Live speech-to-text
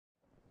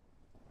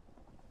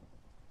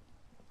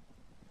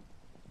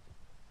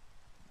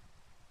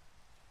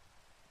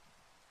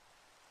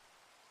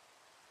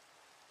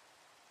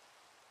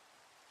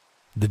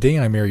The day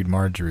I married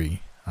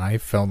Marjorie, I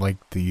felt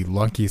like the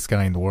luckiest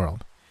guy in the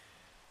world.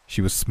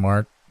 She was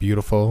smart,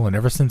 beautiful, and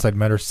ever since I'd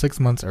met her 6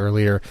 months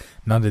earlier,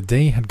 not a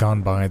day had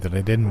gone by that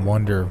I didn't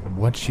wonder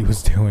what she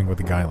was doing with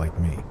a guy like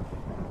me.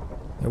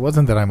 It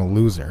wasn't that I'm a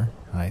loser.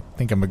 I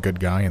think I'm a good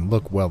guy and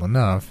look well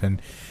enough,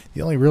 and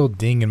the only real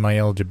ding in my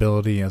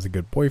eligibility as a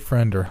good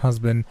boyfriend or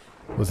husband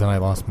was that I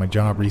lost my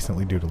job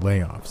recently due to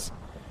layoffs.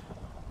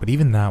 But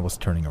even that was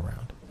turning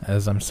around,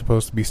 as I'm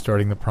supposed to be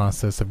starting the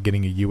process of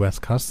getting a U.S.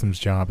 Customs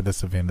job at the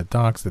Savannah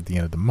docks at the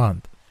end of the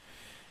month.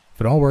 If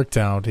it all worked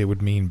out, it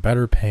would mean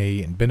better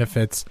pay and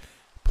benefits,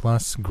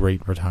 plus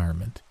great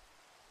retirement.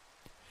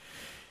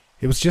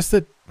 It was just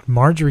that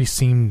Marjorie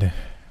seemed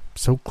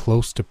so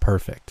close to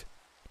perfect.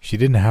 She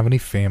didn't have any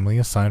family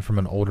aside from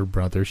an older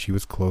brother she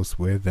was close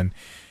with, and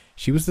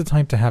she was the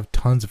type to have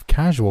tons of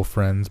casual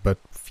friends, but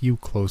few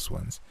close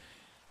ones.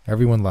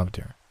 Everyone loved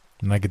her,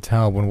 and I could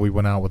tell when we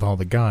went out with all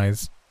the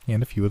guys,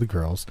 and a few of the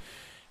girls,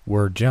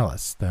 were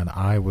jealous that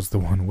I was the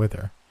one with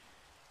her.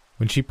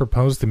 When she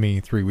proposed to me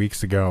 3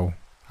 weeks ago,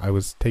 I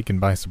was taken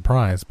by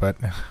surprise, but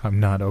I'm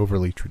not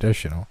overly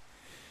traditional.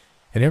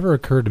 It never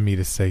occurred to me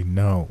to say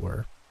no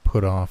or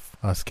put off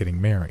us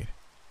getting married.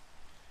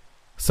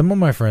 Some of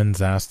my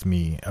friends asked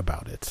me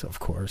about it, of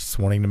course,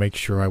 wanting to make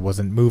sure I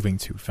wasn't moving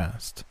too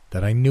fast,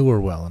 that I knew her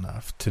well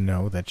enough to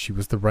know that she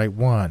was the right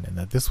one and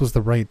that this was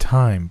the right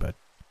time, but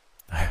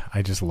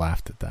I just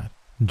laughed at that,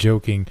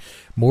 joking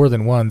more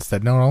than once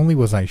that not only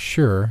was I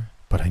sure,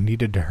 but I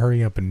needed to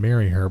hurry up and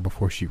marry her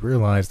before she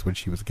realized what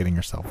she was getting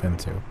herself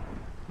into.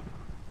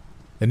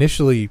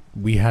 Initially,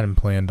 we hadn't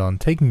planned on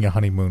taking a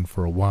honeymoon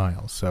for a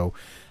while, so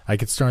I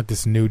could start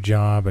this new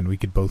job and we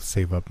could both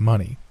save up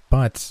money.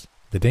 But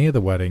the day of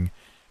the wedding,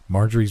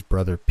 Marjorie's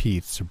brother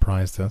Pete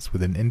surprised us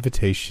with an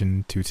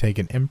invitation to take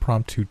an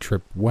impromptu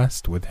trip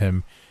west with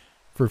him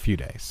for a few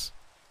days.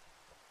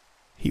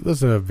 He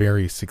was a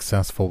very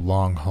successful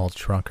long-haul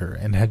trucker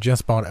and had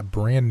just bought a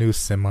brand new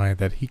semi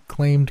that he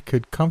claimed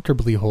could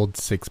comfortably hold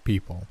 6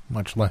 people,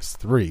 much less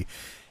 3,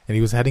 and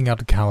he was heading out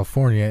to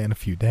California in a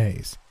few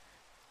days.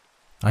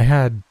 I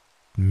had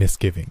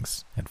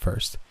misgivings at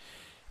first.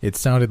 It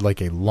sounded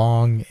like a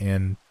long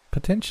and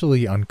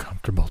potentially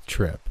uncomfortable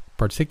trip,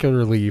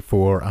 particularly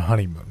for a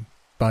honeymoon,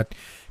 but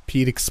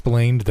Pete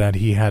explained that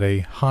he had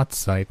a hot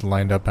site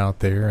lined up out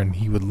there and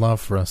he would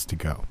love for us to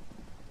go.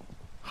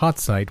 Hot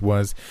site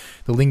was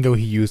the lingo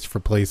he used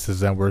for places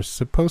that were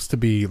supposed to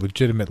be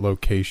legitimate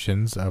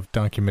locations of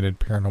documented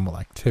paranormal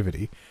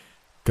activity,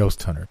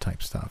 ghost hunter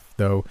type stuff,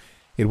 though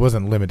it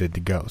wasn't limited to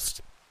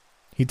ghosts.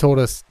 He told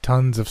us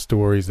tons of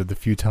stories of the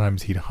few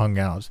times he'd hung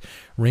out,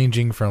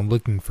 ranging from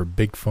looking for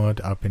Bigfoot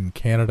up in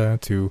Canada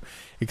to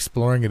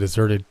exploring a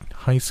deserted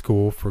high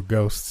school for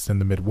ghosts in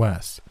the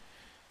Midwest.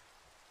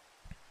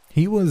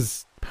 He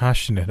was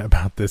passionate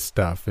about this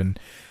stuff, and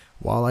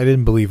while I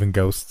didn't believe in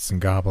ghosts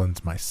and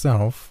goblins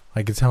myself,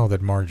 I could tell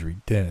that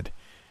Marjorie did.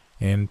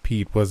 And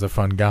Pete was a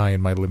fun guy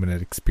in my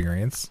limited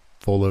experience,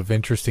 full of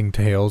interesting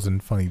tales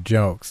and funny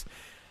jokes.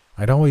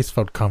 I'd always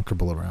felt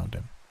comfortable around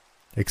him,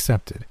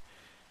 accepted.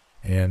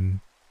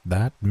 And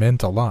that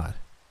meant a lot.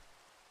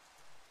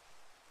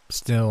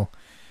 Still,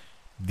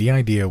 the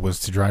idea was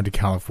to drive to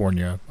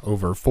California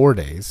over 4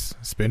 days,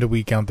 spend a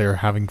week out there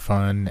having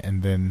fun,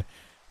 and then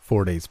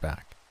 4 days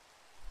back.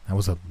 That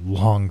was a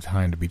long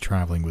time to be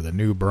traveling with a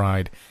new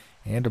bride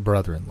and a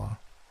brother-in-law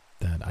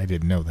that I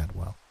didn't know that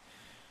well.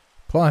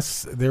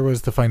 Plus, there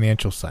was the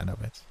financial side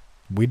of it.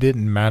 We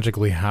didn't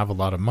magically have a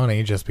lot of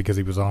money just because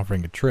he was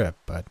offering a trip,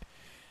 but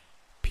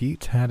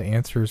Pete had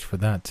answers for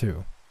that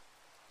too.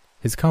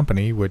 His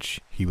company, which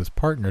he was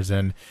partners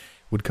in,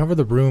 would cover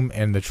the room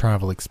and the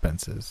travel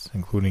expenses,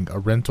 including a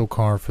rental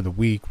car for the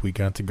week we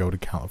got to go to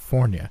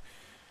California.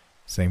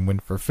 Same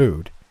went for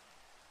food.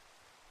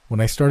 When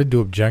I started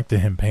to object to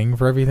him paying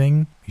for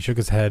everything, he shook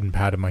his head and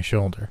patted my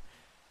shoulder.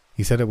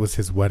 He said it was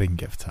his wedding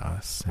gift to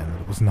us, and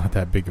it was not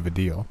that big of a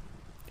deal.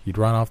 He'd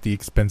run off the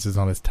expenses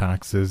on his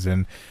taxes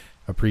and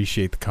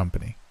appreciate the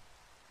company.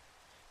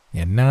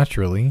 And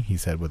naturally, he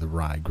said with a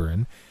wry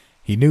grin,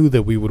 he knew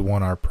that we would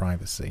want our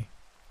privacy.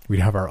 We'd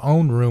have our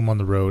own room on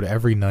the road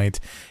every night,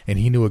 and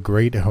he knew a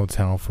great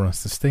hotel for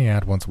us to stay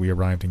at once we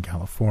arrived in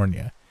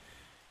California.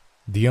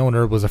 The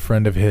owner was a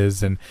friend of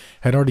his and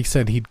had already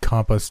said he'd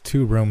comp us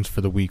 2 rooms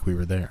for the week we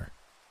were there.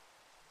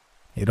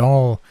 It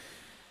all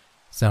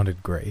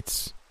sounded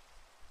great.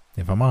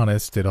 If I'm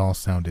honest, it all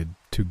sounded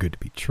too good to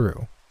be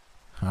true.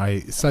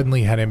 I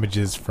suddenly had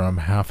images from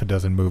half a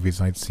dozen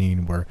movies I'd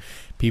seen where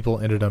people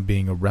ended up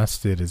being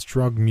arrested as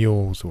drug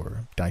mules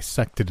or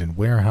dissected in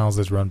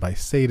warehouses run by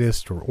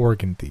sadists or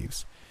organ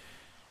thieves.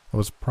 I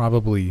was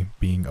probably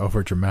being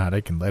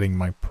overdramatic and letting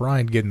my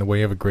pride get in the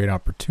way of a great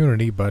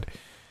opportunity, but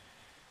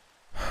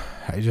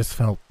I just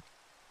felt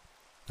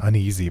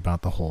uneasy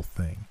about the whole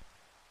thing.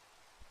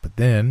 But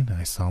then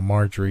I saw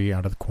Marjorie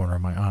out of the corner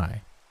of my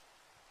eye.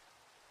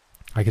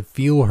 I could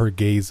feel her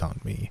gaze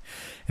on me,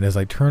 and as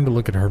I turned to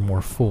look at her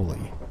more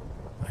fully,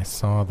 I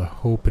saw the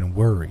hope and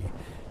worry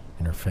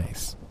in her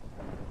face.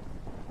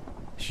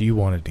 She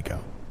wanted to go,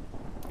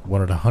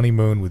 wanted a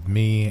honeymoon with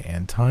me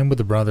and time with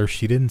a brother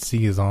she didn't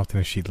see as often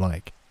as she'd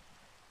like.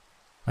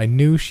 I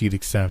knew she'd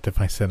accept if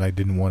I said I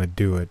didn't want to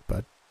do it,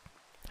 but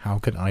how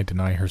could I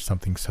deny her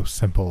something so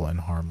simple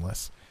and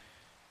harmless?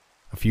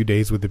 A few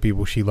days with the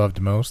people she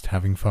loved most,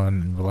 having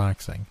fun and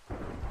relaxing.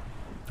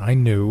 I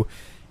knew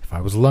if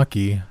I was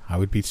lucky, I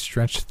would be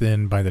stretched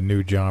thin by the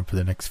new job for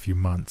the next few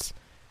months.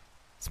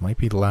 This might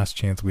be the last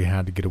chance we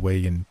had to get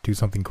away and do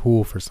something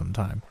cool for some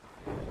time.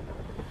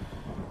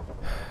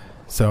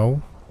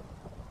 So,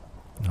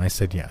 I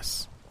said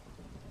yes.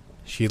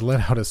 She had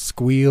let out a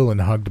squeal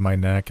and hugged my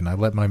neck, and I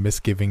let my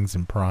misgivings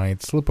and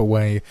pride slip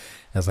away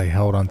as I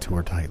held onto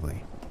her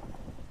tightly.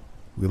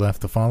 We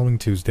left the following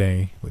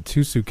Tuesday with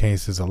 2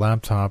 suitcases, a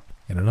laptop,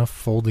 and enough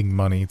folding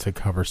money to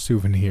cover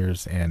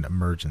souvenirs and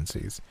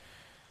emergencies.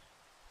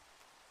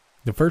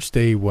 The first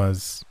day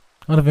was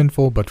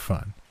uneventful but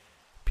fun.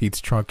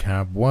 Pete's truck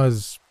cab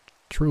was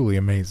truly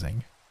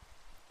amazing.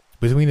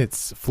 Between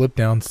its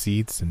flip-down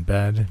seats and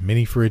bed,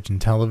 mini fridge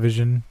and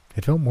television,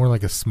 it felt more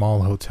like a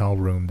small hotel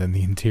room than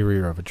the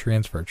interior of a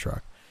transfer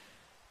truck.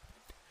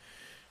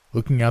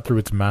 Looking out through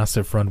its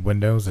massive front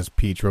windows as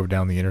Pete drove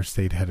down the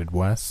interstate headed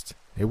west,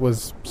 it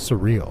was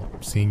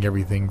surreal, seeing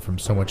everything from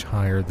so much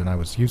higher than I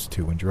was used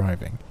to when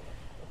driving.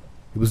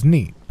 It was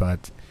neat,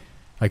 but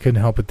I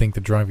couldn't help but think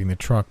that driving the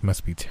truck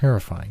must be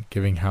terrifying,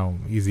 given how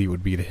easy it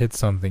would be to hit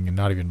something and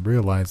not even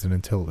realize it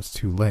until it was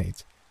too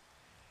late.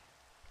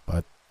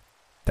 But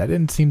that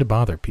didn't seem to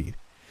bother Pete.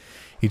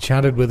 He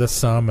chatted with us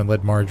some and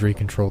let Marjorie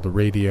control the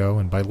radio,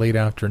 and by late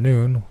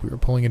afternoon, we were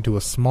pulling into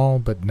a small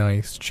but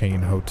nice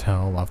chain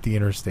hotel off the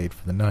interstate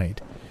for the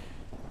night.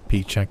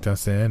 Pete checked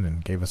us in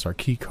and gave us our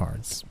key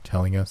cards,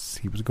 telling us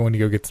he was going to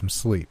go get some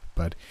sleep,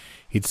 but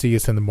he'd see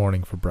us in the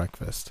morning for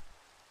breakfast.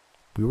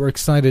 We were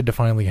excited to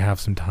finally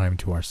have some time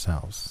to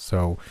ourselves,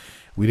 so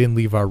we didn't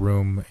leave our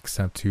room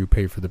except to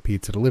pay for the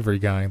pizza delivery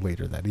guy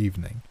later that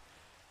evening.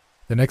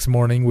 The next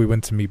morning, we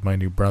went to meet my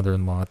new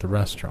brother-in-law at the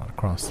restaurant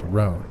across the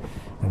road,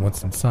 and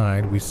once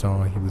inside, we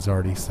saw he was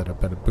already set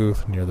up at a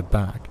booth near the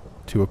back,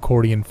 2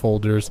 accordion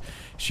folders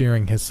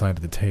sharing his side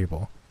of the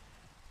table.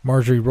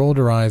 Marjorie rolled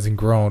her eyes and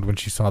groaned when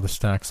she saw the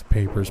stacks of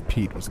papers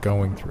Pete was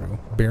going through,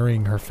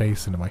 burying her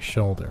face into my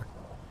shoulder.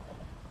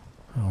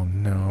 Oh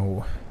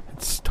no,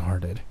 it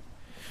started.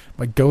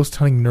 My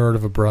ghost-hunting nerd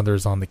of a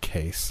brother's on the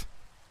case.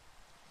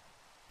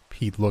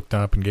 Pete looked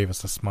up and gave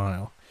us a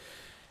smile.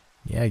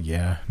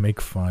 Yeah, make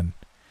fun.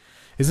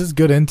 This is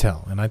good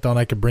intel, and I thought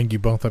I could bring you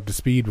both up to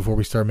speed before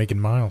we start making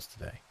miles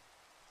today.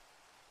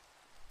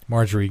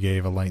 Marjorie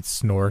gave a light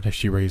snort as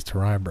she raised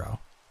her eyebrow.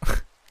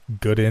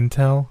 Good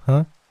intel,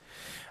 huh?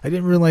 I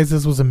didn't realize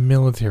this was a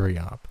military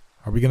op.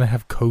 Are we going to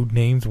have code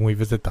names when we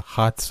visit the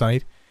hot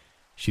site?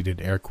 She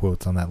did air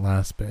quotes on that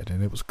last bit,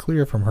 and it was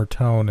clear from her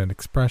tone and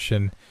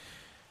expression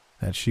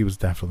that she was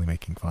definitely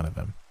making fun of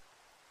him.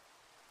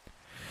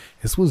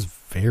 This was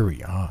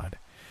very odd.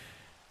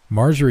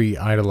 Marjorie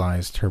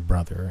idolized her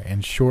brother,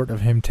 and short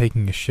of him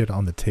taking a shit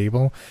on the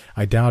table,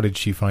 I doubted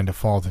she'd find a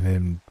fault in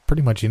him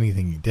pretty much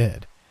anything he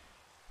did.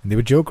 And they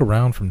would joke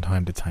around from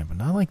time to time, but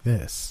not like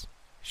this.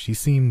 She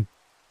seemed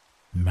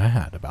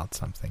mad about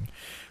something,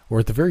 or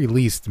at the very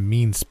least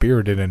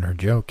mean-spirited in her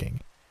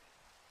joking.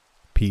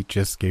 Pete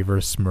just gave her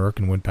a smirk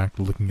and went back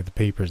to looking at the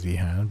papers he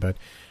had, but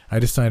I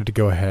decided to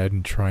go ahead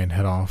and try and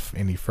head off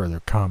any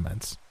further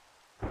comments.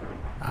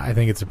 I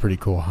think it's a pretty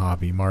cool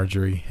hobby,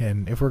 Marjorie,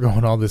 and if we're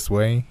going all this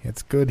way,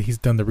 it's good he's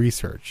done the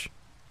research.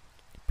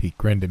 Pete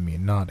grinned at me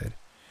and nodded.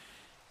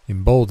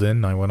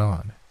 Emboldened, I went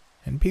on.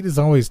 And Pete has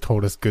always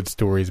told us good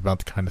stories about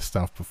the kind of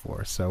stuff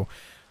before, so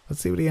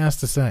let's see what he has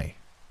to say.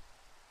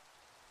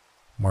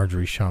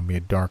 Marjorie shot me a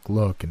dark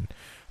look and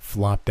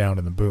flopped down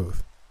in the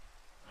booth.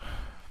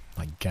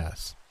 I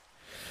guess.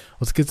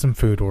 Let's get some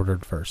food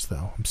ordered first,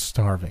 though. I'm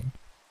starving.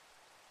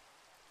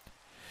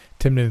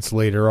 10 minutes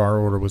later, our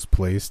order was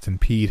placed,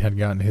 and Pete had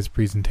gotten his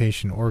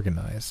presentation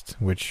organized,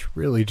 which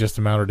really just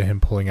amounted to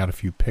him pulling out a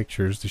few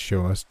pictures to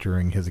show us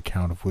during his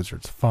account of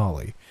Wizard's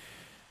Folly.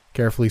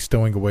 Carefully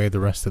stowing away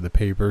the rest of the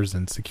papers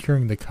and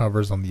securing the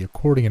covers on the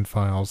accordion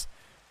files,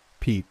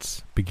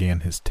 Pete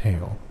began his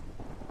tale.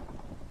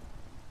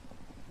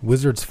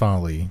 Wizard's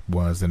Folly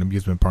was an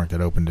amusement park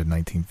that opened in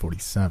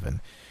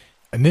 1947.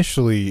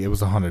 Initially, it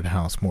was a haunted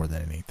house more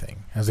than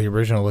anything, as the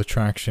original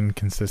attraction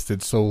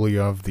consisted solely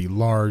of the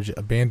large,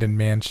 abandoned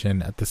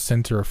mansion at the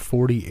center of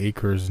 40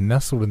 acres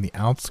nestled in the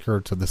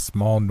outskirts of the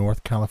small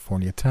North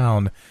California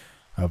town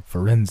of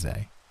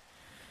Firenze.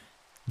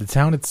 The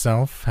town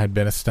itself had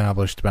been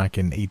established back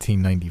in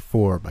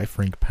 1894 by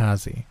Frank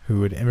Pazzi,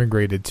 who had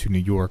immigrated to New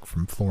York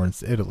from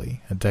Florence,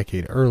 Italy, a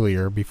decade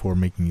earlier before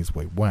making his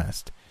way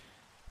west.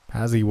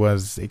 Pazzi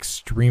was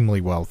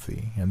extremely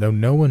wealthy, and though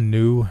no one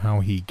knew how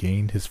he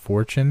gained his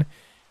fortune,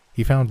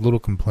 he found little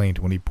complaint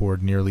when he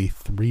poured nearly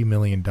 $3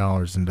 million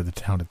into the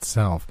town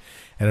itself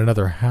and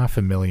another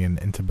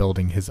 $500,000 into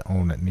building his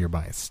own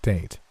nearby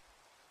estate.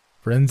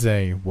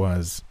 Firenze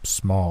was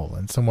small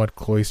and somewhat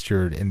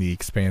cloistered in the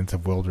expanse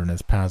of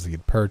wilderness Pazzi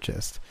had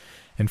purchased,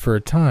 and for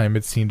a time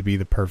it seemed to be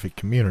the perfect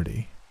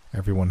community.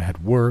 Everyone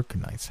had work, a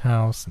nice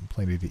house, and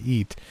plenty to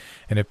eat,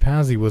 and if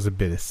Pazzi was a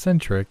bit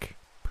eccentric,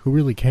 who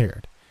really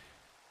cared?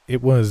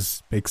 It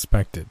was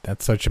expected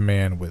that such a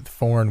man with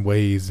foreign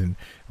ways and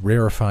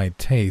rarefied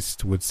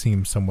taste would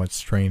seem somewhat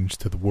strange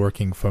to the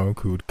working folk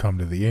who would come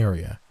to the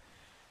area.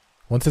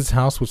 Once his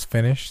house was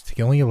finished,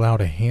 he only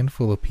allowed a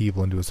handful of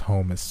people into his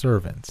home as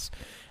servants,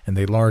 and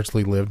they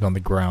largely lived on the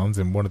grounds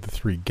in one of the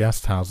 3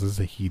 guest houses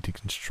that he'd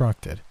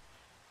constructed.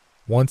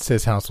 Once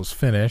his house was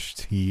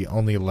finished, he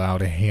only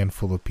allowed a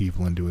handful of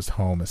people into his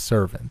home as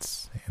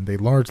servants, and they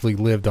largely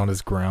lived on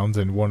his grounds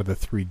in one of the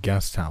 3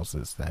 guest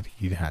houses that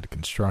he'd had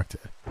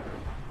constructed.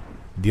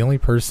 The only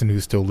person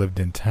who still lived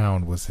in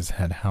town was his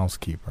head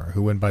housekeeper,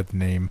 who went by the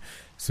name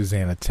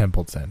Susanna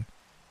Templeton.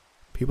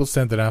 People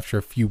said that after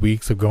a few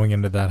weeks of going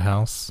into that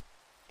house,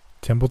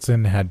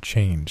 Templeton had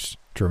changed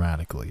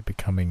dramatically,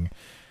 becoming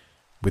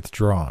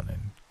withdrawn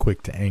and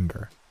quick to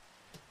anger.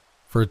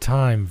 For a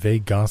time,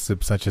 vague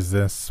gossip such as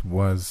this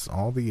was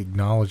all the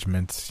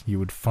acknowledgement you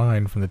would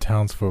find from the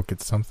townsfolk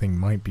that something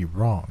might be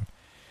wrong.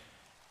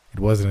 It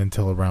wasn't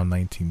until around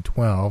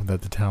 1912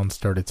 that the town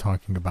started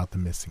talking about the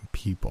missing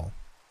people.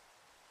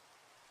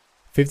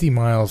 50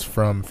 miles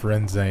from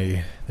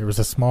Firenze, there was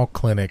a small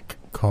clinic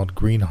called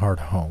Greenheart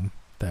Home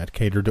that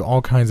catered to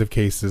all kinds of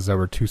cases that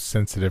were too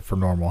sensitive for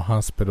normal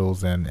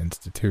hospitals and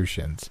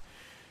institutions.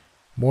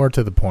 More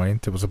to the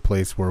point, it was a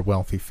place where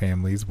wealthy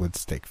families would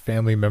stick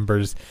family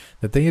members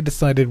that they had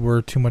decided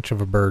were too much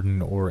of a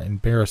burden or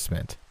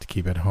embarrassment to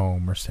keep at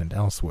home or send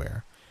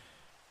elsewhere.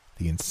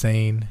 The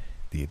insane,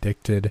 the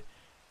addicted,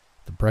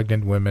 the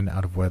pregnant women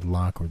out of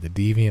wedlock, or the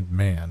deviant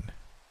man.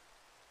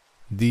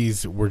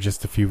 These were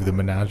just a few of the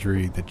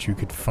menagerie that you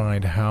could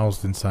find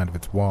housed inside of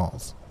its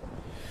walls.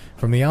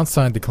 From the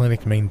outside, the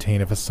clinic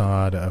maintained a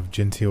facade of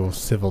genteel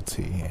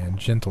civility and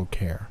gentle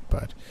care,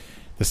 but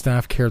the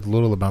staff cared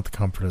little about the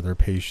comfort of their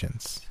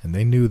patients, and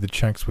they knew the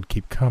checks would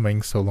keep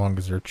coming so long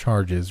as their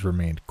charges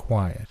remained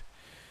quiet.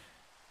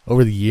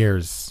 Over the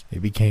years,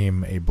 it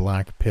became a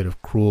black pit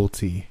of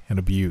cruelty and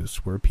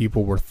abuse where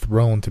people were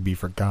thrown to be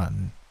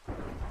forgotten.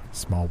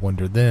 Small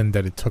wonder then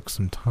that it took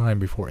some time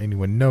before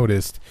anyone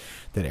noticed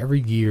that every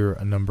year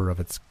a number of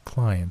its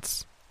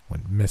clients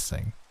went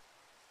missing.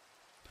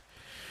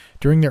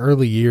 During the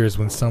early years,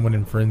 when someone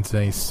in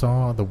Firenze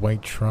saw the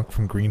white truck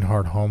from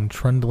Greenheart Home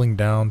trundling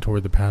down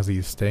toward the Pazzi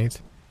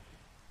estate,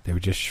 they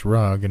would just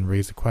shrug and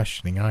raise a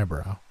questioning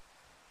eyebrow.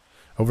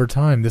 Over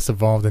time, this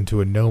evolved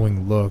into a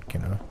knowing look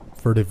and a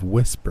furtive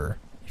whisper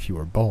if you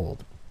were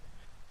bold.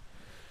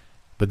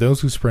 But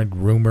those who spread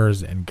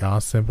rumors and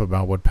gossip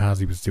about what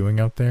Pazzi was doing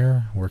out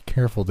there were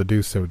careful to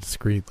do so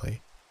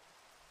discreetly.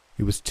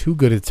 It was too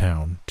good a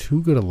town,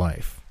 too good a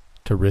life,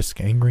 to risk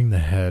angering the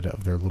head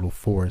of their little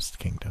forest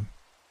kingdom.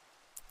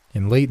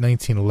 In late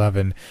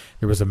 1911,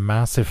 there was a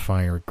massive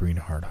fire at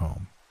Greenheart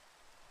Home.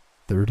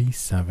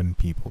 37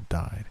 people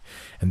died,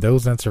 and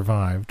those that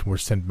survived were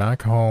sent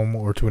back home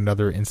or to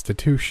another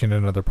institution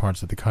in other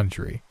parts of the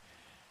country.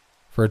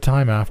 For a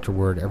time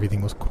afterward,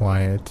 everything was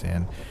quiet,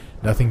 and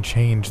nothing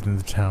changed in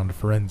the town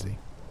of Firenze.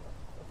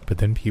 But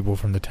then people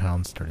from the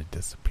town started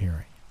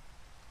disappearing.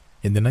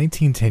 In the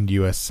 1910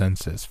 U.S.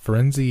 Census,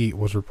 Firenze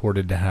was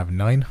reported to have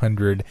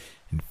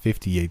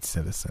 958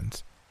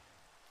 citizens.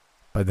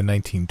 By the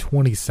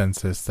 1920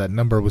 census, that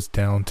number was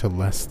down to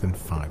less than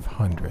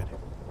 500.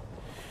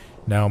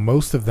 Now,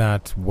 most of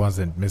that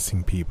wasn't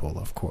missing people,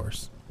 of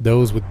course.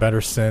 Those with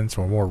better sense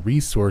or more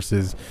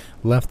resources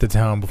left the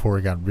town before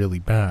it got really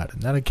bad,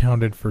 and that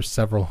accounted for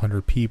several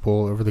hundred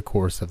people over the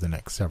course of the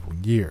next several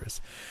years.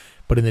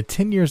 But in the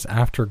 10 years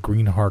after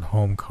Greenheart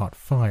Home caught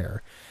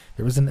fire,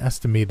 there was an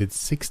estimated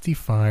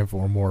 65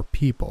 or more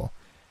people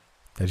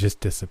that just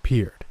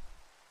disappeared.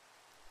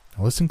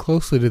 Now listen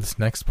closely to this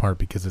next part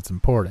because it's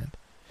important.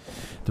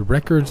 The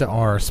records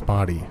are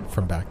spotty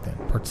from back then,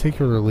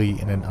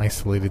 particularly in an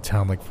isolated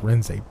town like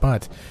Firenze,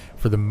 but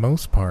for the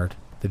most part,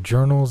 the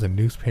journals and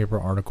newspaper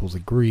articles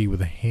agree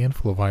with a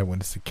handful of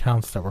eyewitness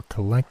accounts that were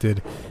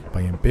collected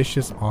by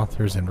ambitious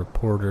authors and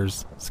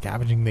reporters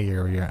scavenging the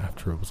area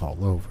after it was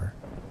all over.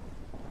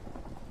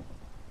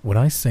 When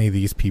I say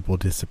these people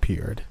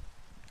disappeared,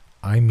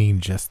 I mean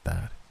just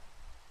that.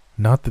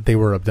 Not that they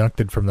were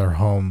abducted from their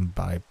home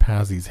by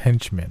Pazzi's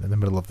henchmen in the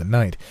middle of the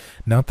night.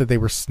 Not that they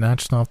were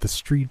snatched off the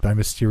street by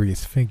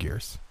mysterious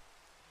figures.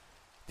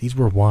 These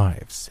were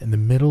wives in the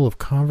middle of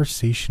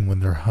conversation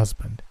with their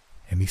husband,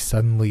 and he's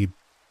suddenly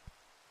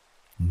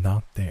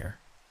not there.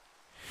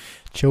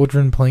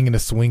 Children playing in a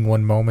swing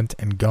one moment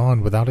and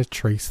gone without a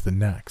trace the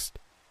next.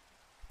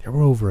 There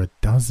were over a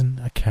dozen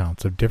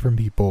accounts of different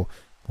people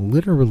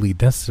literally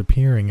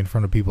disappearing in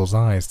front of people's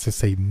eyes, to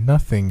say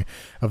nothing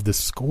of the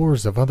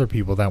scores of other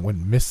people that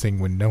went missing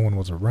when no one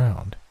was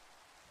around.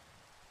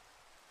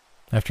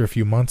 After a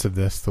few months of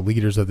this, the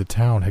leaders of the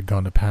town had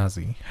gone to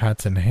Pazzi,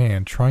 hats in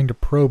hand, trying to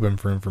probe him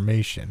for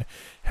information,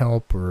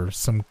 help, or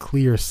some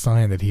clear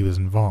sign that he was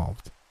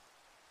involved.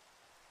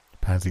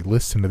 Pazzi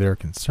listened to their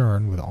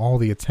concern with all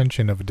the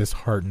attention of a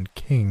disheartened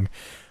king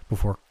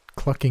before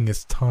clucking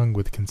his tongue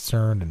with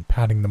concern and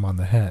patting them on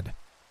the head.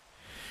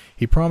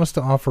 He promised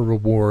to offer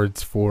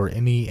rewards for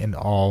any and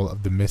all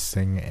of the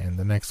missing, and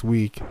the next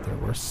week there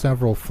were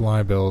several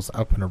flybills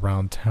up and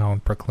around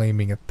town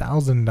proclaiming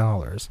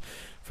 $1,000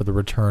 for the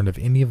return of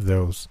any of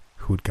those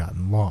who had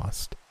gotten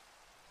lost.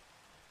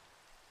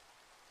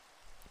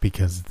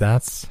 Because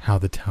that's how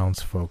the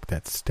townsfolk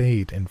that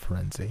stayed in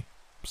Firenze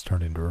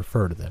started to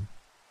refer to them.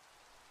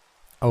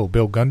 Oh,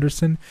 Bill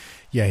Gunderson?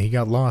 Yeah, he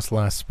got lost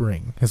last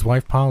spring. His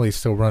wife Polly's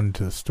still running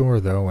to the store,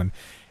 though, and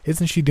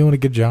isn't she doing a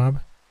good job?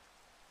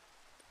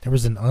 There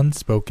was an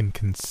unspoken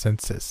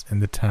consensus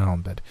in the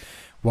town that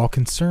while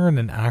concern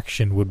and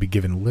action would be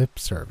given lip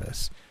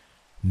service,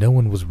 no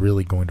one was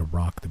really going to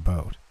rock the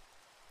boat.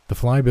 The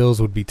flybills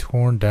would be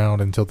torn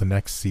down until the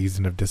next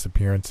season of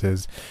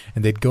disappearances,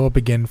 and they'd go up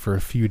again for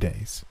a few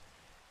days.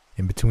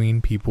 In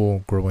between,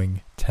 people growing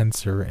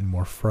tenser and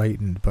more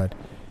frightened, but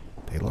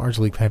they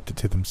largely kept it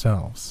to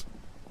themselves.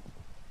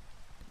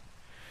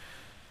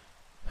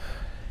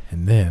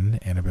 And then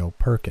Annabelle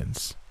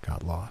Perkins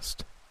got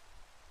lost.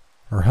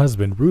 Her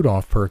husband,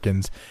 Rudolph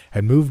Perkins,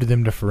 had moved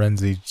them to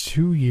Firenze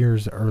 2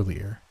 years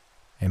earlier,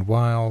 and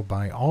while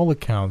by all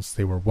accounts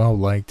they were well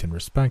liked and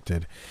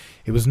respected,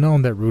 it was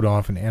known that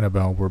Rudolph and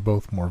Annabelle were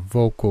both more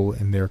vocal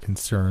in their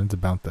concerns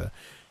about the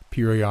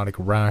periodic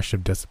rash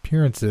of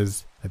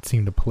disappearances that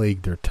seemed to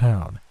plague their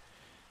town.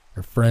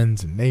 Their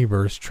friends and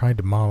neighbors tried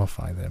to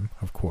mollify them,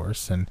 of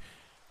course, and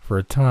for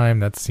a time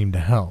that seemed to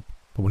help.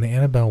 But when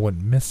Annabelle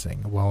went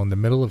missing while in the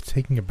middle of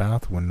taking a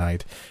bath one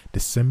night,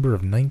 December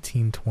of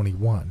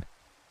 1921,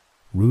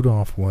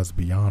 Rudolph was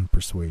beyond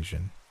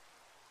persuasion.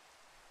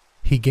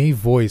 He gave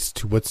voice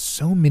to what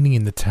so many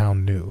in the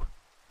town knew.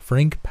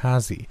 Frank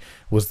Pazzi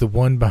was the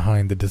one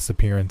behind the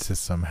disappearances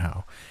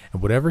somehow,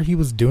 and whatever he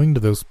was doing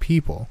to those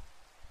people,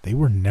 they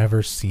were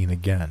never seen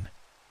again.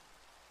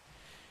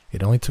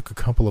 It only took a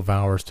couple of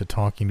hours to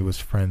talking to his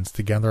friends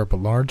to gather up a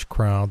large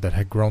crowd that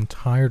had grown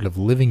tired of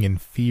living in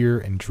fear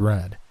and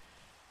dread.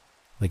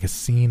 Like a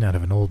scene out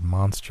of an old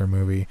monster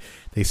movie,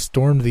 they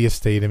stormed the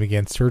estate and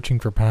began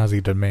searching for Pazzi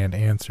to demand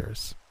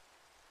answers.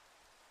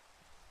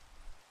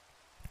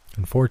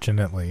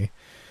 Unfortunately,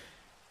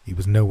 he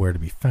was nowhere to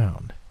be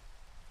found.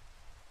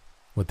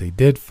 What they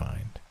did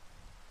find,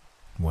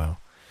 well,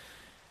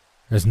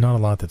 there's not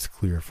a lot that's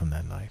clear from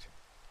that night.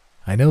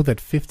 I know that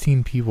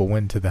 15 people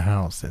went to the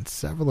house and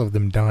several of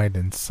them died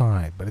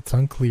inside, but it's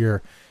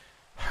unclear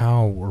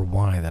how or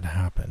why that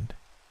happened.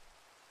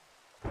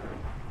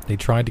 They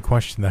tried to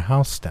question the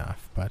house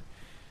staff, but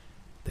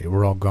they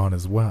were all gone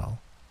as well.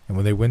 And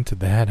when they went to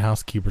the head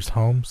housekeeper's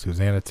home,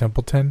 Susanna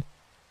Templeton,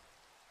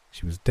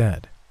 she was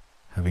dead,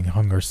 having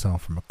hung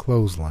herself from a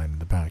clothesline in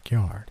the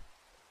backyard.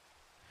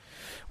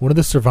 One of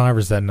the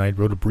survivors that night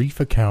wrote a brief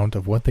account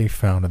of what they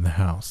found in the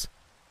house.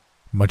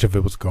 Much of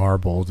it was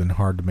garbled and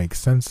hard to make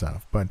sense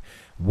of, but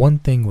one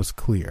thing was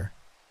clear.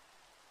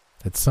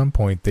 At some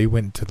point, they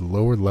went to the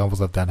lower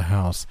levels of that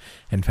house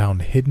and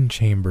found hidden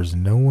chambers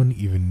no one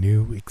even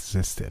knew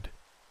existed.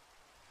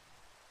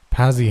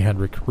 Pazzi had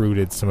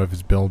recruited some of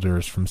his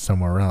builders from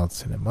somewhere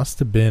else, and it must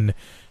have been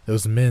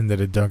those men that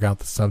had dug out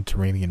the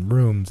subterranean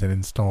rooms and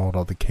installed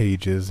all the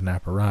cages and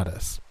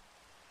apparatus.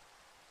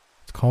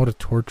 It's called a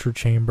torture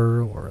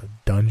chamber or a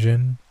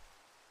dungeon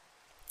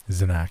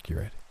is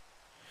inaccurate.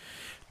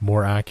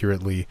 More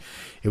accurately,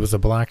 it was a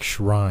black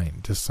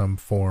shrine to some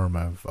form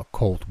of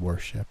occult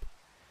worship.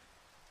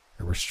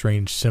 There were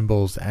strange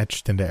symbols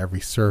etched into every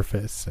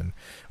surface, and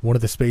one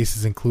of the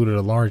spaces included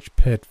a large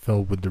pit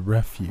filled with the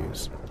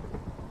refuse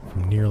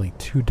from nearly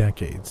 2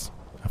 decades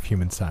of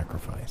human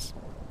sacrifice.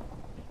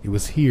 It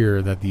was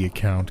here that the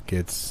account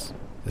gets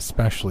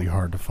especially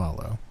hard to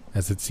follow,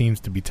 as it seems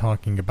to be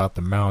talking about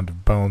the mound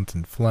of bones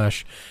and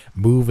flesh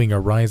moving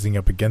or rising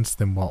up against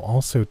them, while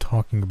also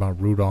talking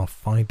about Rudolph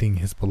finding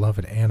his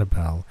beloved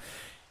Annabelle,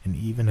 and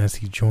even as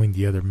he joined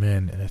the other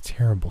men in a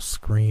terrible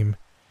scream.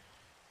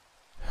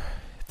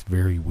 It's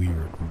very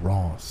weird,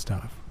 raw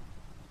stuff.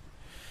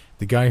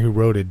 The guy who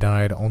wrote it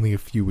died only a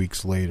few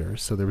weeks later,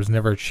 so there was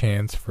never a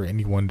chance for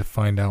anyone to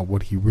find out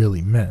what he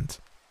really meant.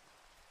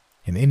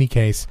 In any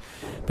case,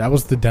 that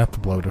was the death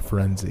blow to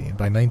Firenze, and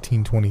by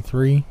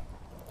 1923, it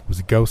was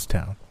a ghost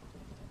town.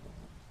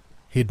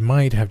 It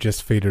might have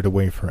just faded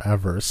away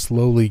forever,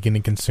 slowly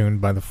getting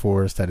consumed by the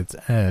forest at its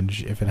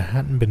edge if it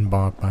hadn't been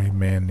bought by a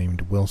man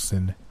named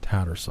Wilson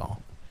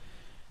Tattersall.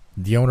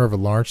 The owner of a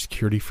large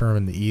security firm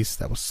in the east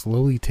that was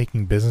slowly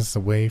taking business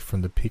away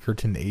from the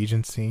Pinkerton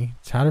agency,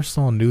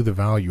 Tattersall knew the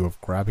value of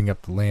grabbing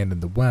up the land in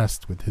the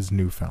west with his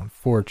newfound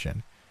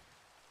fortune.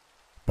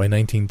 By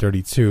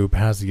 1932,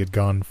 Pazzi had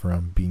gone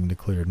from being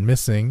declared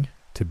missing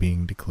to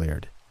being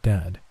declared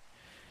dead.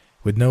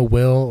 With no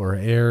will or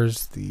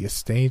heirs, the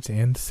estate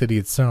and the city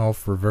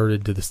itself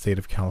reverted to the state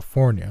of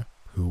California,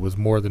 who was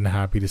more than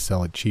happy to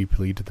sell it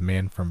cheaply to the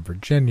man from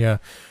Virginia,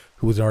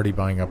 who was already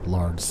buying up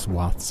large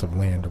swaths of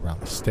land around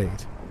the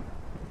state.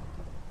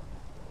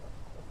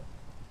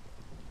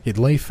 It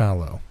lay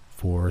fallow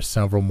for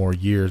several more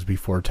years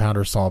before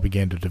Tattersall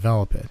began to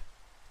develop it.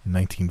 In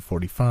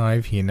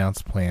 1945, he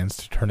announced plans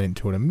to turn it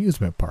into an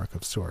amusement park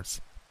of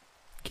sorts.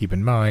 Keep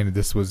in mind,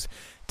 this was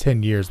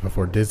 10 years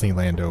before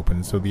Disneyland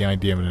opened, so the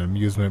idea of an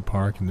amusement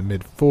park in the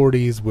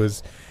mid-40s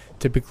was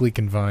typically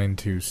confined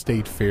to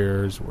state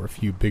fairs or a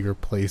few bigger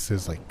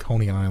places like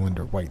Coney Island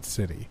or White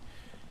City.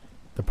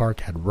 The park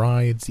had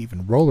rides,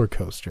 even roller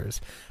coasters,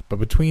 but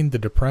between the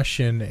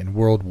Depression and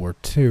World War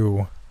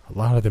II, a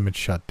lot of them had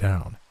shut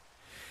down.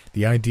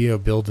 The idea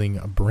of building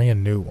a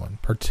brand new one,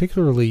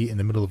 particularly in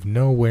the middle of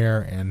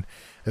nowhere and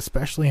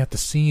especially at the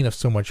scene of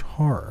so much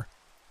horror,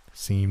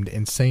 seemed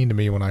insane to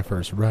me when I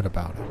first read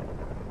about it.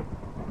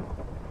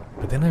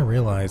 But then I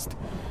realized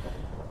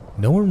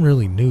no one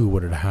really knew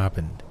what had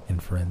happened in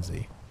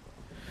Firenze.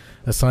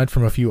 Aside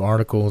from a few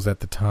articles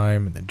at the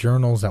time and the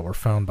journals that were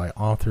found by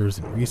authors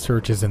and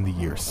researchers in the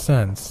years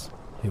since,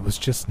 it was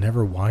just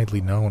never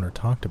widely known or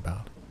talked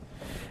about.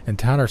 And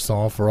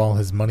Tattersall, for all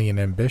his money and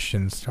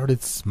ambition,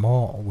 started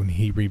small when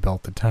he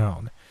rebuilt the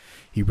town.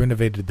 He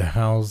renovated the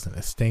house and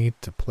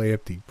estate to play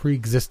up the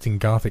pre-existing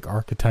Gothic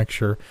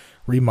architecture,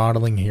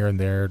 remodeling here and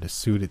there to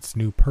suit its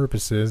new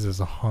purposes as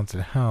a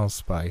haunted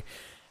house by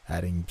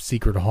adding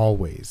secret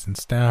hallways and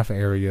staff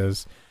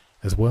areas,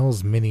 as well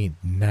as many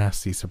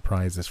nasty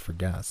surprises for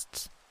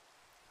guests.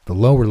 The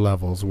lower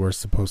levels were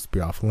supposed to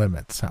be off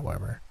limits,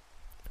 however.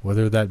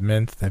 Whether that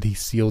meant that he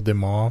sealed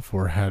them off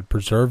or had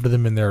preserved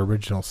them in their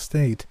original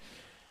state,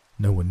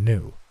 no one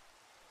knew.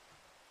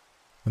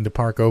 When the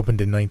park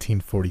opened in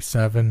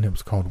 1947, it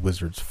was called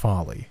Wizard's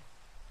Folly.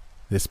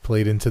 This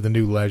played into the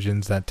new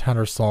legends that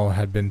Tattersall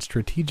had been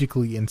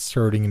strategically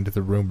inserting into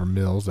the rumor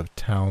mills of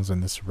towns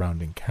in the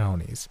surrounding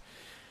counties.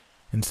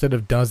 Instead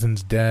of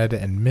dozens dead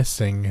and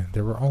missing,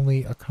 there were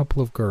only a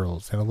couple of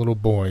girls and a little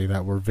boy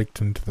that were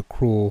victim to the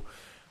cruel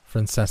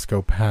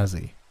Francesco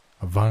Pazzi,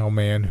 a vile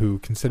man who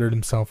considered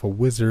himself a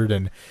wizard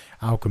and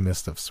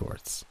alchemist of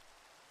sorts.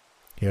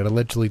 He had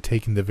allegedly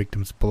taken the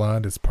victim's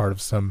blood as part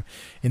of some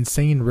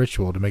insane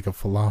ritual to make a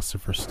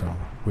philosopher's stone,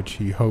 which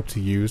he hoped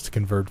to use to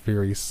convert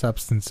various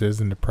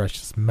substances into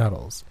precious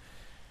metals.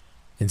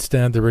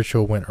 Instead, the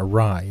ritual went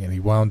awry, and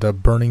he wound up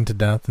burning to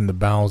death in the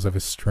bowels of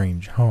his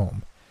strange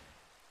home.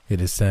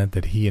 It is said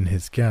that he and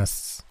his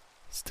guests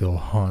still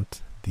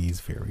haunt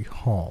these very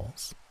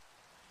halls.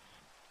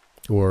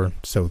 Or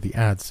so the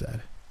ad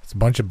said. It's a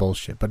bunch of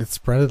bullshit, but it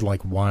spreaded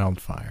like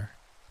wildfire.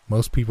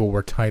 Most people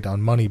were tight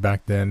on money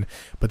back then,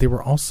 but they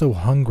were also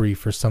hungry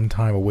for some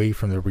time away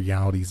from the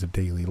realities of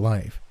daily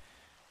life.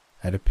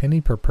 At a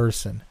penny per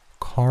person,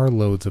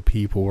 carloads of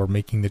people were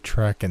making the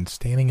trek and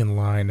standing in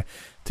line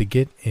to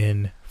get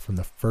in from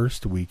the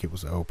first week it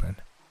was open.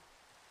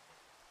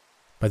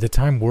 By the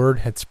time word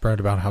had spread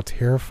about how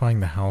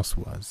terrifying the house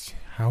was,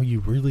 how you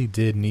really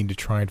did need to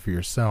try it for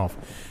yourself,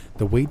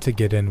 the wait to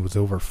get in was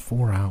over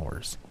 4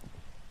 hours.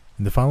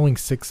 In the following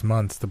 6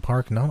 months, the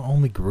park not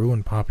only grew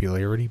in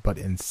popularity, but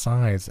in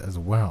size as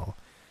well.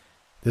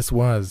 This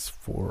was,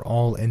 for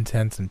all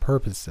intents and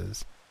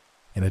purposes,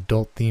 an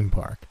adult theme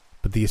park,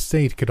 but the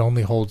estate could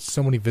only hold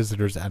so many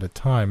visitors at a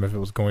time if it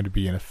was going to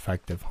be an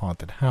effective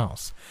haunted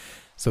house.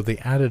 So they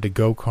added a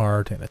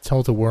go-kart and a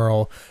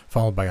tilt-a-whirl,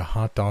 followed by a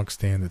hot dog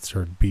stand that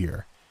served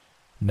beer.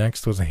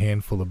 Next was a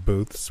handful of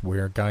booths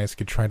where guys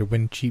could try to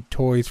win cheap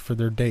toys for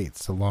their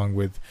dates, along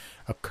with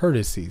a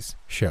courtesies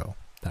show.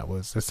 That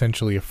was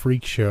essentially a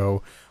freak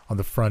show on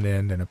the front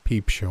end and a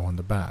peep show on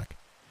the back.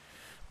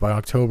 By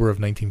October of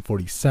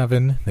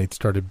 1947, they'd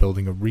started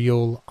building a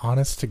real,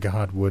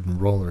 honest-to-God wooden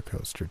roller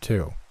coaster,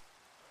 too.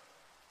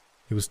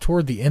 It was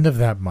toward the end of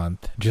that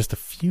month, just a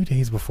few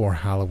days before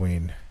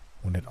Halloween,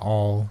 when it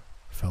all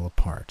fell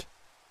apart.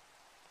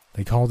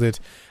 They called it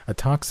a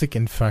toxic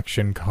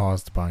infection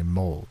caused by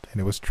mold,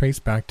 and it was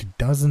traced back to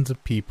dozens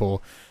of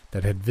people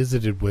that had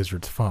visited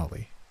Wizard's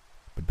Folly.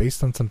 But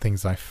based on some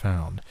things I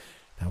found,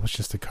 that was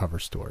just a cover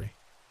story.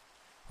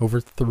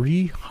 Over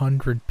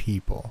 300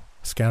 people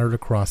scattered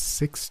across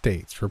 6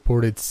 states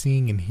reported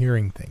seeing and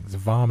hearing things,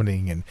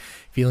 vomiting, and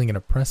feeling an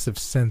oppressive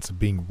sense of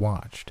being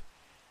watched.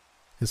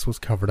 This was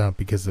covered up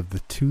because of the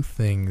 2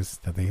 things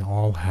that they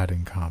all had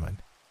in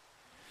common.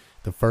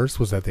 The first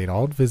was that they'd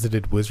all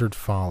visited Wizard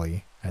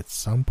Folly at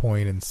some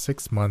point in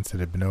 6 months it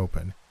had been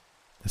open.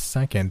 The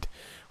second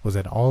was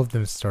that all of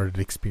them started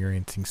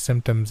experiencing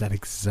symptoms at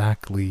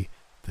exactly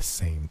the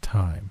same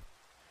time.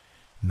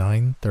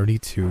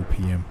 9:32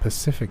 p.m.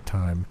 Pacific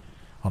Time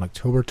on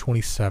October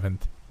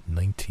 27th,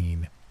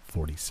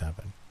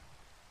 1947.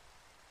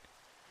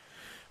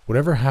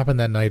 Whatever happened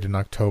that night in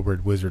October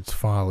at Wizard's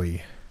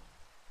Folly,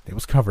 it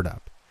was covered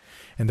up,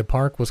 and the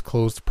park was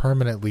closed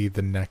permanently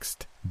the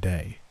next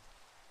day.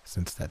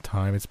 Since that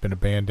time, it's been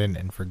abandoned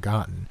and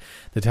forgotten.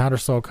 The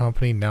Tattersall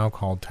Company, now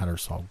called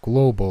Tattersall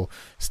Global,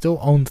 still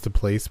owns the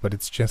place, but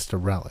it's just a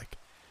relic.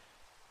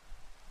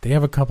 They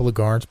have a couple of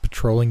guards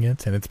patrolling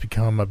it, and it's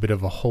become a bit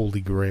of a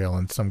holy grail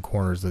in some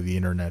corners of the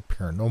internet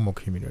paranormal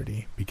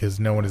community, because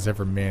no one has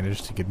ever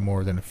managed to get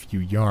more than a few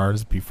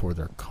yards before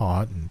they're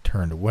caught and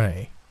turned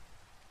away.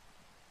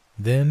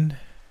 Then,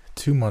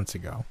 2 months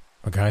ago,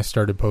 a guy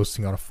started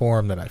posting on a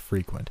forum that I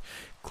frequent,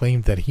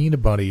 claimed that he and a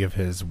buddy of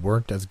his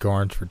worked as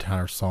guards for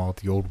Tattersall at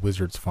the old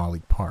Wizard's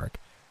Folly Park.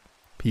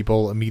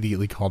 People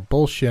immediately called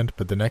bullshit,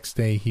 but the next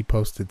day he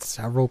posted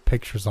several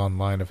pictures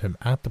online of him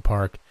at the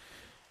park,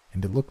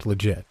 and it looked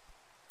legit.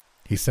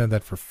 He said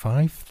that for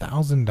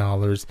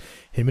 $5,000,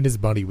 him and his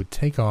buddy would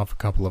take off a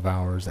couple of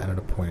hours at an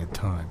appointed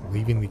time,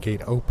 leaving the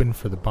gate open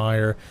for the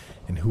buyer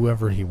and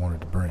whoever he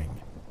wanted to bring.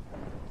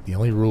 The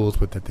only rules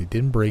were that they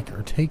didn't break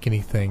or take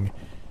anything,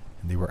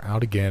 and they were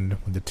out again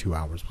when the 2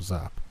 hours was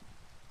up.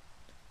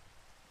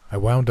 I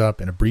wound up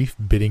in a brief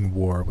bidding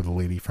war with a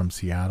lady from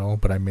Seattle,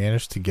 but I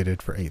managed to get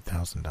it for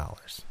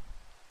 $8,000.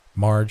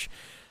 Marge,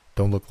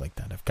 don't look like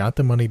that. I've got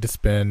the money to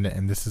spend,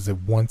 and this is a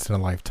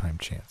once-in-a-lifetime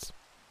chance.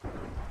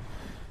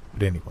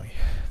 But anyway,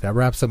 that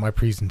wraps up my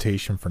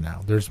presentation for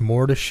now. There's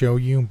more to show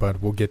you,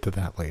 but we'll get to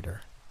that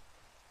later.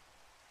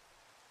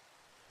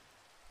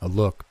 A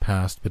look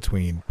passed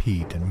between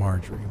Pete and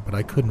Marjorie, but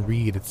I couldn't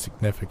read its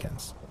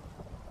significance.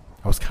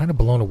 I was kind of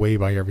blown away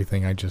by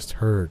everything I just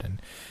heard,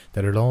 and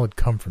that it all had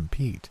come from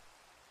Pete.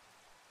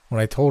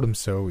 When I told him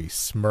so, he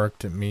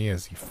smirked at me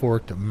as he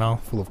forked a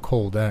mouthful of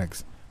cold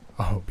eggs.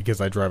 Oh, because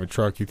I drive a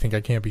truck, you think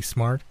I can't be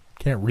smart?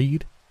 Can't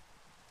read?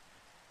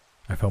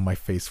 I felt my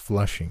face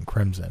flushing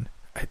crimson.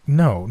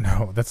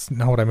 No, that's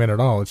not what I meant at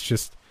all. It's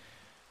just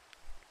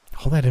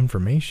all that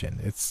information.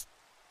 It's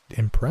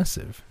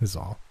impressive, is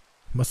all.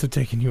 It must have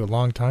taken you a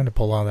long time to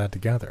pull all that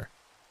together.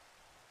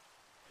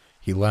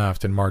 He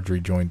laughed and Marjorie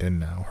joined in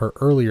now, her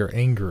earlier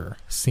anger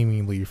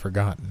seemingly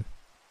forgotten.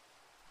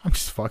 I'm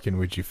just fucking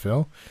with you,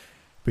 Phil.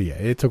 But yeah,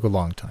 it took a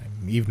long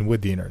time, even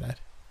with the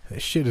internet.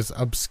 This shit is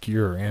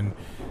obscure, and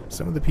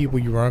some of the people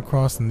you run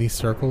across in these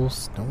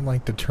circles don't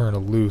like to turn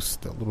loose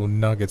the little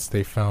nuggets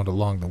they found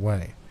along the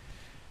way.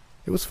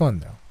 It was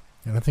fun, though,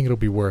 and I think it'll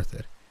be worth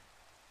it.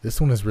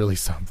 This one is really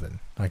something.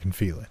 I can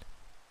feel it.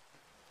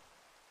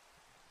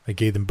 I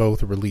gave them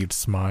both a relieved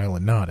smile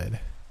and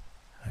nodded.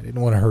 I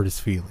didn't want to hurt his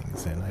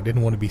feelings, and I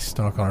didn't want to be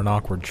stuck on an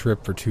awkward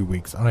trip for 2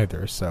 weeks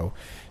either, so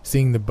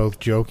seeing them both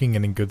joking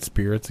and in good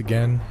spirits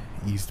again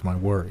eased my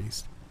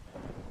worries.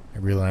 I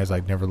realized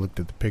I'd never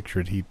looked at the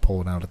picture he'd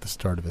pulled out at the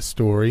start of his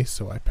story,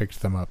 so I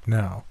picked them up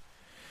now.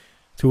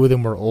 2 of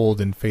them were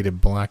old and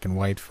faded black and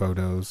white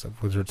photos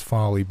of Wizard's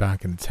Folly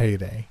back in its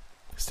heyday.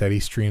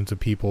 Steady streams of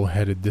people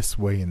headed this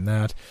way and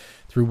that,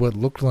 through what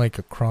looked like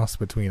a cross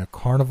between a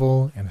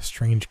carnival and a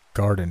strange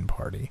garden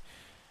party.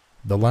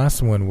 The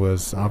last one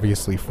was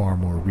obviously far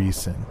more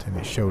recent, and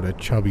it showed a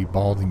chubby,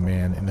 balding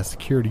man in a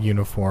security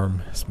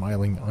uniform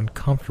smiling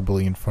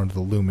uncomfortably in front of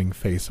the looming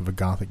face of a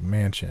Gothic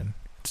mansion,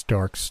 its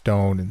dark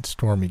stone and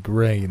stormy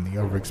gray in the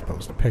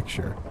overexposed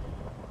picture.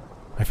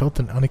 I felt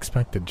an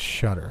unexpected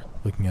shudder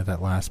looking at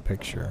that last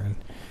picture, and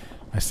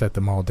I set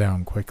them all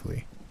down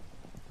quickly.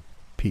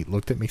 Pete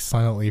looked at me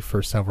silently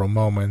for several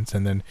moments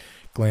and then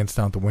glanced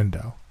out the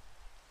window.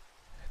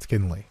 It's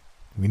getting late.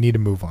 We need to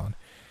move on.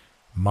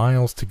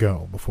 Miles to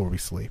go before we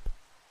sleep.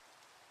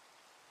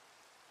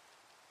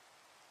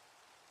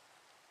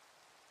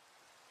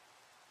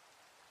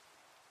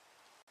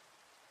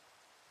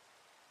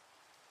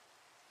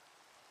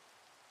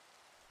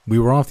 We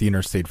were off the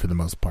interstate for the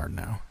most part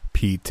now,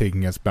 Pete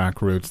taking us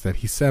back roads that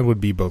he said would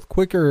be both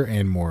quicker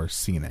and more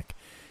scenic.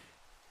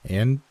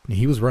 And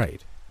he was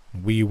right.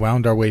 We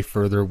wound our way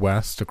further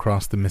west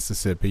across the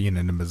Mississippi and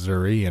into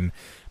Missouri, and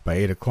by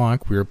 8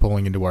 o'clock we were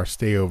pulling into our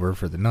stayover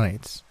for the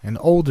night, an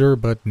older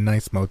but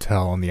nice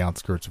motel on the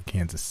outskirts of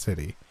Kansas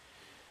City.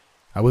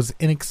 I was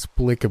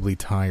inexplicably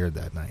tired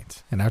that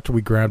night, and after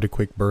we grabbed a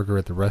quick burger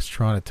at the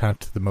restaurant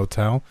attached to the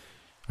motel,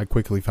 I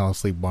quickly fell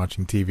asleep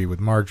watching TV with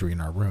Marjorie in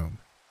our room.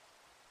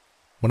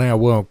 When I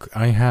awoke,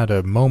 I had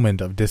a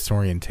moment of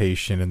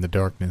disorientation in the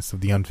darkness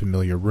of the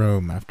unfamiliar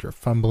room. After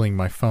fumbling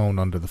my phone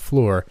under the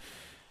floor,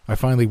 I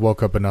finally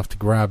woke up enough to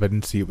grab it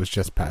and see it was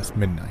just past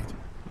midnight.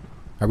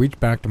 I reached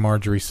back to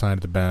Marjorie's side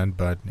of the bed,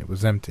 but it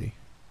was empty.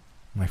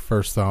 My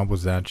first thought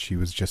was that she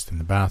was just in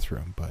the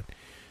bathroom, but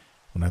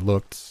when I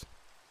looked,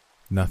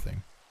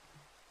 nothing.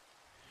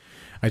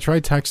 I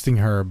tried texting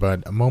her,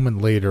 but a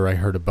moment later I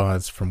heard a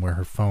buzz from where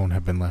her phone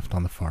had been left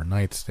on the far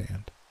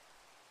nightstand.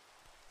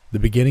 The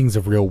beginnings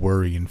of real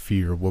worry and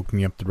fear woke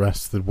me up the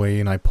rest of the way,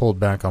 and I pulled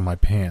back on my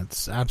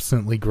pants,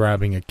 absently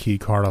grabbing a key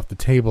card off the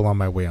table on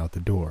my way out the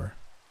door.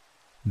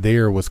 The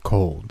air was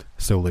cold,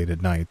 so late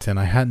at night, and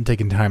I hadn't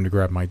taken time to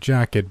grab my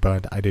jacket,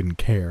 but I didn't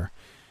care.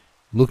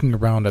 Looking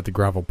around at the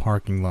gravel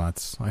parking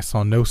lots, I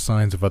saw no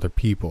signs of other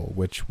people,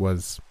 which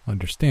was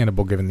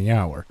understandable given the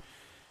hour.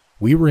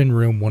 We were in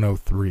room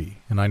 103,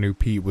 and I knew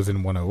Pete was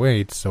in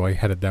 108, so I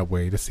headed that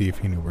way to see if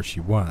he knew where she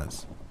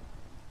was.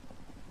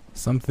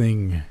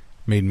 Something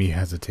made me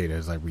hesitate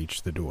as I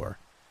reached the door.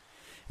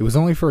 It was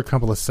only for a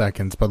couple of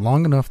seconds, but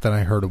long enough that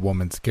I heard a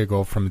woman's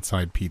giggle from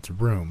inside Pete's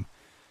room.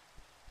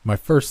 My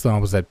first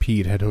thought was that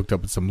Pete had hooked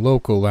up with some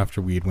local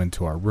after we had went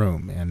to our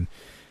room, and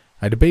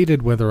I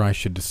debated whether I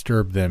should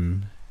disturb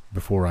them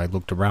before I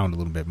looked around a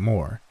little bit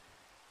more.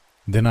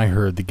 Then I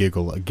heard the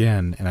giggle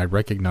again, and I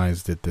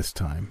recognized it this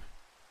time.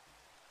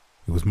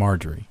 It was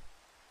Marjorie.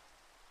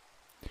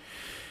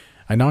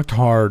 I knocked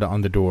hard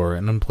on the door,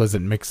 an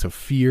unpleasant mix of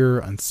fear,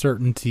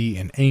 uncertainty,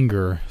 and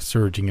anger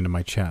surging into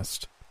my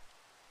chest.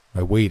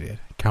 I waited,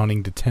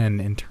 counting to 10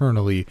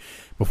 internally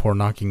before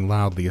knocking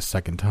loudly a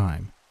second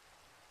time.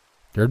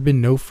 There had been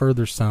no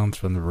further sounds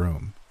from the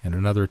room, and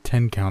another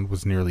 10 count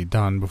was nearly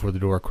done before the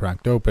door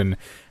cracked open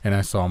and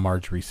I saw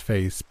Marjorie's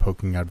face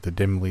poking out of the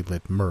dimly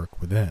lit murk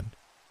within.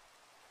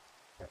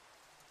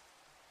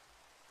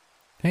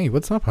 "Hey,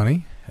 what's up,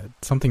 honey?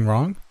 Something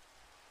wrong?"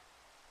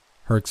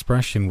 Her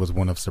expression was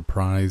one of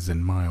surprise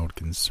and mild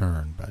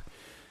concern, but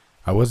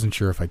I wasn't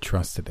sure if I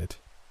trusted it.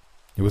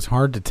 It was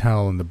hard to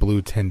tell in the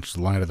blue-tinged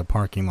light of the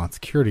parking lot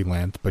security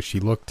lamp, but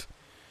she looked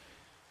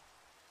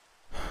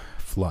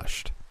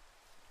flushed.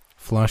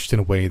 Flushed in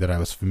a way that I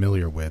was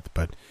familiar with,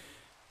 but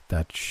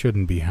that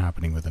shouldn't be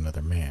happening with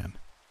another man.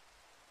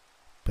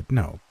 But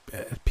no,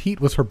 Pete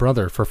was her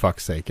brother, for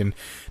fuck's sake, and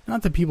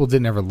not that people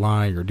didn't ever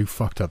lie or do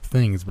fucked up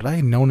things, but I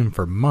had known him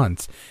for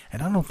months,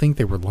 and I don't think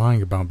they were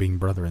lying about being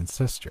brother and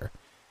sister.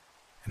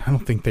 And I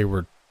didn't think they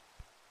were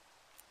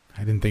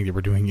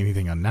doing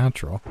anything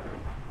unnatural.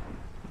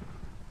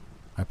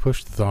 I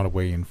pushed the thought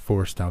away and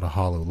forced out a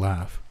hollow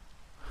laugh.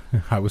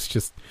 "I was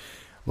just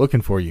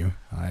looking for you.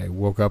 I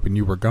woke up and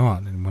you were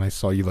gone, and when I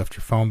saw you left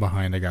your phone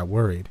behind, I got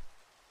worried."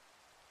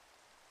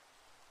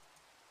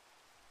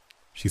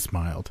 She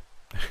smiled.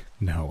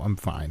 "No, I'm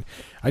fine.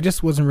 I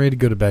just wasn't ready to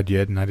go to bed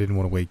yet, and I didn't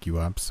want to wake you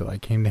up, so I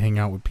came to hang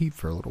out with Pete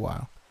for a little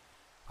while.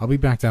 I'll be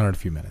back down in a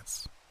few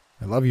minutes.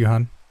 I love you,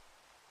 hon."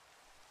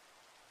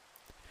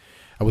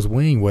 I was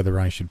weighing whether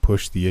I should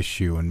push the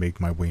issue and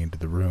make my way into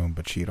the room,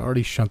 but she had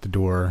already shut the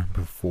door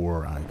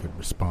before I could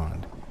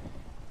respond.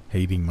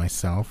 Hating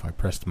myself, I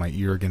pressed my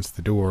ear against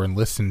the door and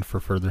listened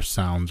for further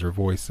sounds or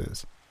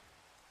voices.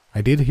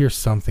 I did hear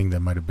something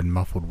that might have been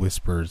muffled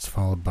whispers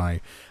followed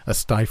by a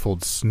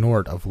stifled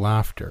snort of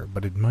laughter,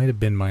 but it might have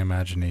been my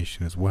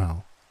imagination as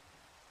well.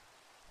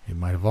 It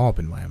might have all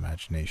been my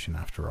imagination,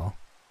 after all.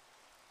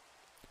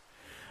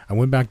 I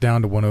went back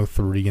down to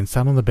 103 and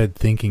sat on the bed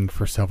thinking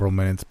for several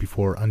minutes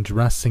before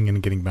undressing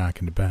and getting back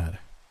into bed.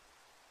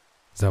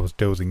 As I was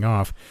dozing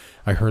off,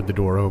 I heard the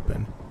door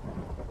open.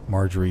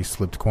 Marjorie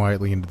slipped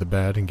quietly into the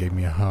bed and gave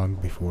me a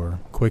hug before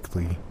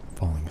quickly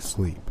falling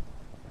asleep.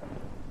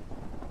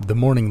 The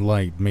morning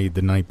light made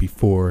the night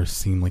before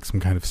seem like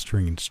some kind of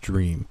strange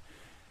dream.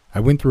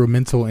 I went through a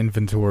mental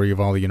inventory of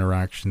all the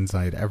interactions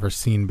I had ever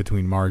seen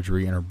between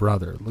Marjorie and her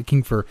brother,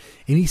 looking for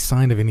any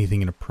sign of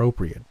anything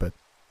inappropriate, but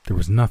there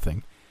was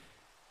nothing.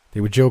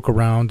 They would joke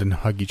around and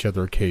hug each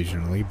other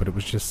occasionally, but it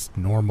was just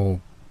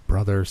normal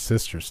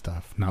brother-sister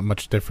stuff, not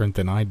much different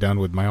than I'd done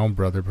with my own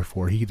brother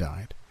before he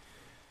died.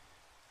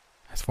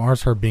 As far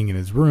as her being in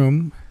his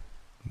room,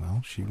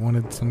 well, she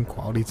wanted some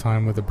quality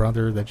time with a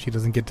brother that she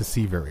doesn't get to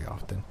see very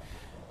often.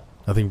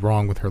 Nothing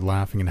wrong with her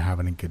laughing and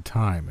having a good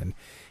time, and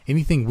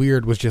anything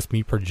weird was just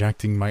me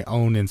projecting my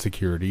own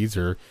insecurities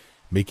or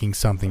making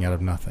something out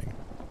of nothing.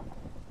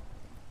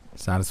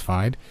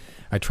 Satisfied,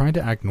 I tried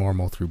to act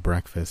normal through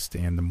breakfast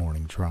and the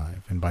morning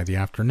drive, and by the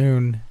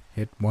afternoon,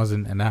 it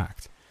wasn't an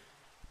act.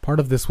 Part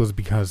of this was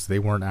because they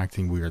weren't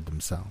acting weird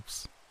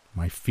themselves.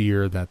 My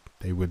fear that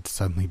they would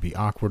suddenly be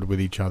awkward with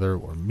each other,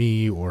 or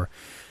me, or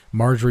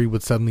Marjorie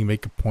would suddenly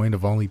make a point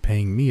of only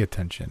paying me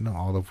attention,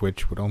 all of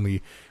which would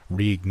only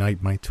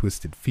reignite my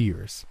twisted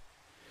fears.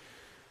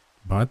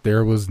 But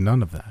there was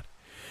none of that.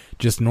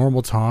 Just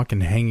normal talk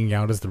and hanging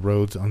out as the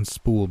roads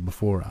unspooled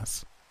before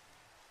us.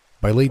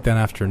 By late that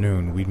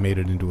afternoon, we'd made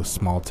it into a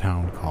small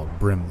town called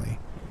Brimley.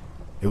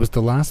 It was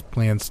the last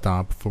planned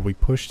stop before we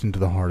pushed into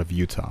the heart of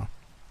Utah.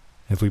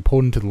 As we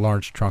pulled into the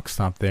large truck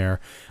stop there,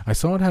 I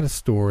saw it had a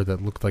store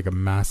that looked like a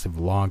massive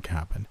log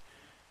cabin.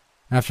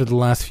 After the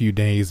last few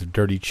days of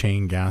dirty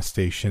chain gas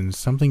stations,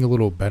 something a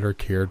little better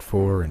cared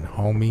for and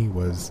homey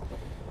was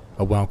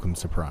a welcome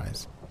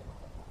surprise.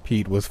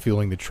 Pete was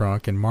fueling the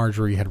truck and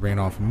Marjorie had ran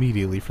off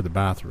immediately for the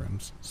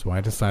bathrooms, so I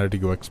decided to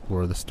go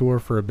explore the store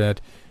for a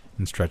bit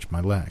and stretch my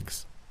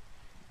legs.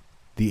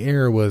 The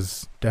air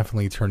was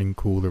definitely turning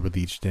cooler with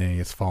each day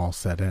as fall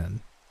set in.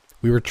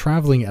 We were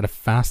traveling at a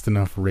fast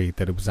enough rate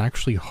that it was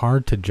actually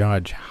hard to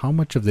judge how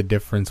much of the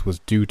difference was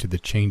due to the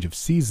change of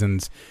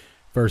seasons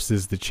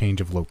versus the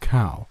change of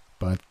locale,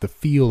 but the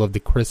feel of the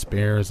crisp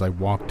air as I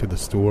walked to the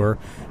store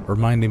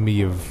reminded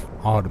me of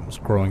autumns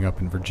growing up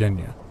in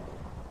Virginia.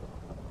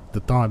 The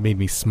thought made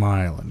me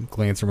smile and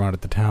glance around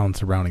at the town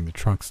surrounding the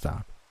truck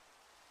stop.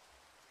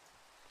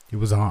 It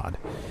was odd.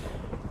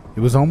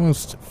 It was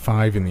almost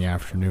 5 in the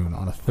afternoon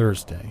on a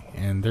Thursday,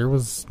 and there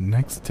was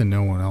next to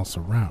no one else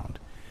around.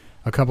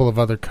 A couple of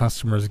other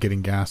customers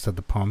getting gas at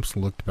the pumps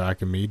looked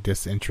back at me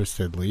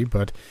disinterestedly,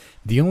 but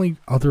the only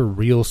other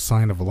real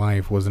sign of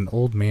life was an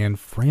old man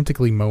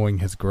frantically mowing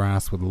his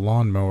grass with a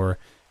lawnmower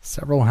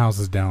several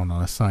houses down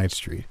on a side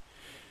street.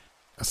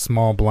 A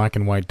small black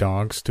and white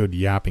dog stood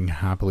yapping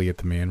happily at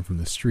the man from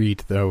the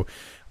street, though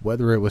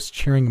whether it was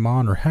cheering him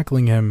on or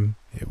heckling him,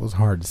 it was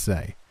hard to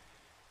say.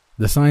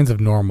 The signs of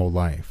normal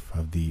life,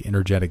 of the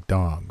energetic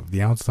dog, of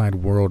the outside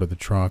world of the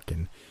truck,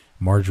 and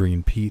Marjorie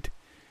and Pete,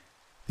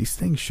 these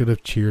things should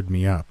have cheered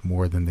me up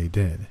more than they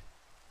did.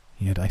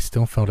 Yet I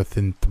still felt a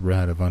thin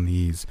thread of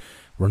unease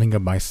running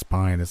up my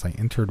spine as I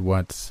entered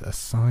what a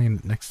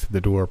sign next to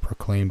the door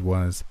proclaimed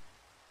was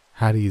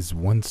Hattie's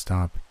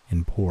One-Stop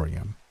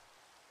Emporium.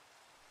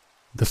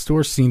 The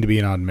store seemed to be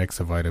an odd mix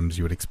of items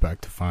you would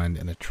expect to find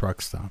in a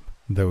truck stop,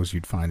 those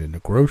you'd find in a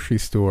grocery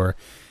store,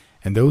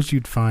 and those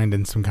you'd find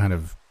in some kind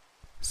of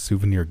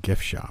souvenir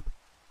gift shop.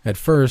 At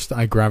first,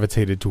 I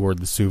gravitated toward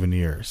the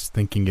souvenirs,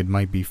 thinking it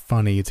might be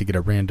funny to get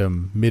a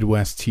random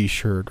Midwest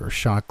t-shirt or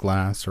shot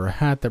glass or a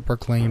hat that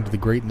proclaimed the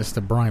greatness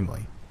of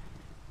Brimley.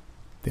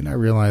 Then I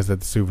realized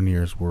that the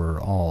souvenirs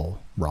were all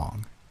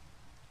wrong.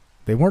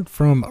 They weren't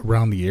from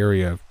around the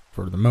area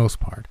for the most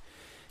part,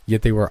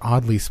 yet they were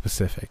oddly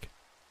specific.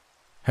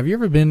 Have you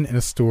ever been in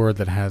a store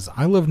that has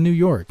 "I love New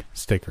York"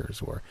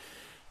 stickers or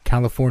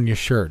California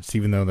shirts,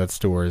 even though that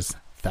store is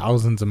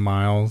thousands of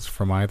miles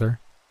from either?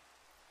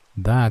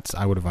 That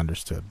I would have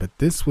understood, but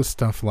this was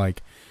stuff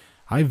like,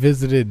 "I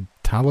visited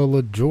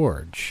Talala,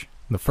 George.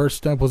 The first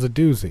step was a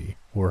doozy,"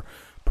 or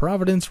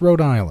 "Providence,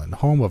 Rhode Island,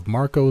 home of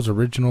Marco's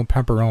original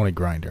pepperoni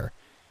grinder."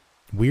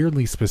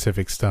 Weirdly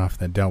specific stuff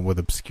that dealt with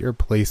obscure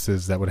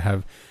places that would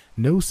have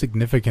no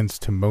significance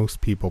to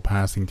most people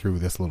passing through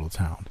this little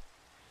town.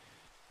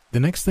 The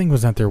next thing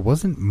was that there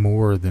wasn't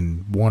more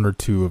than one or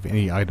two of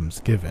any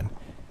items given.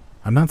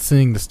 I'm not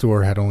saying the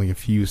store had only a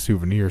few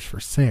souvenirs for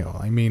sale.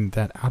 I mean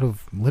that out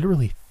of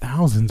literally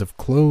thousands of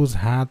clothes,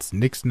 hats,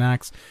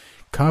 knickknacks,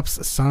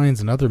 cups,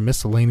 signs, and other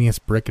miscellaneous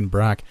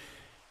bric-a-brac,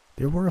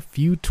 there were a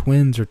few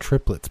twins or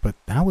triplets, but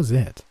that was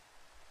it.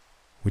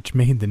 Which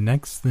made the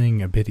next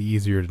thing a bit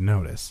easier to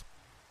notice.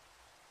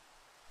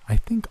 I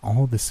think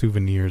all the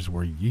souvenirs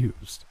were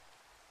used.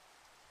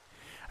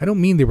 I don't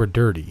mean they were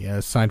dirty.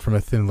 Aside from a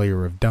thin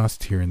layer of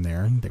dust here and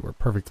there, they were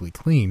perfectly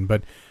clean,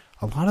 but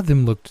a lot of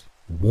them looked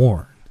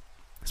worn.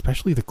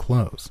 Especially the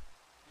clothes.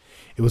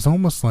 It was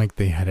almost like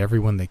they had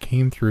everyone that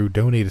came through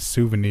donate a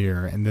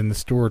souvenir, and then the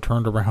store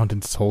turned around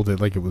and sold it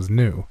like it was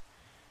new.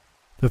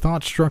 The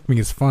thought struck me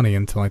as funny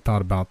until I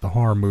thought about the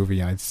horror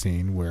movie I'd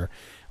seen where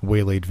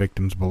waylaid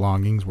victims'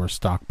 belongings were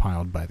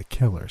stockpiled by the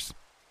killers.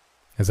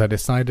 As I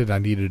decided I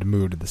needed to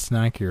move to the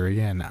snack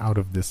area, and out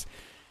of this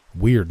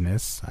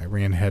weirdness, I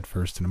ran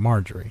headfirst into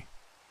Marjorie.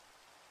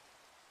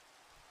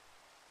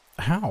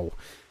 "How?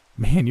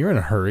 Man, you're in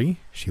a hurry,"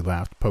 she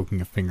laughed,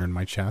 poking a finger in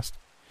my chest.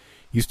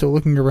 "You still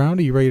looking around,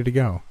 or you ready to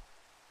go?"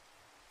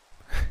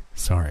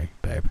 "Sorry,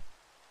 babe."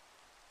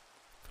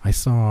 I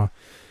saw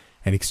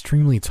an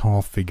extremely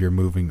tall figure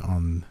moving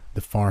on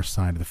the far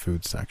side of the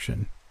food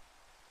section.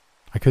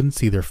 I couldn't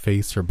see their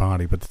face or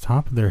body, but the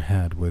top of their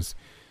head was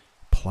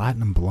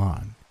platinum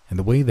blonde, and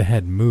the way the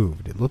head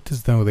moved, it looked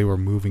as though they were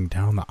moving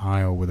down the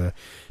aisle with a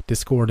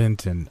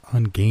discordant and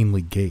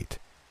ungainly gait.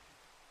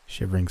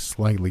 Shivering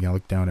slightly, I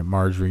looked down at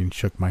Marjorie and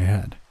shook my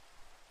head.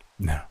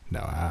 No,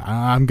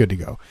 I'm good to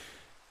go.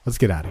 Let's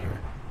get out of here."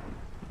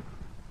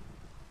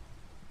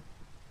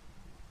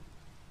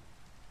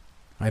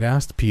 I'd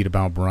asked Pete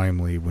about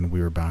Brimley when we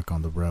were back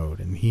on the road,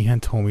 and he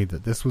had told me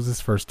that this was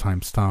his first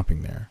time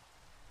stopping there.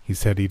 He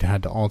said he'd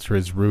had to alter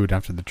his route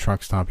after the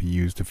truck stop he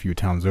used a few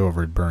towns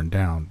over had burned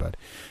down, but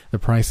the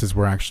prices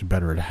were actually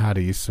better at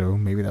Hattie's, so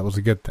maybe that was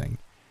a good thing.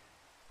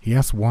 He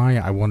asked why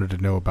I wanted to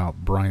know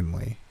about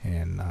Brimley,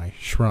 and I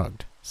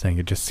shrugged, saying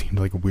it just seemed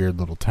like a weird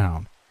little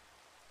town.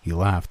 He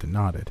laughed and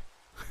nodded.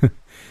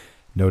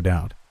 "No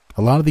doubt.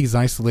 A lot of these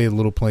isolated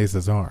little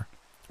places are.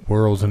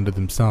 Worlds unto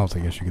themselves, I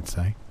guess you could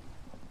say."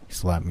 He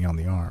slapped me on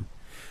the arm.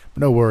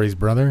 "But no worries,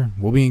 brother.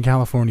 We'll be in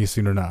California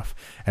soon enough,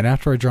 and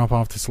after I drop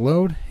off this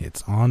load,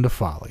 it's on to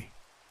Folly."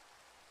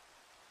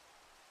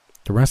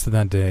 The rest of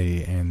that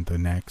day and the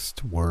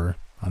next were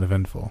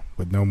uneventful,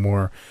 with no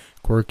more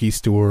quirky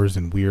stores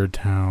and weird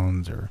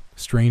towns or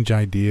strange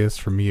ideas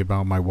for me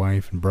about my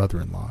wife and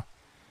brother-in-law.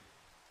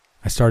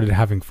 I started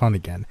having fun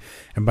again,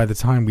 and by the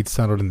time we'd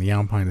settled in the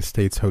Alpine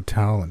Estates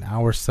Hotel an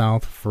hour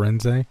south of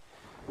Firenze,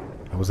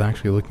 I was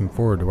actually looking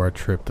forward to our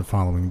trip the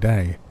following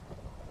day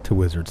to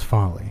Wizard's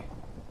Folly.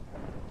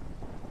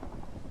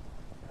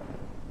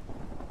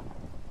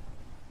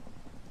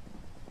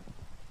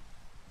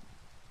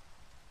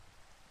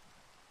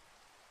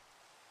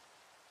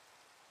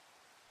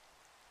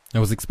 I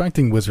was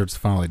expecting Wizard's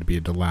Folly to be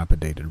a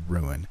dilapidated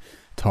ruin.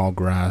 Tall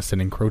grass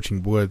and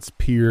encroaching woods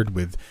peered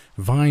with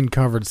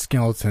vine-covered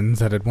skeletons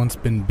that had once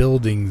been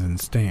buildings and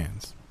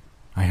stands.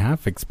 I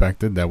half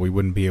expected that we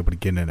wouldn't be able to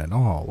get in at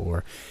all,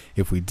 or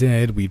if we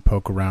did, we'd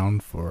poke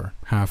around for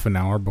half an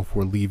hour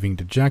before leaving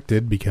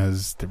dejected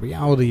because the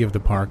reality of the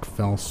park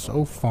fell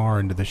so far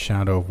into the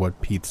shadow of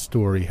what Pete's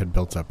story had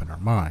built up in our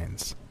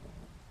minds.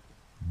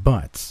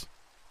 But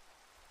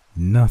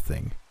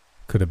nothing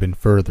could have been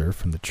further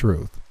from the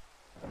truth.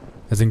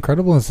 As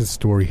incredible as his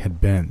story had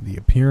been, the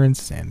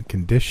appearance and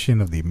condition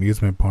of the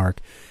amusement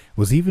park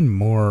was even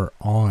more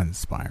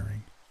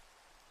awe-inspiring.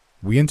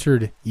 We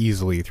entered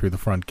easily through the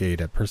front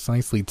gate at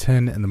precisely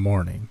 10 in the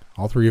morning,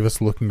 all three of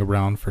us looking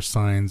around for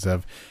signs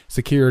of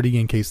security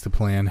in case the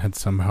plan had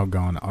somehow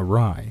gone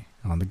awry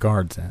on the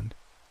guard's end.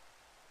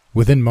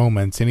 Within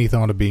moments, any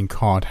thought of being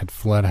caught had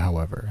fled,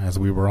 however, as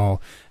we were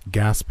all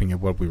gasping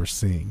at what we were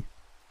seeing.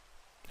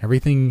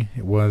 Everything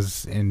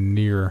was in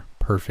near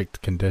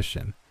perfect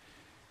condition.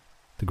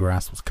 The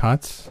grass was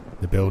cut,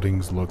 the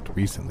buildings looked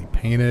recently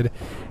painted,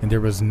 and there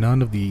was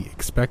none of the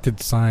expected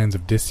signs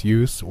of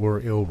disuse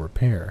or ill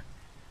repair.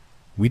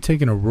 We'd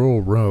taken a rural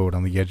road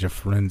on the edge of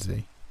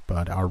Firenze,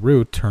 but our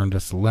route turned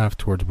us left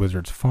towards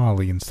Wizard's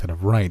Folly instead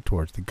of right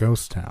towards the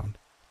ghost town.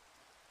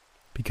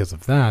 Because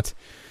of that,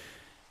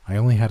 I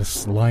only had a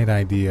slight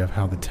idea of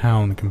how the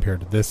town compared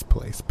to this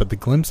place, but the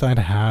glimpse I'd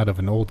had of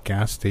an old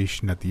gas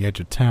station at the edge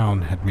of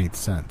town had made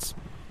sense.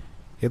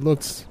 It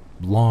looked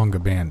long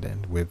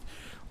abandoned, with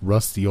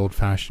rusty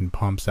old-fashioned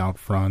pumps out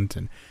front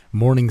and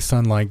morning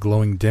sunlight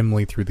glowing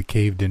dimly through the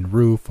caved-in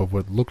roof of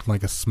what looked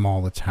like a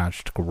small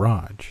attached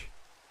garage.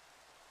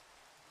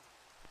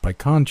 By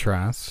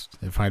contrast,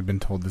 if I'd been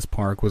told this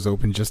park was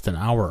open just an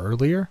hour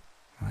earlier,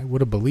 I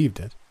would have believed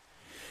it.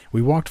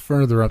 We walked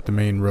further up the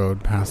main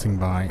road, passing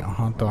by a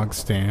hot dog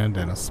stand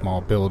and a small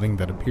building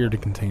that appeared to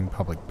contain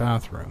public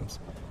bathrooms.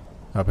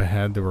 Up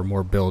ahead, there were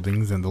more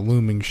buildings and the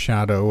looming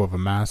shadow of a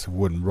massive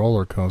wooden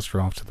roller coaster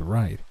off to the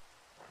right.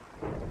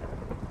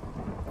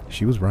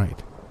 She was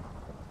right.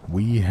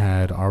 We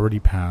had already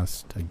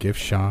passed a gift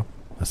shop,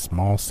 a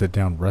small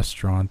sit-down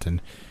restaurant,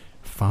 and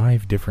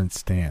 5 different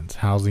stands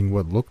housing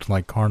what looked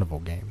like carnival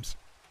games,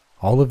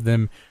 all of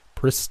them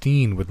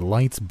pristine with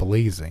lights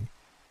blazing.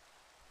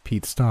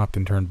 Pete stopped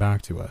and turned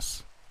back to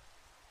us.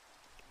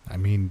 I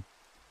mean,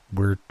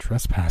 we're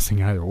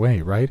trespassing either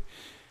way, right?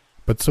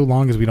 But so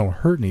long as we don't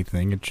hurt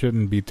anything, it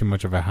shouldn't be too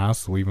much of a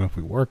hassle even if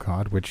we were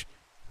caught, which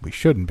we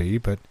shouldn't be,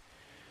 but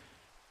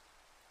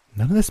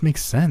none of this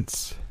makes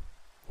sense.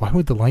 Why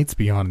would the lights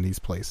be on in these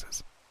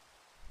places?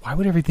 Why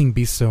would everything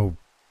be so,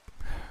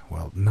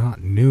 well,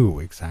 not new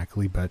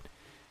exactly, but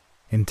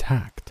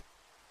intact?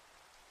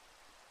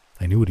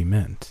 I knew what he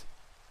meant.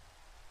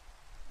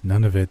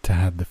 None of it to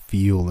have the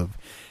feel of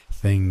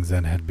things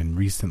that had been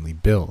recently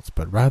built,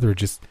 but rather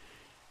just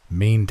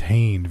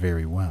maintained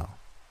very well.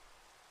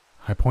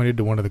 I pointed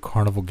to one of the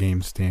carnival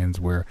game stands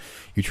where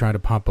you try to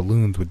pop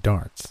balloons with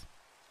darts.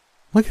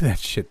 Look at that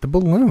shit, the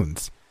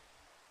balloons!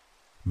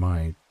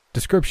 My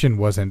description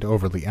wasn't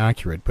overly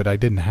accurate, but I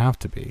didn't have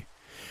to be.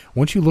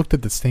 Once you looked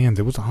at the stands,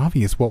 it was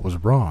obvious what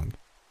was wrong.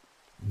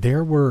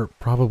 There were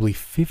probably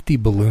 50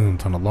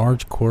 balloons on a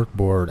large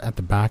corkboard at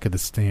the back of the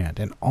stand,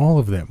 and all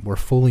of them were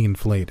fully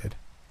inflated.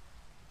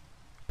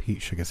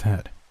 Pete shook his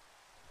head.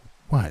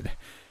 What?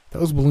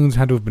 Those balloons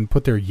had to have been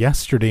put there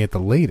yesterday at the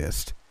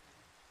latest.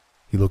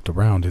 He looked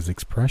around, his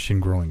expression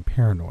growing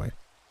paranoid.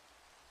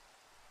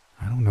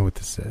 I don't know what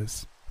this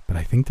is, but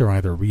I think they're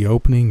either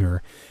reopening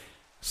or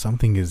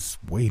something is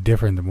way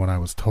different than what I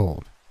was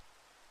told.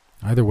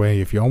 Either way,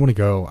 if you all want to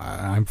go,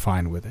 I'm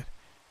fine with it.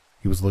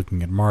 He was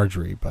looking at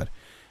Marjorie, but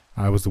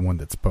I was the one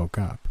that spoke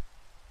up.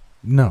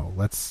 No,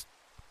 let's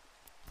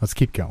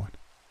keep going.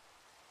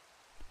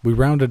 We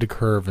rounded a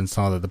curve and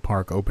saw that the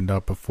park opened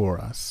up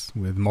before us,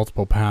 with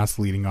multiple paths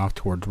leading off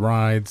towards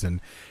rides and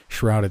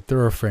shrouded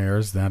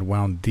thoroughfares that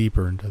wound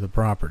deeper into the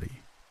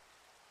property.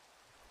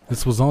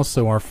 This was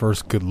also our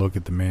first good look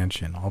at the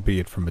mansion,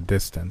 albeit from a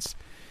distance.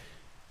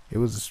 It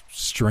was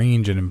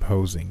strange and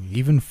imposing,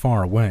 even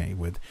far away,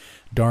 with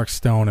dark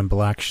stone and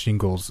black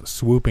shingles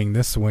swooping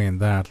this way and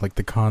that like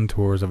the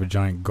contours of a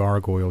giant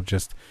gargoyle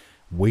just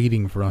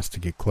waiting for us to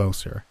get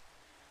closer.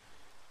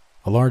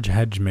 A large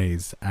hedge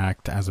maze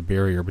acted as a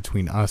barrier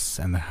between us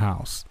and the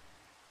house,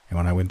 and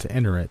when I went to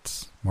enter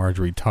it,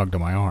 Marjorie tugged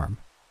on my arm.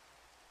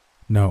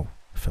 No,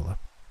 Philip.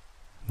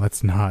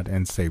 Let's not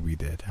and say we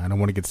did. I don't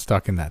want to get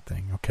stuck in that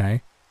thing,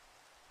 okay?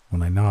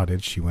 When I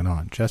nodded, she went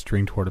on,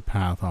 gesturing toward a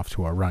path off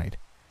to our right.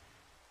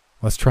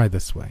 Let's try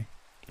this way.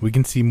 We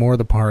can see more of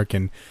the park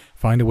and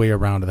find a way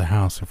around to the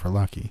house if we're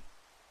lucky.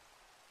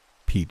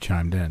 Pete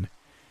chimed in.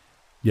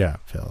 Yeah,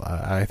 Phil,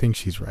 I think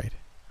she's right.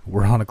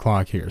 We're on a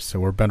clock here, so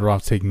we're better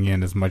off taking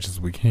in as much as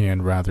we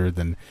can rather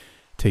than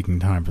taking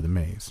time for the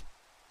maze.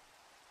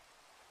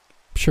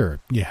 Sure,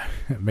 yeah,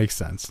 it makes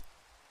sense.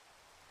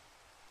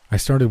 I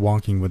started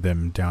walking with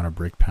them down a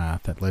brick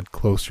path that led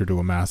closer to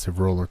a massive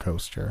roller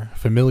coaster, a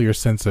familiar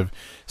sense of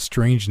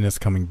strangeness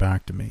coming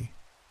back to me.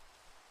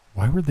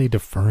 Why were they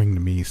deferring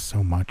to me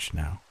so much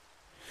now?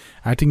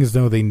 Acting as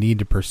though they need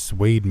to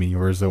persuade me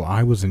or as though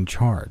I was in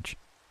charge.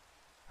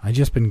 I'd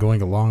just been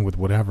going along with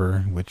whatever,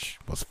 which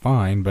was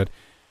fine, but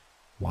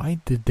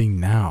why did they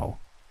now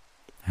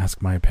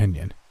ask my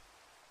opinion?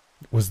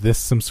 Was this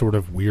some sort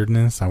of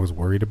weirdness I was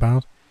worried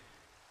about?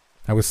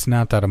 I was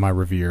snapped out of my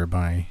reverie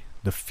by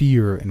the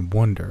fear and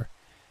wonder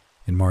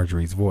in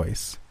Marjorie's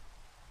voice.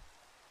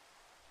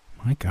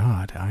 My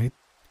God, I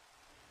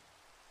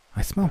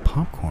smell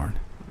popcorn.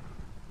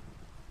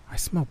 I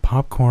smell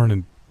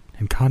popcorn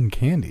and cotton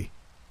candy.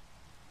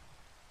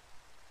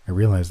 I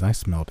realized I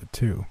smelled it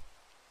too.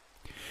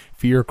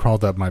 Fear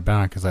crawled up my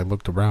back as I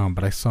looked around,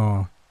 but I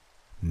saw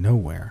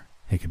nowhere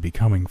it could be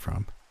coming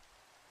from.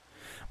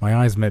 My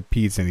eyes met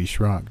Pete's and he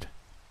shrugged.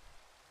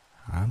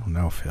 I don't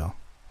know, Phil.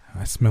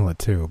 I smell it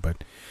too,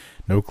 but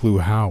no clue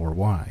how or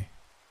why.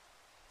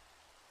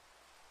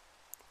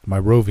 My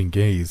roving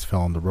gaze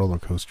fell on the roller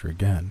coaster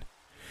again.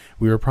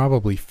 We were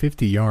probably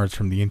 50 yards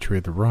from the entry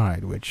of the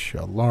ride, which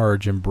a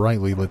large and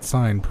brightly lit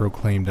sign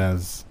proclaimed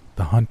as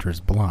the Hunter's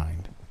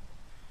Blind.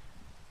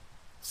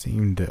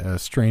 Seemed a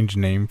strange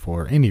name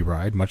for any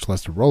ride, much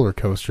less a roller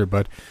coaster,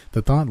 but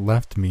the thought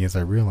left me as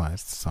I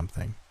realized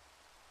something.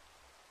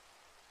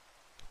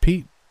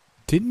 Pete,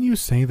 didn't you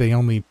say they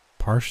only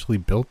partially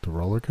built the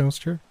roller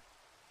coaster?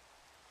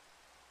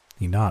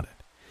 He nodded.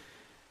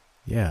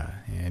 Yeah,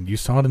 and you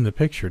saw it in the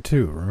picture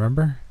too,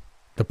 remember?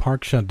 The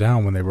park shut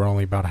down when they were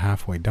only about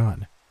halfway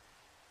done.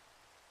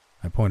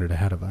 I pointed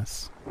ahead of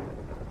us.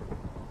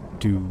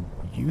 Do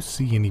you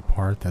see any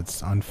part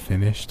that's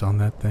unfinished on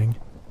that thing?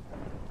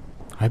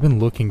 I've been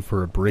looking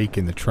for a break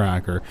in the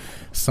track or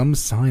some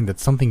sign that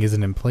something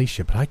isn't in place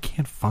yet, but I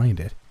can't find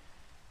it.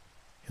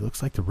 It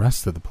looks like the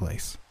rest of the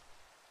place.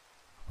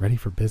 Ready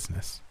for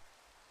business.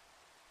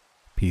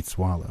 Pete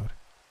swallowed.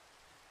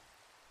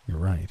 You're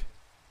right.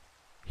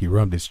 He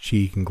rubbed his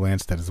cheek and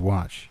glanced at his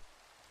watch.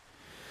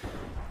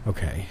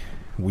 Okay,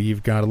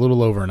 we've got a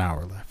little over an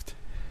hour left.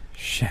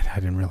 Shit, I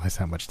didn't realize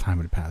how much time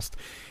had passed.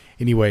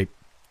 Anyway,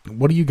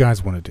 what do you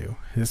guys want to do?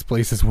 This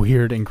place is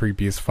weird and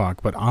creepy as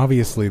fuck, but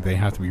obviously they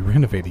have to be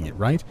renovating it,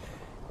 right?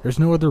 There's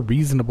no other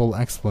reasonable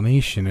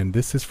explanation, and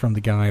this is from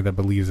the guy that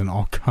believes in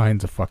all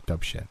kinds of fucked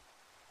up shit.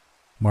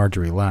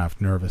 Marjorie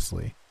laughed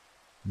nervously.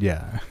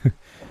 Yeah,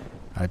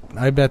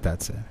 I bet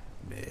that's it.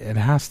 It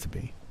has to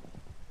be.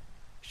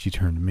 She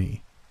turned to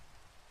me.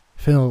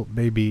 Phil,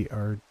 baby,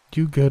 are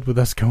you good with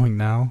us going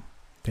now?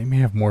 They may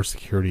have more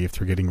security if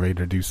they're getting ready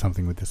to do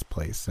something with this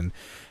place, and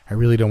I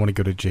really don't want to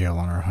go to jail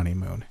on our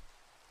honeymoon.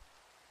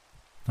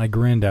 I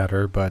grinned at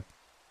her, but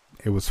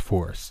it was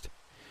forced.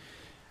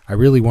 I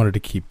really wanted to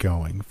keep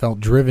going,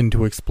 felt driven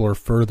to explore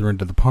further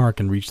into the park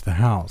and reach the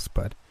house,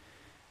 but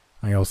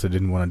I also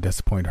didn't want to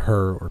disappoint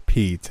her or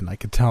Pete, and I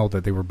could tell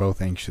that they were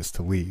both anxious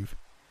to leave.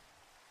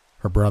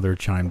 Her brother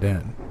chimed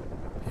in.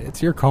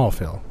 It's your call,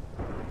 Phil.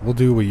 We'll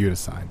do what you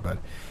decide, but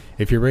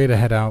if you're ready to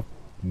head out,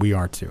 we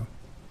are too.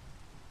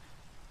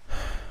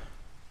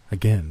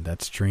 Again,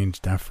 that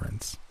strange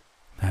deference.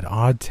 That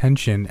odd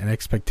tension and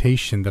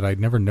expectation that I'd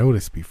never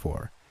noticed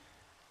before.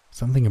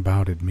 Something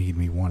about it made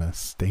me want to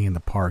stay in the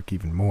park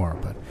even more,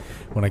 but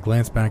when I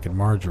glanced back at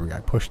Marjorie, I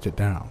pushed it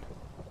down.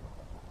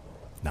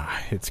 Nah,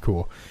 it's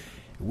cool.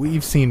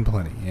 We've seen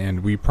plenty,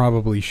 and we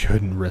probably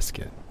shouldn't risk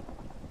it.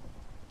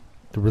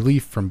 The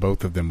relief from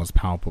both of them was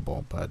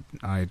palpable, but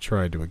I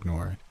tried to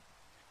ignore it.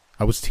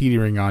 I was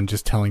teetering on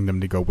just telling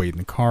them to go wait in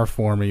the car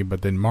for me,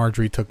 but then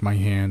Marjorie took my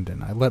hand,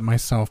 and I let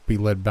myself be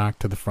led back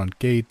to the front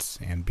gates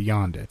and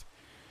beyond it.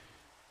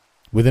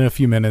 Within a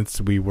few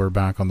minutes, we were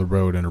back on the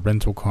road in a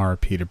rental car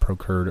Pete had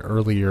procured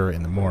earlier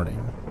in the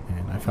morning,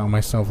 and I found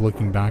myself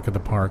looking back at the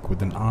park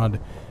with an odd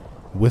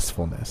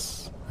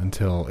wistfulness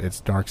until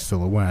its dark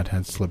silhouette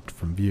had slipped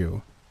from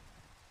view.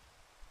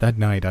 That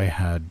night I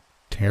had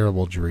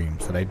terrible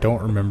dreams that I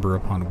don't remember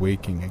upon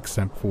waking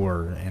except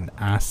for an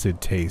acid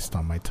taste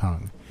on my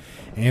tongue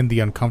and the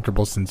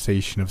uncomfortable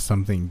sensation of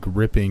something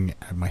gripping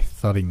at my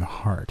thudding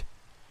heart.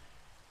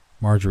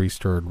 Marjorie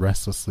stirred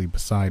restlessly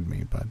beside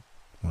me, but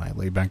when I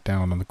lay back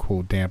down on the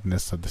cool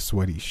dampness of the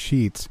sweaty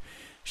sheets,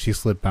 she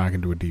slipped back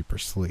into a deeper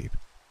sleep.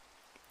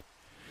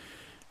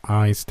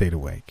 I stayed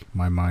awake,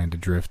 my mind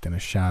adrift in a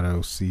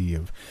shadow sea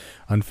of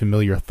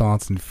unfamiliar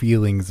thoughts and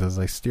feelings as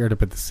I stared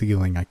up at the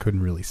ceiling I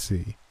couldn't really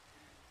see.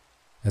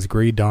 As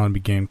gray dawn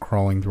began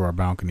crawling through our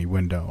balcony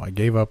window, I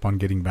gave up on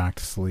getting back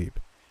to sleep.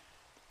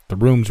 The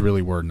rooms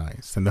really were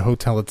nice, and the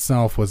hotel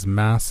itself was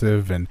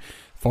massive and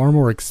far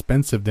more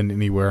expensive than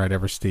anywhere I'd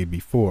ever stayed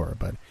before,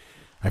 but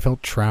I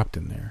felt trapped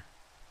in there.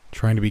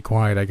 Trying to be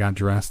quiet, I got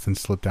dressed and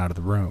slipped out of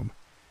the room.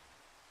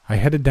 I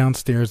headed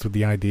downstairs with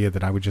the idea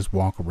that I would just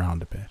walk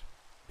around a bit.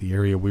 The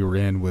area we were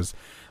in was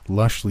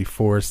lushly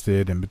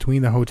forested, and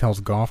between the hotel's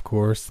golf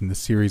course and the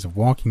series of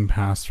walking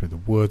paths through the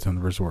woods on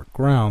the resort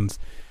grounds,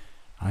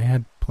 I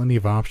had plenty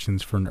of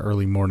options for an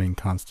early morning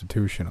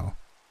constitutional.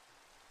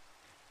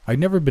 I'd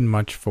never been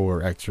much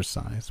for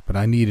exercise, but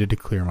I needed to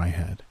clear my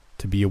head,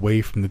 to be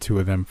away from the two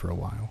of them for a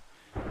while.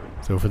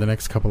 So for the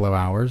next couple of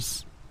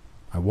hours,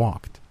 I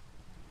walked.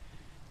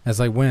 As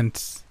I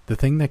went, the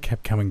thing that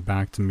kept coming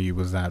back to me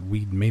was that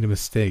we'd made a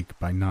mistake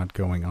by not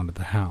going onto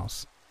the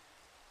house.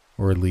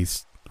 Or at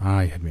least,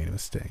 I had made a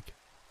mistake.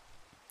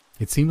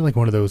 It seemed like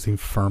one of those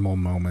ephemeral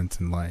moments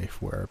in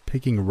life where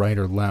picking right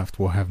or left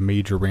will have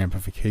major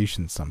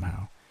ramifications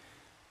somehow.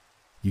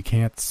 You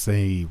can't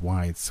say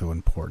why it's so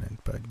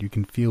important, but you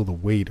can feel the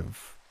weight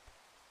of...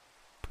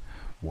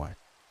 what?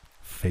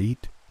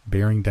 Fate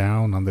bearing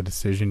down on the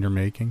decision you're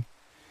making?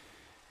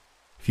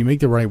 If you make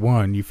the right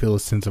one, you feel a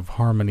sense of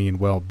harmony and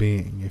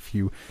well-being. If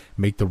you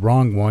make the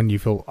wrong one, you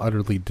feel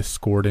utterly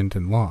discordant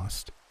and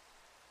lost.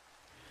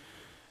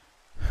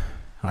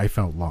 I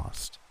felt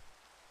lost.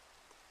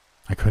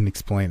 I couldn't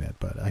explain it,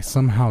 but I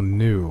somehow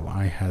knew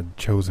I had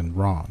chosen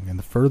wrong, and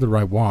the further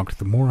I walked,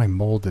 the more I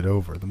mulled it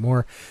over, the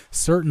more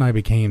certain I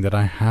became that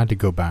I had to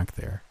go back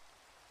there.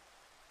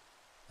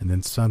 And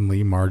then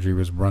suddenly Marjorie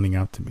was running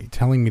up to me,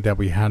 telling me that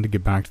we had to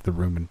get back to the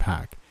room and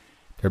pack.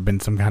 There had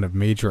been some kind of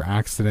major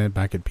accident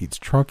back at Pete's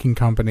trucking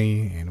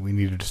company, and we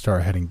needed to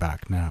start heading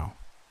back now.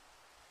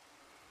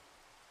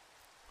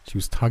 She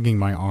was tugging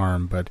my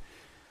arm, but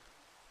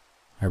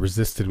I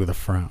resisted with a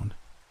frown.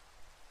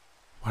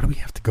 Why do we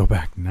have to go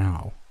back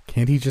now?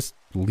 Can't he just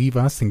leave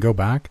us and go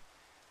back?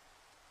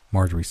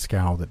 Marjorie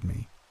scowled at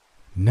me.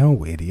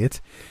 No, idiot.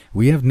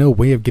 We have no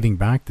way of getting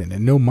back then,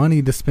 and no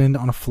money to spend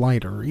on a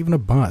flight or even a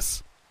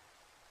bus.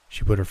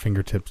 She put her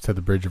fingertips to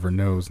the bridge of her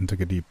nose and took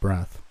a deep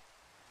breath.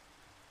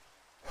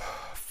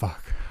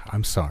 Fuck,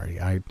 I'm sorry.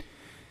 I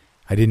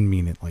didn't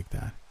mean it like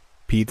that.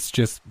 Pete's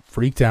just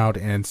freaked out,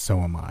 and so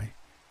am I.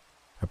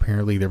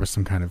 Apparently there was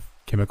some kind of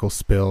chemical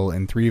spill,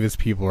 and 3 of his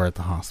people are at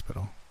the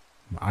hospital.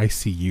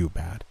 ICU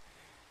bad.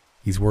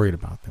 He's worried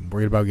about them.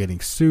 Worried about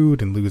getting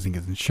sued and losing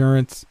his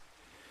insurance.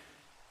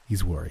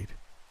 He's worried.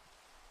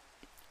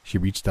 She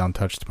reached down and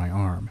touched my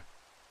arm.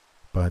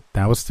 But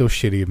that was still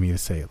shitty of me to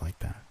say it like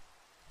that.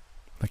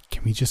 Like,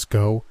 can we just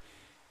go?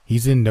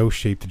 He's in no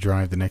shape to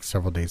drive the next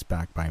several days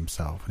back by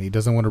himself, and he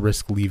doesn't want to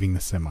risk leaving the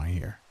semi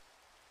here.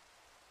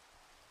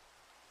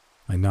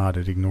 I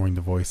nodded, ignoring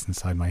the voice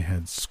inside my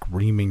head,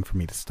 screaming for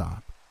me to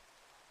stop.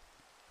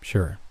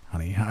 Sure,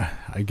 honey,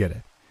 I get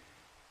it.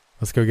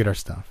 Let's go get our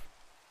stuff.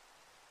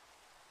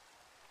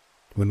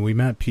 When we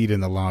met Pete in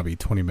the lobby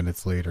 20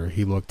 minutes later,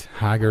 he looked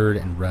haggard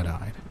and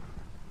red-eyed.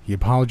 He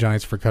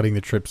apologized for cutting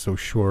the trip so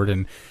short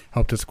and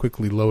helped us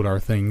quickly load our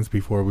things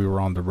before we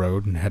were on the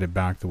road and headed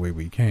back the way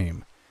we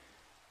came.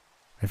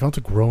 I felt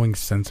a growing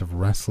sense of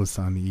restless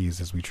unease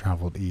as we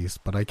traveled east,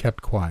 but I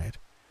kept quiet.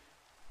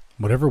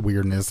 Whatever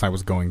weirdness I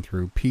was going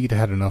through, Pete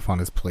had enough on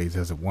his plate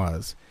as it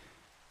was.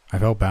 I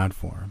felt bad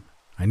for him.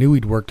 I knew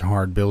he'd worked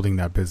hard building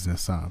that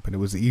business up, and it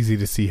was easy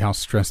to see how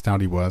stressed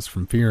out he was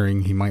from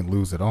fearing he might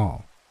lose it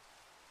all.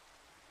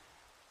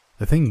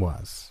 The thing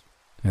was,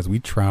 as we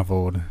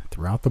traveled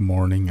throughout the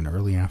morning and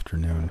early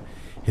afternoon,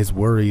 his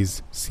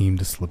worries seemed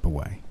to slip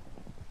away.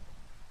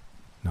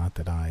 Not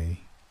that I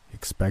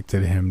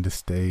expected him to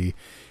stay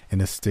in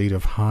a state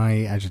of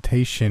high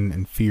agitation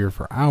and fear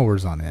for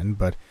hours on end,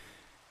 but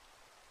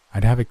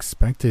I'd have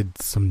expected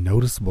some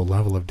noticeable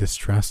level of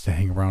distress to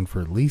hang around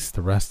for at least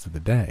the rest of the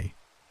day,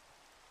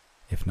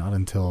 if not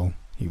until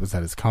he was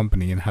at his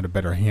company and had a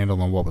better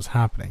handle on what was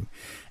happening.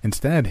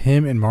 Instead,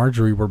 him and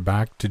Marjorie were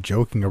back to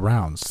joking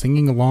around,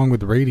 singing along with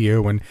the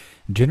radio, and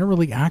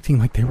generally acting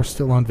like they were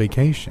still on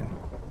vacation.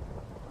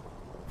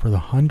 For the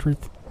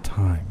 100th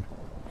time,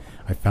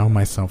 I found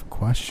myself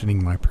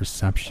questioning my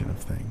perception of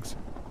things,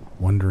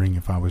 wondering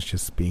if I was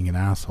just being an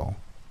asshole.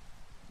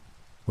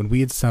 When we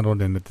had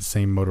settled in at the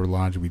same motor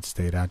lodge we'd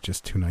stayed at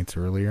just 2 nights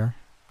earlier,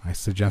 I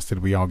suggested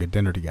we all get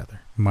dinner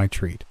together, my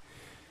treat.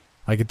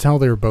 I could tell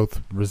they were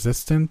both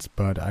resistant,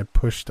 but I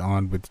pushed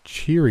on with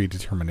cheery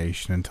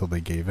determination until they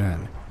gave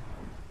in.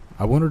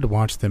 I wanted to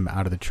watch them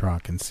out of the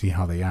truck and see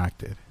how they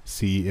acted,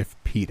 see if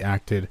Pete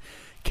acted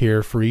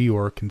carefree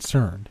or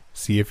concerned,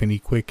 see if any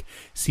quick,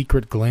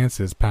 secret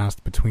glances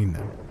passed between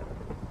them.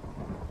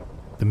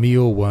 The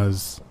meal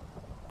was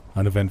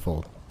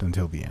uneventful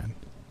until the end.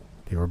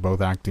 They were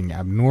both acting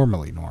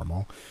abnormally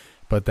normal,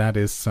 but that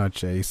is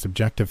such a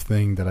subjective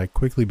thing that I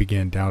quickly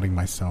began doubting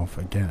myself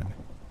again.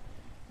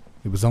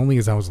 It was only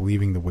as I was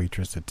leaving the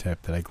waitress a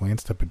tip that I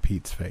glanced up at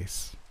Pete's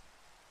face.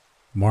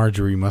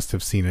 Marjorie must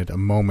have seen it a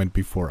moment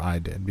before I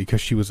did,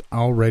 because she was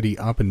already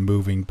up and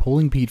moving,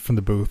 pulling Pete from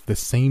the booth the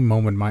same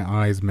moment my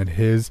eyes met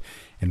his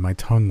and my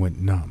tongue went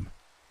numb.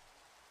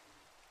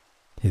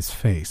 His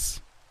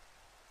face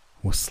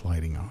was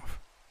sliding off.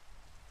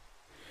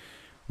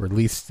 Or at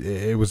least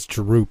it was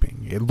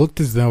drooping. It looked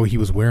as though he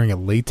was wearing a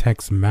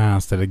latex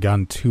mask that had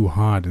gotten too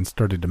hot and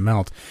started to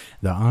melt,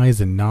 the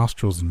eyes and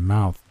nostrils and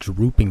mouth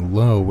drooping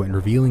low and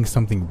revealing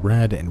something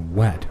red and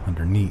wet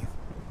underneath.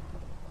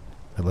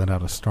 I let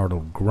out a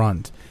startled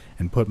grunt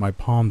and put my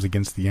palms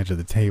against the edge of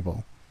the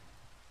table.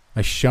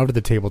 I shoved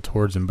the table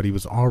towards him, but he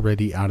was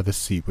already out of the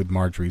seat with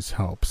Marjorie's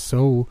help,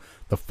 so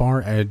the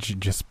far edge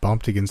just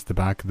bumped against the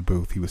back of the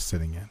booth he was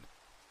sitting in.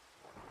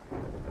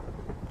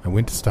 I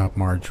went to stop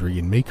Marjorie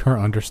and make her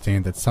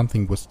understand that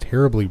something was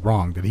terribly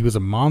wrong, that he was a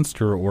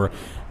monster or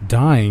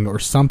dying or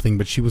something,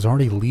 but she was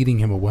already leading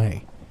him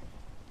away.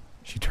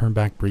 She turned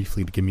back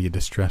briefly to give me a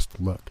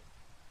distressed look.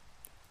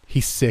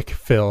 He's sick,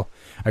 Phil.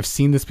 I've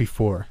seen this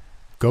before.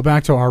 Go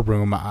back to our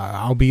room.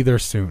 I'll be there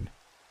soon.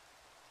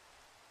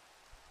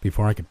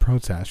 Before I could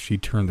protest, she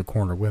turned the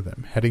corner with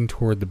him, heading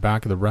toward the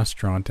back of the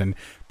restaurant and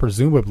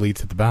presumably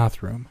to the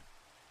bathroom.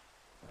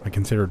 I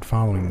considered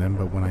following them,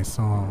 but when I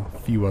saw a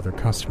few other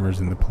customers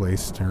in the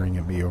place staring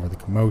at me over the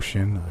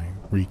commotion, I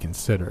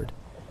reconsidered.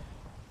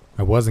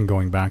 I wasn't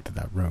going back to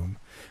that room,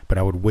 but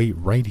I would wait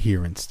right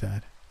here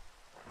instead.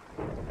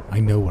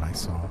 I know what I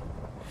saw.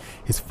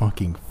 His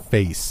fucking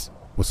face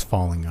was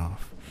falling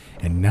off,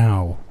 and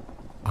now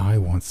I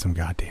want some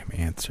goddamn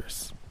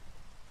answers.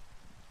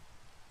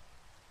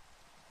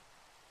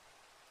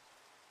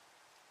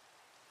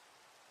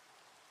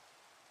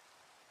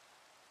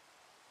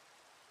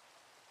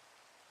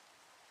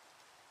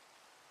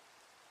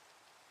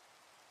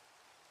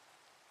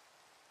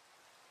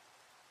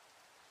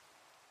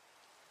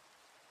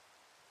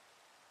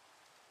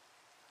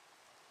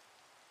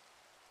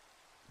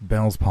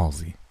 Bell's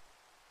palsy.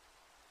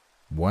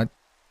 What?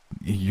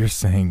 You're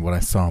saying what I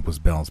saw was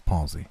Bell's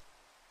palsy?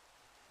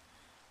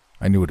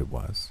 I knew what it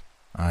was.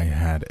 I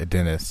had a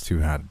dentist who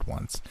had it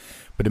once,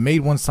 but it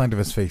made one side of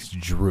his face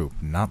droop,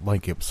 not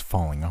like it was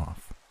falling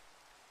off.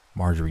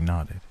 Marjorie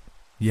nodded.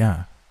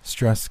 Yeah,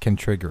 stress can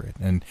trigger it,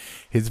 and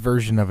his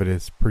version of it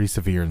is pretty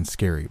severe and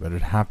scary, but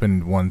it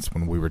happened once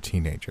when we were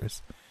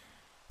teenagers.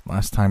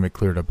 Last time it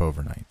cleared up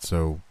overnight,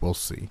 so we'll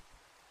see.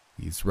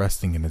 He's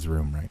resting in his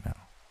room right now.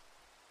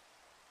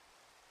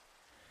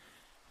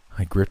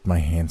 I gripped my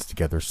hands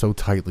together so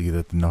tightly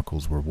that the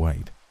knuckles were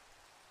white.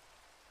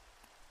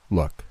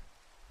 Look,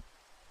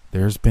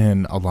 there's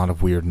been a lot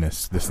of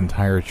weirdness this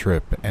entire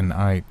trip, and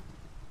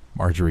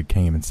Marjorie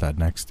came and sat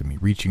next to me,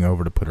 reaching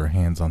over to put her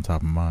hands on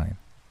top of mine.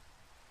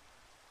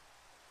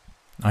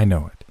 I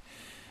know it.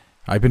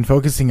 I've been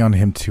focusing on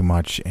him too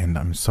much, and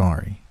I'm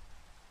sorry.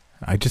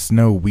 I just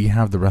know we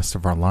have the rest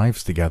of our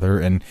lives together,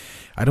 and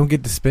I don't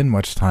get to spend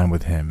much time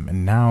with him,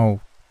 and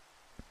now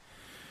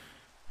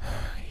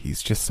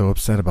he's just so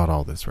upset about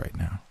all this right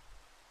now.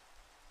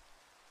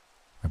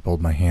 I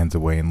pulled my hands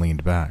away and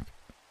leaned back.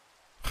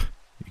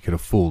 You could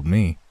have fooled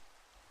me.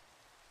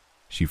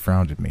 She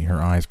frowned at me,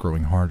 her eyes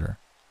growing harder.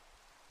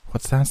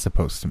 What's that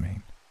supposed to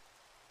mean?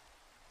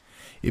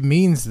 It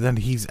means that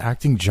he's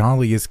acting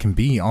jolly as can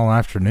be all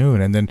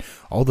afternoon, and then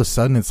all of a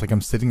sudden it's like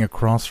I'm sitting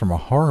across from a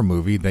horror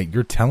movie that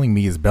you're telling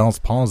me is Bell's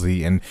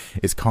palsy and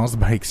is caused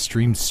by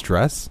extreme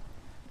stress?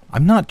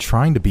 I'm not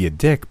trying to be a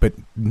dick, but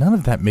none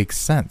of that makes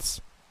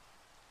sense.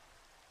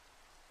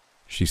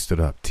 She stood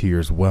up,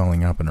 tears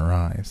welling up in her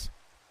eyes.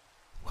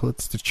 Well,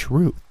 it's the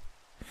truth.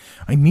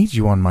 I need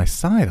you on my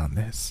side on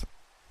this.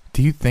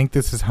 Do you think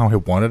this is how I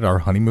wanted our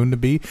honeymoon to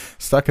be?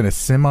 Stuck in a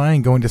semi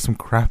and going to some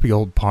crappy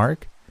old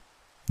park?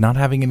 Not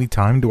having any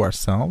time to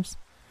ourselves?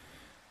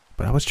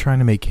 But I was trying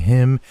to make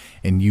him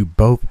and you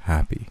both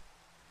happy.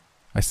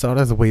 I saw it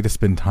as a way to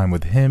spend time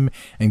with him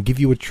and give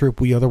you a trip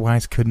we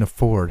otherwise couldn't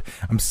afford.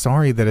 I'm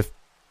sorry that if...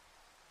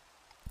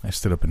 I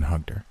stood up and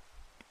hugged her.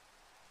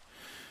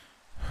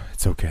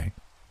 It's okay.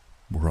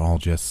 We're all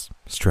just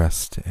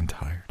stressed and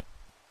tired.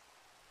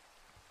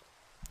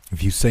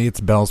 If you say it's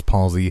Bell's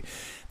palsy,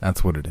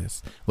 that's what it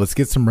is. Let's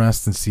get some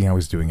rest and see how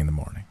he's doing in the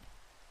morning.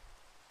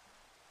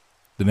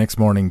 The next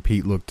morning,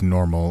 Pete looked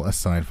normal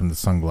aside from the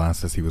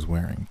sunglasses he was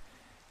wearing.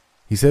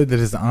 He said that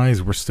his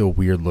eyes were still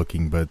weird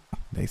looking, but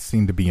they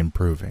seemed to be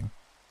improving.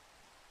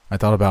 I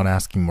thought about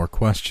asking more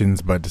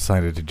questions, but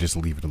decided to just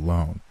leave it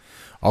alone.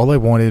 All I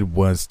wanted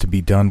was to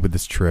be done with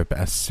this trip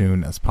as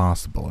soon as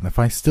possible, and if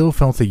I still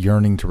felt a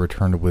yearning to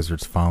return to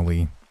Wizard's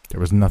Folly, there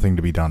was nothing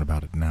to be done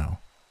about it now.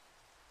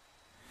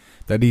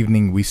 That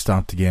evening, we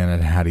stopped again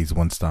at Hattie's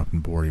one-stop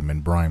emporium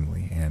in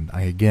Brimley, and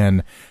I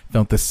again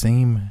felt the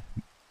same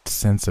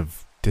sense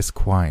of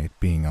disquiet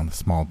being on the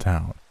small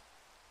town.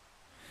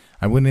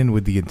 I went in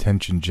with the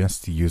intention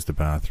just to use the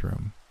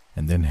bathroom,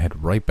 and then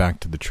head right back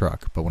to the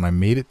truck, but when I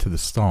made it to the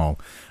stall,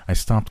 I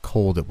stopped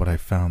cold at what I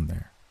found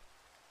there.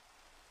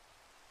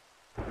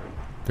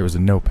 There was a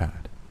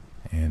notepad,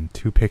 and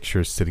 2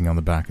 pictures sitting on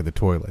the back of the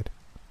toilet.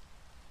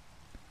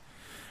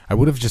 I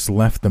would have just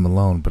left them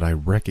alone, but I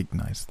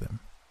recognized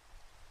them.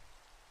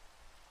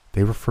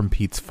 They were from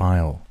Pete's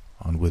file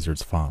on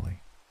Wizard's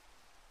Folly.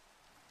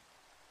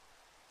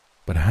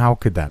 But how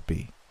could that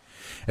be?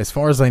 As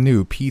far as I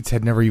knew, Pete's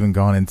had never even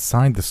gone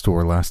inside the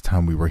store last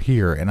time we were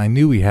here, and I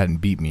knew he hadn't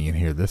beat me in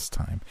here this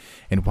time.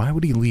 And why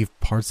would he leave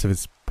parts of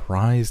his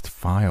prized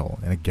file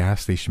in a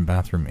gas station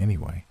bathroom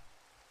anyway?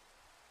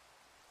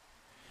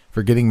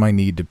 Forgetting my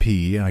need to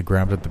pee, I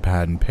grabbed up the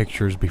pad and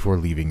pictures before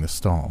leaving the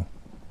stall.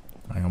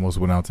 I almost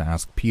went out to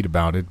ask Pete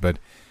about it, but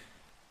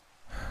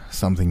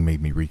something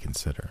made me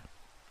reconsider.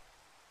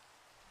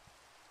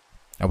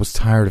 I was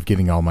tired of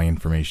getting all my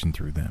information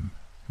through them.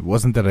 It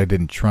wasn't that I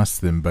didn't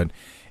trust them, but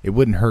it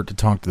wouldn't hurt to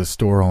talk to the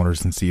store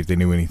owners and see if they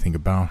knew anything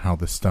about how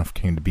the stuff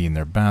came to be in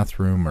their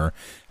bathroom or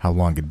how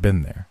long it'd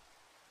been there.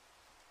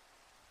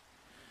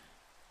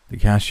 The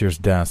cashier's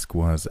desk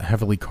was a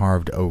heavily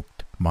carved oak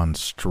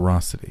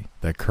monstrosity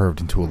that curved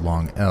into a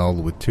long L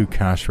with 2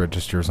 cash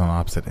registers on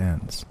opposite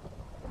ends.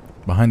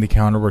 Behind the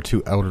counter were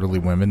 2 elderly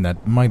women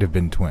that might have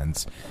been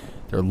twins,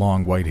 their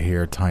long white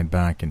hair tied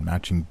back in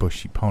matching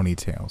bushy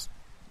ponytails.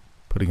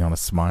 Putting on a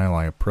smile,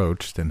 I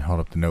approached and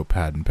held up the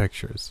notepad and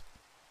pictures.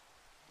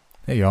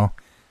 Hey y'all,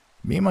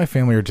 me and my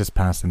family are just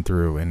passing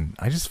through, and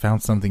I just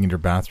found something in your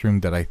bathroom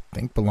that I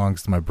think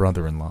belongs to my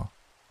brother-in-law.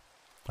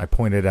 I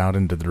pointed out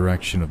in the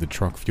direction of the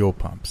truck fuel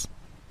pumps.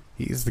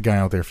 He's the guy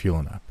out there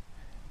fueling up.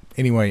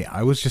 Anyway,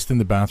 I was just in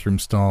the bathroom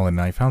stall and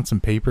I found some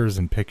papers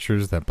and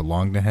pictures that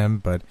belonged to him,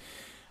 but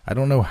I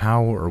don't know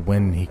how or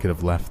when he could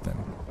have left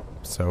them.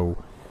 So,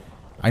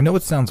 I know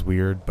it sounds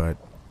weird, but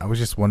I was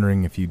just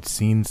wondering if you'd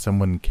seen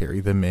someone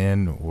carry them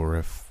in, or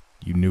if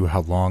you knew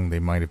how long they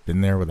might have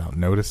been there without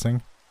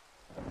noticing.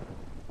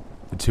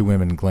 The 2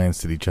 women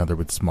glanced at each other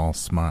with small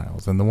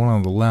smiles, and the one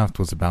on the left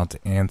was about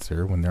to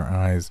answer when their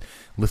eyes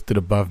lifted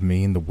above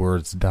me and the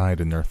words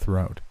died in their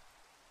throat.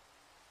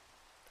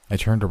 I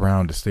turned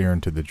around to stare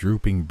into the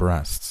drooping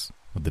breasts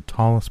of the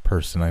tallest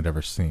person I'd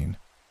ever seen.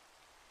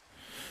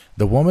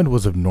 The woman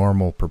was of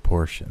normal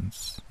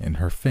proportions, and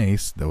her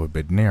face, though a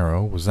bit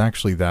narrow, was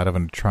actually that of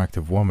an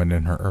attractive woman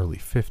in her early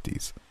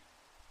 50s.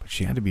 But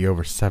she had to be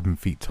over 7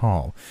 feet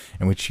tall,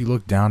 and when she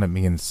looked down at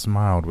me and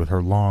smiled with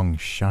her long,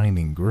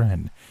 shining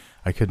grin,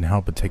 I couldn't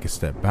help but take a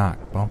step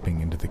back, bumping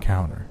into the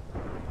counter.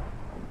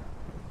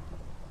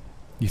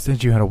 "You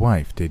said you had a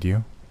wife, did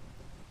you?"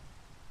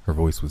 Her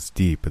voice was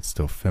deep but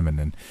still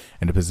feminine,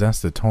 and it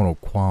possessed a tonal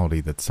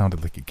quality that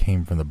sounded like it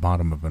came from the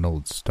bottom of an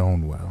old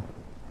stone well.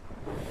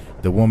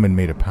 The woman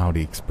made a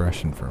pouty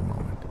expression for a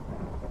moment.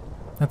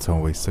 "That's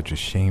always such a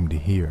shame to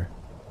hear.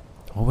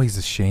 Always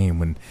a shame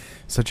when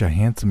such a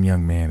handsome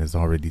young man is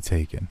already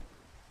taken."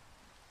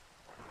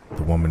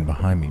 The woman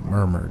behind me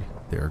murmured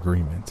their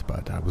agreement,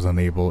 but I was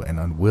unable and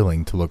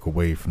unwilling to look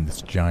away from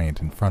this giant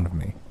in front of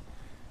me.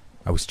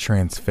 I was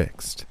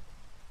transfixed.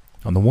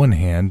 On the one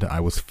hand, I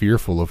was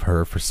fearful of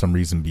her for some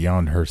reason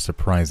beyond her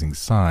surprising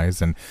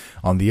size, and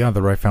on the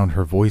other, I found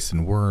her voice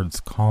and words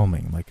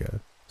calming like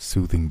a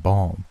soothing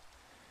balm.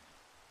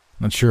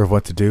 Not sure of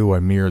what to do, I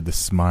mirrored the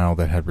smile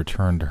that had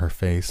returned to her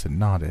face and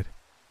nodded.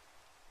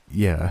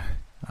 "Yeah,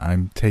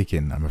 I'm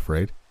taken, I'm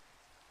afraid."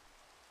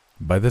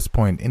 By this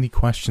point, any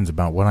questions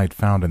about what I'd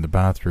found in the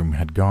bathroom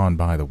had gone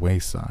by the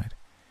wayside.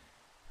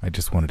 I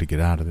just wanted to get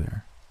out of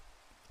there.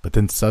 But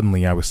then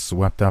suddenly I was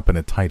swept up in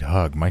a tight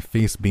hug, my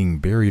face being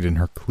buried in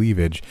her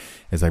cleavage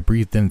as I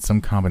breathed in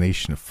some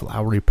combination of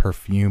flowery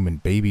perfume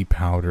and baby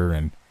powder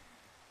and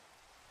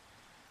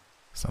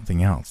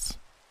something else.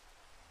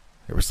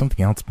 There was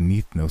something else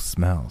beneath those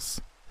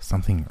smells,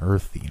 something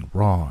earthy and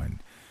raw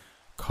and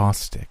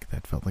caustic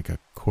that felt like a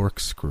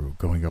corkscrew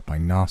going up my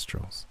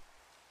nostrils.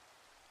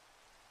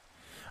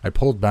 I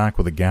pulled back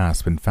with a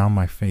gasp and found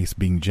my face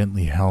being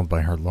gently held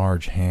by her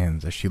large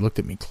hands as she looked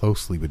at me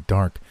closely with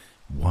dark,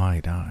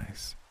 wide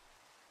eyes.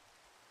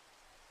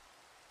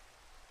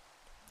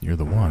 "You're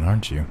the one,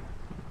 aren't you?"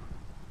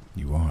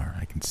 "You are.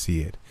 I can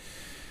see it.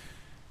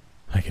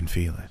 I can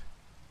feel it."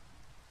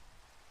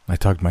 I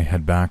tugged my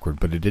head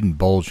backward, but it didn't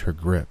budge her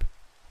grip.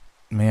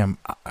 "Ma'am,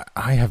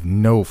 I have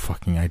no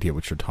fucking idea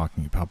what you're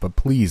talking about, but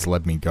please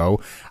let me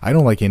go. I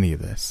don't like any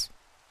of this."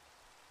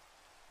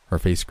 Her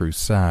face grew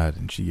sad,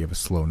 and she gave a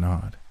slow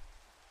nod.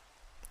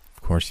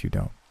 "Of course you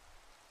don't.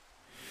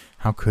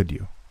 How could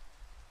you?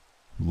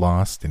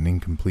 Lost and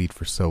incomplete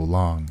for so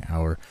long,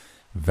 our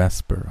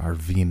Vesper, our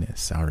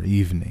Venus, our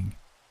evening."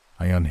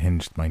 I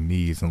unhinged my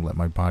knees and let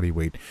my body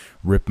weight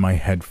rip my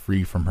head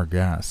free from her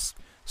grasp,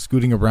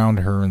 scooting around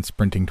her and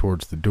sprinting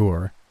towards the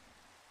door.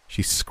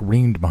 She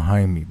screamed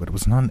behind me, but it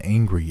was not an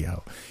angry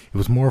yell. It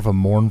was more of a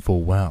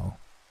mournful wail.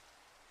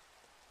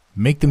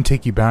 "Make them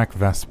take you back,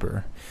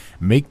 Vesper.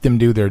 Make them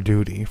do their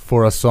duty,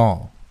 for us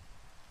all."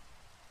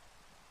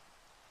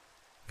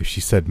 If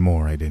she said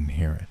more, I didn't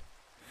hear it.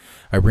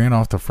 I ran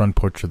off the front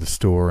porch of the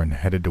store and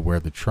headed to where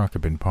the truck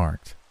had been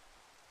parked.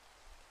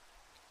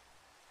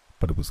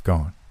 But it was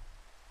gone.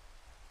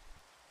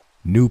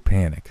 New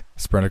panic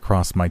spread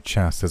across my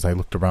chest as I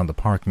looked around the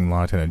parking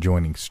lot and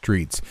adjoining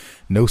streets.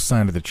 No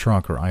sign of the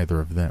truck or either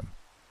of them.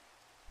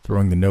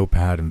 Throwing the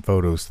notepad and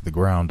photos to the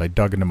ground, I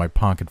dug into my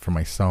pocket for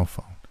my cell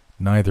phone.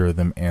 Neither of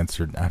them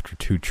answered after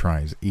 2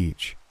 tries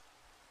each.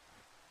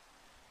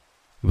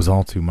 It was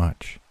all too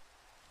much.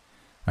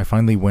 I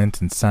finally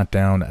went and sat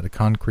down at a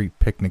concrete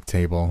picnic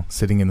table,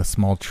 sitting in the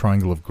small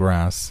triangle of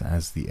grass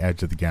as the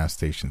edge of the gas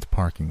station's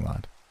parking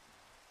lot.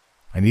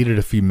 I needed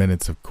a few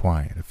minutes of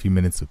quiet, a few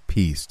minutes of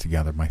peace to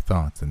gather my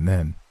thoughts, and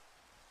then,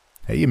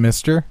 "Hey,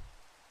 mister."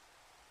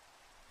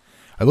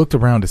 I looked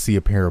around to see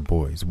a pair of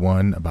boys,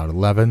 one about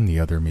 11, the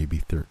other maybe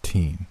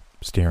 13,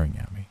 staring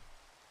at me.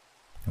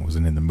 I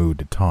wasn't in the mood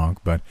to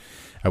talk, but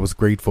I was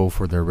grateful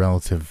for their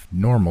relative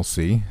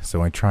normalcy,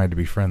 so I tried to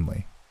be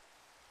friendly.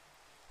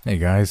 "Hey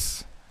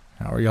guys,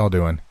 how are y'all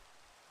doing?"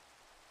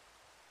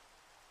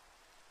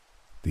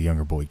 The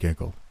younger boy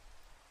giggled.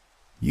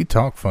 "You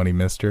talk funny,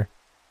 mister."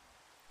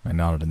 I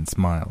nodded and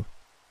smiled.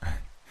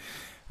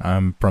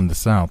 "I'm from the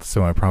South,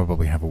 so I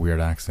probably have a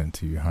weird accent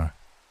to you, huh?"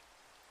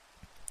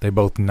 They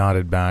both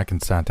nodded back and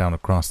sat down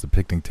across the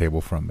picnic table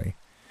from me.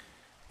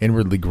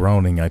 Inwardly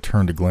groaning, I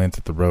turned to glance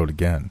at the road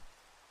again.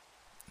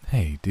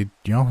 "Hey, did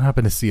y'all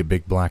happen to see a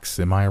big black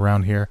semi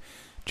around here,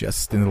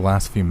 just in the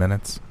last few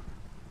minutes?"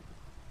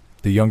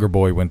 The younger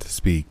boy went to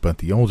speak, but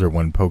the older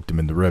one poked him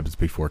in the ribs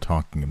before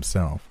talking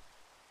himself.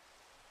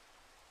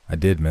 "I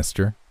did,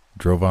 mister.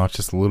 Drove off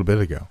just a little bit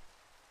ago."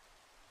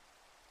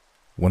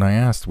 When I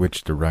asked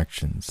which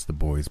directions, the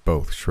boys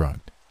both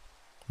shrugged.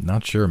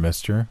 "Not sure,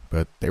 mister,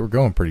 but they were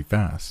going pretty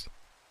fast."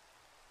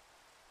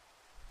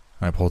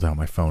 I pulled out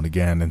my phone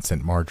again and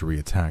sent Marjorie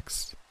a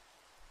text.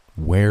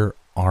 "Where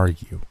are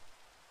you?"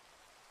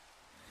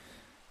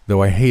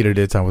 Though I hated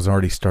it, I was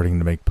already starting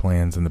to make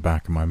plans in the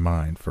back of my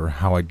mind for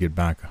how I'd get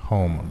back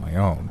home on my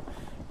own.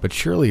 But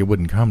surely it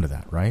wouldn't come to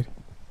that, right?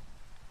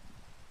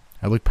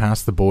 I looked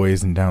past the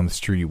boys and down the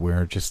street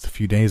where, just a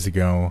few days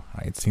ago,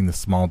 I had seen the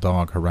small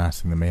dog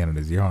harassing the man in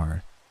his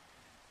yard.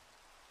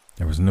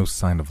 There was no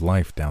sign of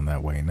life down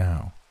that way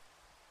now.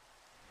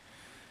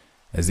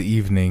 As the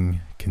evening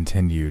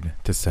continued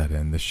to set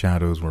in, the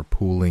shadows were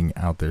pooling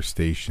out their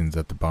stations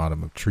at the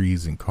bottom of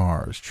trees and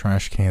cars,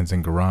 trash cans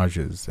and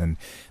garages, and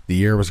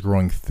the air was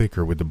growing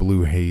thicker with the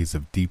blue haze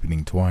of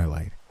deepening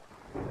twilight.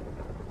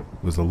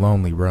 It was a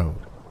lonely road,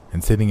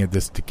 and sitting at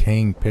this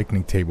decaying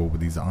picnic table with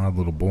these odd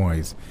little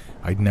boys,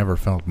 I'd never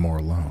felt more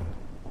alone.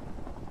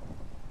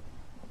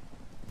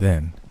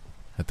 Then,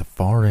 at the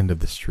far end of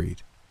the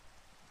street,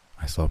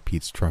 I saw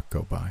Pete's truck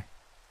go by.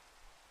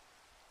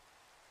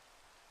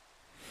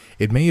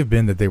 It may have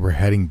been that they were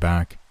heading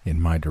back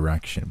in my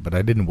direction, but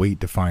I didn't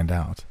wait to find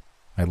out.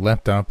 I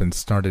leapt up and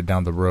started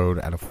down the road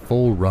at a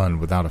full run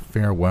without a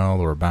farewell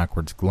or a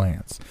backwards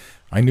glance.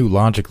 I knew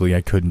logically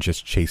I couldn't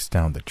just chase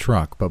down the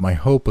truck, but my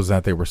hope was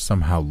that they were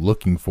somehow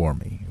looking for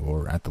me,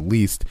 or at the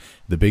least,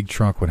 the big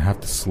truck would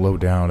have to slow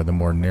down in the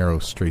more narrow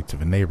streets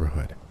of a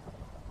neighborhood.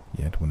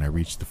 Yet when I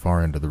reached the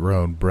far end of the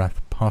road,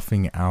 breath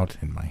puffing out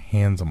and my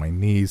hands on my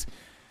knees,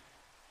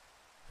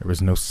 there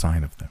was no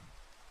sign of them.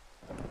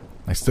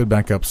 I stood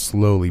back up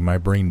slowly, my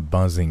brain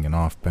buzzing and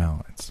off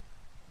balance.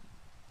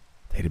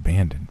 They'd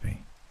abandoned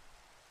me.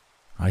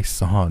 I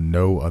saw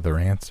no other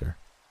answer.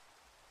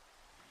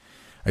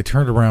 I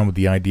turned around with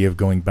the idea of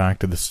going back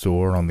to the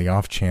store on the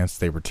off chance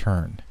they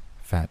returned.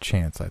 Fat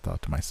chance, I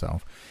thought to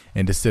myself,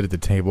 and to sit at the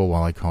table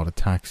while I called a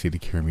taxi to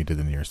carry me to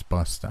the nearest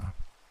bus stop.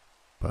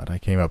 But I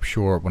came up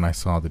short when I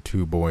saw the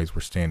two boys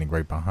were standing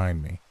right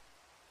behind me.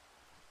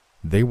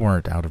 They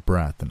weren't out of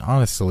breath, and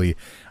honestly,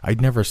 I'd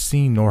never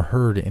seen nor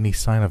heard any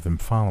sign of them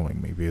following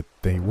me, but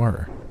they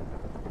were.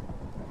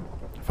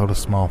 I felt a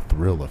small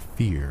thrill of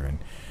fear and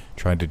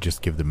tried to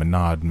just give them a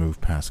nod and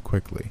move past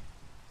quickly.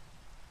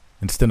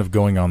 Instead of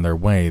going on their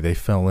way, they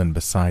fell in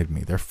beside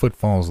me, their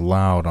footfalls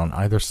loud on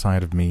either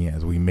side of me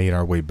as we made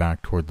our way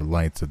back toward the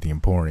lights of the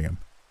Emporium.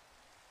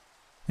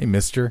 "Hey,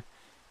 mister,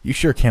 you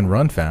sure can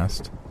run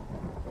fast."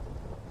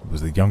 It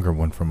was the younger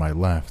one from my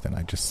left, and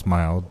I just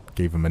smiled,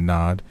 gave him a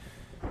nod,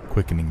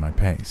 quickening my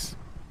pace.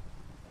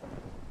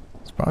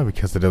 It's probably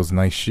because of those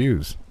nice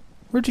shoes.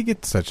 Where'd you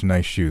get such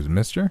nice shoes,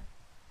 mister?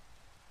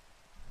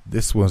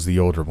 This was the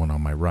older one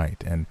on my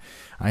right, and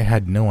I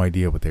had no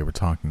idea what they were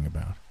talking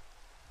about.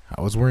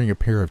 I was wearing a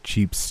pair of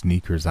cheap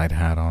sneakers I'd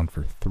had on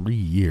for 3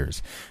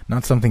 years,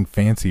 not something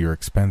fancy or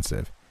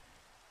expensive.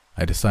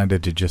 I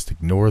decided to just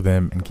ignore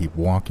them and keep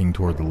walking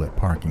toward the lit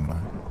parking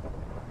lot.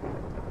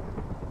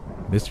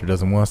 Mister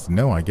doesn't want us to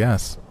know, I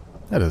guess.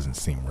 That doesn't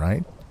seem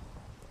right.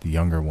 The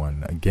younger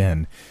one,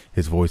 again,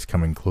 his voice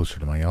coming closer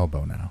to my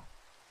elbow now.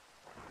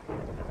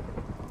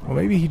 Well,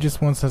 maybe he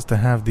just wants us to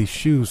have these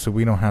shoes so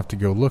we don't have to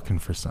go looking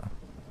for some.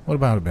 What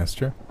about it,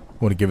 mister?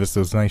 Want to give us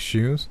those nice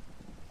shoes?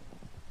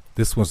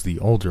 This was the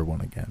older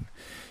one again,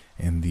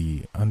 and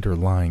the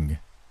underlying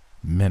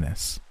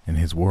menace in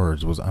his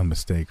words was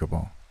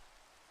unmistakable.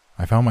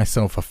 I found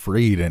myself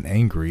afraid and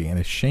angry and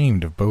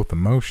ashamed of both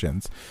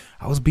emotions.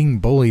 I was being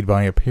bullied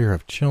by a pair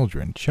of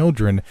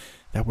children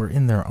that were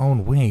in their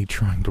own way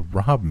trying to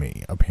rob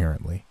me,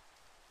 apparently.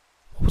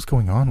 What was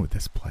going on with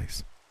this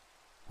place?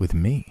 With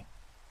me?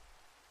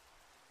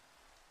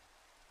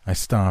 I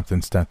stopped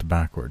and stepped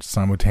backwards,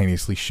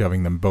 simultaneously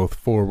shoving them both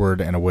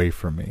forward and away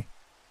from me.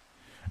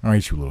 All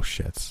right, you little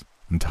shits.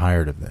 I'm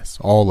tired of this.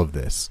 All of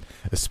this.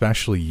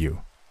 Especially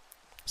you.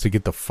 So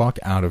get the fuck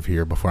out of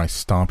here before I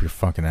stomp your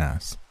fucking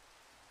ass.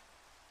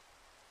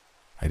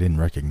 I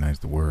didn't recognize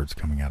the words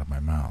coming out of my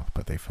mouth,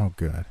 but they felt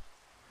good.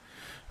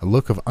 A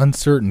look of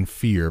uncertain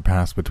fear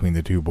passed between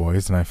the two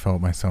boys, and I felt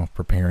myself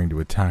preparing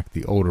to attack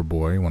the older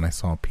boy when I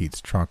saw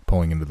Pete's truck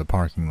pulling into the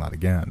parking lot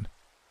again.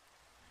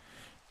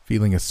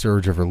 Feeling a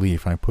surge of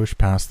relief, I pushed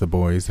past the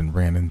boys and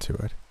ran into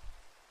it.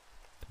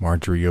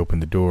 Marjorie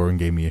opened the door and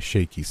gave me a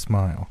shaky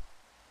smile.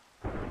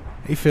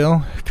 Hey,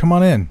 Phil, come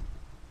on in.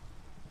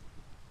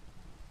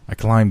 I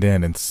climbed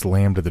in and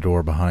slammed the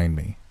door behind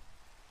me.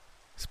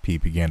 As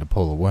Pete began to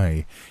pull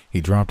away, he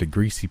dropped a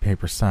greasy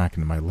paper sack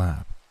into my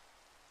lap.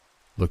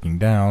 Looking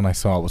down, I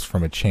saw it was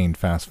from a chain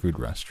fast food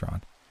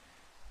restaurant.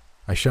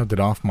 I shoved it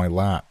off my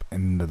lap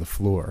and into the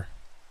floor.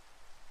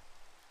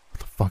 What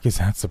the fuck is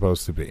that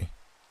supposed to be?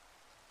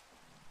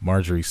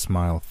 Marjorie's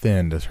smile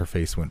thinned as her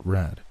face went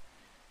red.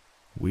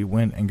 We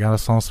went and got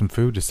us all some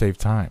food to save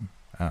time.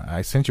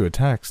 I sent you a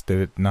text.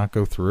 Did it not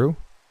go through?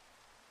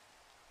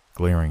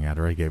 Glaring at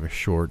her, I gave a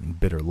short and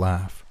bitter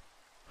laugh.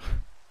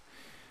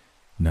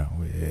 No,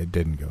 it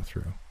didn't go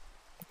through.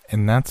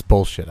 And that's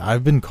bullshit.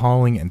 I've been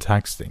calling and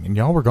texting, and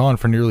y'all were gone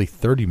for nearly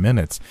 30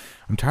 minutes.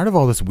 I'm tired of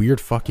all this weird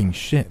fucking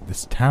shit.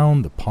 This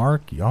town, the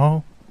park,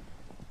 y'all.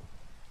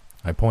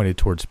 I pointed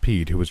towards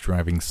Pete, who was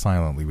driving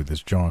silently with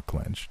his jaw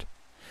clenched.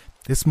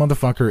 This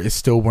motherfucker is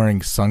still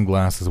wearing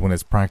sunglasses when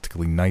it's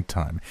practically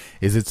nighttime.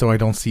 Is it so I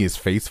don't see his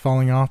face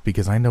falling off?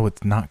 Because I know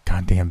it's not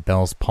goddamn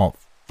Bell's Paul.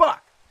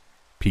 Fuck!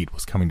 Pete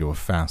was coming to a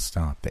fast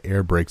stop, the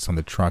air brakes on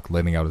the truck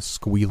letting out a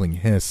squealing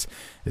hiss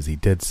as he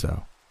did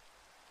so.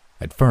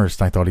 At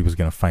first, I thought he was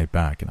going to fight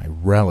back, and I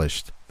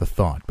relished the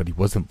thought, but he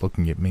wasn't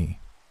looking at me.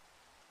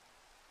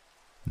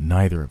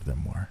 Neither of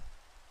them were.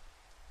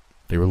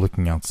 They were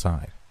looking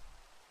outside.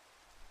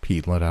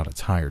 Pete let out a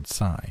tired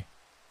sigh.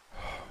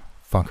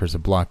 fuckers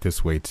have blocked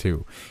this way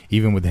too,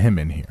 even with him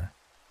in here.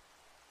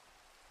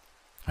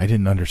 I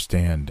didn't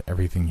understand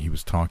everything he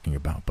was talking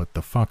about, but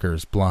the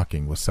fuckers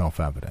blocking was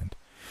self-evident.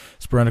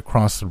 Spread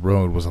across the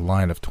road was a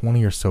line of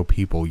 20 or so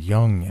people,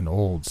 young and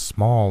old,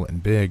 small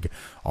and big,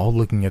 all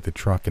looking at the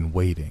truck and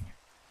waiting.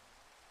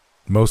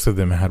 Most of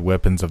them had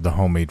weapons of the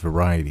homemade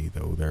variety,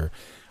 though there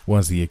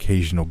was the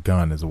occasional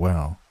gun as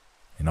well,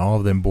 and all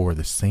of them bore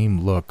the same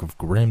look of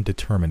grim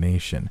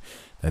determination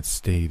that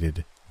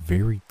stated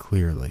very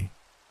clearly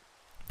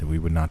that we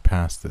would not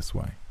pass this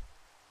way.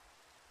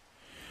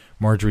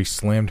 Marjorie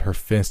slammed her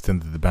fist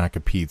into the back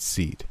of Pete's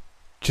seat.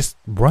 Just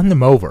run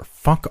them over.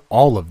 Fuck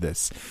all of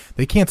this.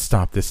 They can't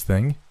stop this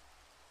thing.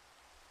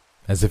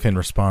 As if in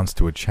response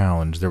to a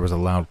challenge, there was a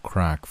loud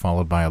crack,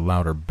 followed by a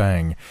louder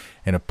bang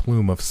and a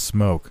plume of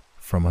smoke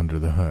from under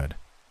the hood.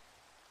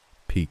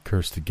 Pete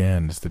cursed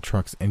again as the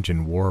truck's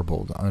engine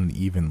warbled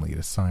unevenly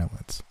to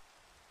silence.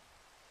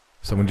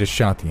 Someone just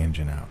shot the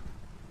engine out.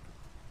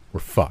 We're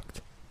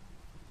fucked.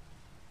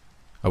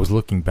 I was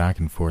looking back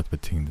and forth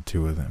between the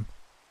two of them.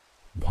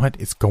 What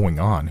is going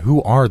on?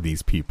 Who are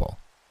these people?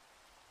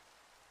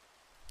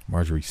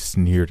 Marjorie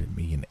sneered at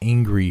me, an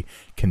angry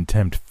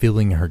contempt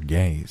filling her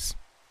gaze.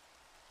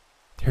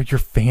 They're your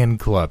fan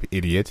club,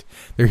 idiot.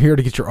 They're here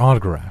to get your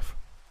autograph.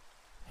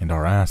 And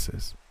our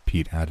asses,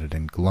 Pete added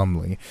in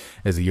glumly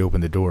as he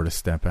opened the door to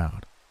step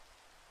out.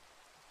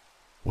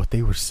 What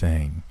they were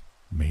saying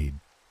made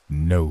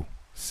no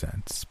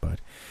sense, but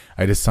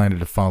I decided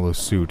to follow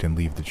suit and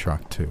leave the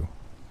truck too.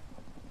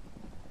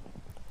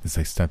 As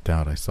I stepped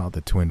out, I saw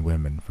the twin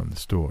women from the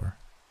store.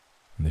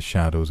 In the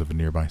shadows of a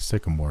nearby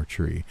sycamore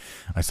tree,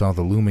 I saw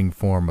the looming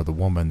form of the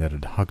woman that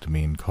had hugged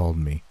me and called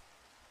me.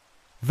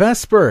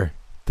 Vesper!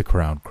 The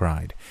crowd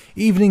cried.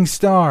 Evening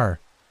Star!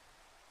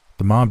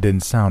 The mob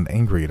didn't sound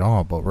angry at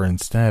all, but were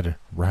instead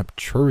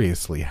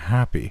rapturously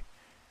happy.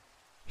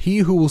 He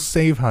who will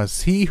save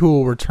us, he who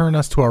will return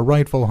us to our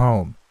rightful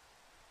home.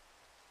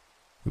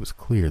 It was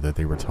clear that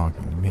they were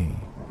talking to me,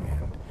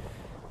 and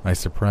I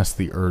suppressed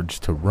the urge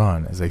to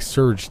run as they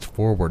surged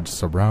forward,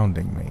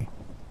 surrounding me,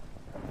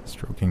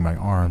 stroking my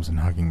arms and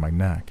hugging my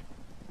neck.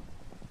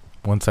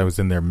 Once I was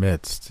in their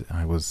midst,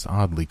 I was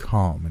oddly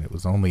calm, and it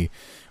was only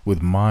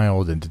with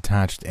mild and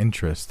detached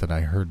interest that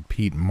I heard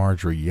Pete and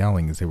Marjorie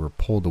yelling as they were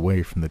pulled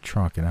away from the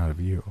truck and out of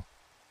view.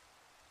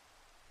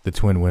 The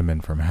twin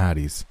women from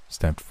Hattie's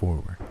stepped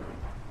forward.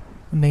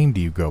 What name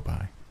do you go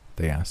by?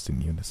 They asked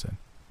in unison.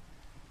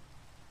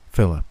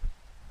 Philip.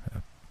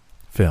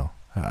 Phil.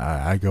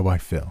 I go by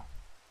Phil.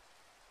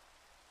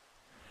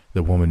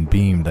 The woman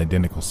beamed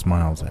identical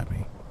smiles at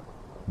me.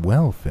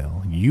 Well,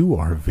 Phil, you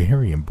are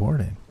very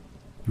important.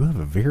 You have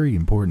a very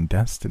important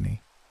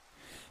destiny.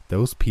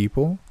 Those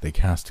people, they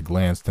cast a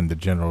glance in the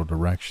general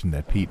direction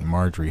that Pete and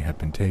Marjorie had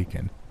been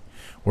taking,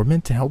 were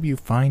meant to help you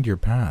find your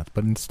path,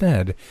 but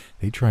instead,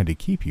 they tried to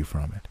keep you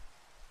from it.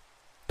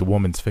 The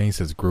woman's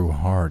faces grew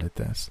hard at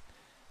this,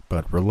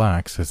 but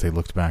relaxed as they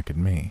looked back at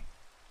me.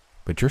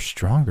 But you're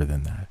stronger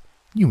than that.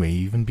 You may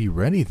even be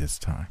ready this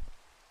time.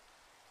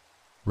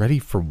 Ready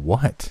for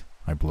what?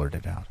 I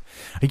blurted out.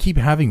 I keep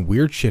having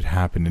weird shit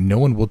happen and no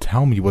one will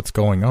tell me what's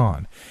going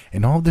on,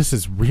 and all this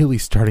is really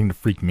starting to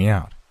freak me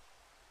out.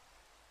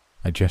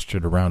 I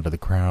gestured around to the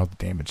crowd,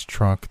 the damaged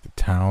truck, the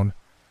town.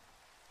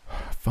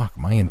 Fuck,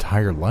 my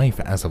entire life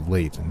as of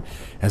late, and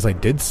as I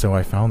did so,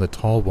 I found the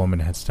tall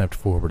woman had stepped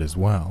forward as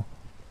well.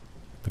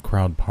 The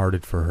crowd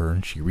parted for her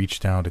and she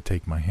reached out to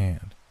take my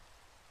hand.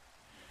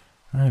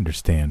 I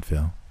understand,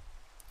 Phil.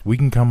 We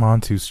can come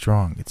on too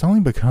strong. It's only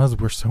because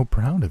we're so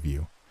proud of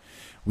you.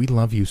 We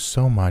love you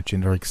so much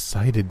and are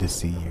excited to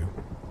see you.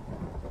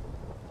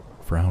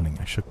 Frowning,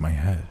 I shook my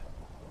head.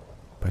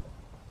 But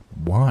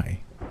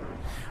why?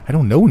 I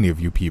don't know any of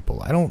you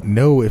people. I don't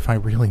know if I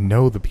really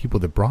know the people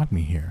that brought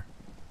me here.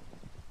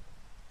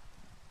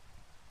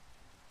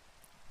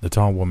 The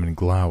tall woman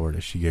glowered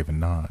as she gave a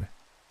nod.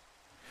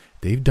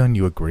 They've done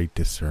you a great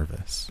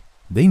disservice.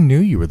 They knew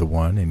you were the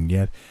one, and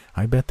yet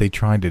I bet they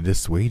tried to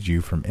dissuade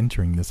you from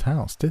entering this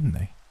house, didn't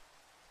they?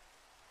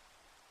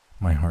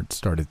 My heart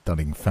started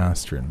thudding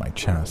faster in my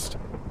chest.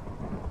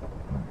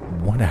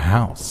 What a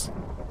house!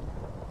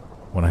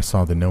 When I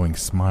saw the knowing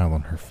smile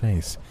on her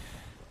face,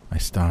 I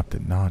stopped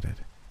and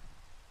nodded.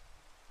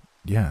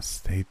 Yes,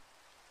 they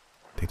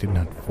did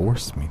not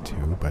force me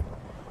to, but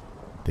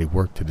they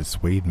worked to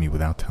dissuade me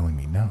without telling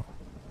me no.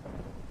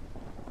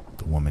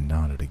 The woman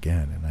nodded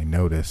again, and I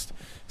noticed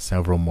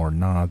several more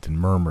nods and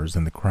murmurs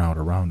in the crowd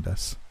around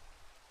us.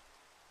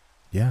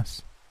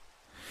 Yes,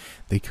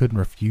 they couldn't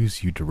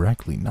refuse you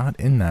directly, not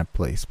in that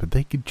place, but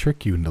they could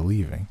trick you into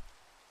leaving.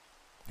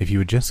 If you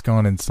had just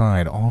gone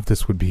inside, all of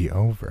this would be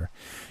over.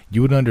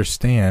 You would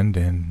understand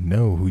and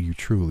know who you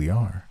truly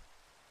are.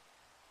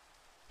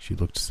 She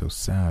looked so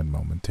sad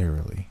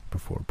momentarily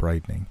before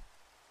brightening.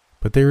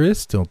 But there is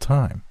still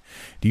time.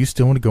 Do you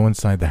still want to go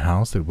inside the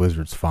house at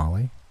Wizard's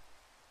Folly?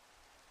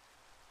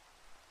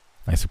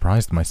 I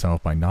surprised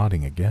myself by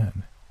nodding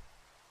again.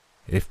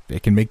 If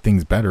it can make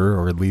things better,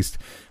 or at least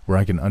where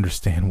I can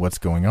understand what's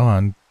going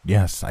on,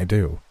 yes, I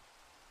do.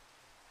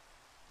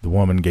 The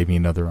woman gave me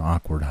another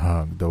awkward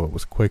hug, though it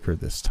was quicker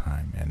this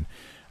time, and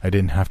I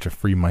didn't have to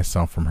free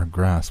myself from her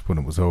grasp when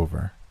it was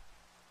over.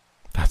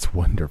 That's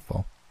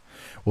wonderful.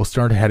 We'll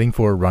start heading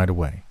for it right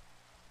away.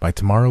 By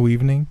tomorrow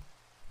evening,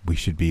 we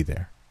should be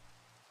there.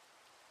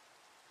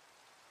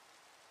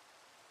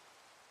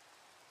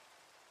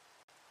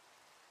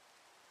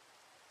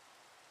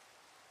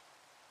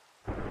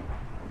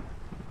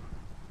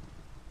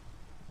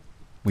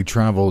 We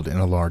traveled in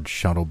a large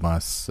shuttle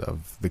bus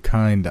of the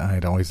kind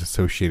I'd always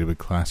associated with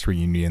class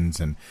reunions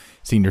and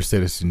senior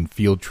citizen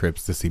field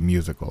trips to see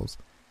musicals.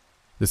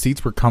 The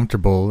seats were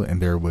comfortable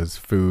and there was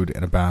food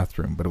and a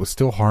bathroom, but it was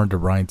still hard to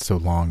ride so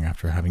long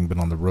after having been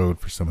on the road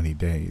for so many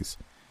days.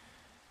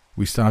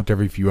 We stopped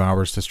every few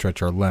hours to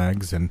stretch our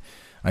legs, and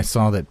I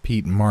saw that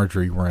Pete and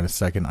Marjorie were in a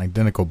second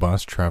identical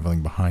bus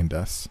traveling behind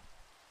us.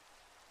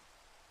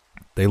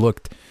 They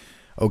looked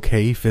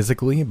okay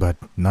physically, but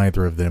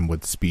neither of them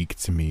would speak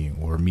to me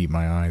or meet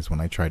my eyes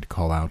when I tried to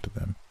call out to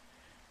them.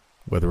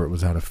 Whether it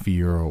was out of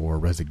fear or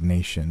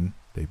resignation,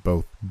 they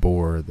both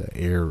bore the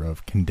air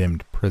of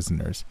condemned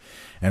prisoners,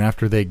 and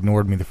after they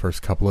ignored me the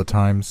first couple of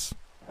times,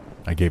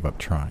 I gave up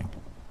trying.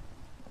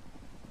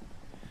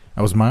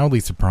 I was mildly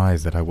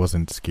surprised that I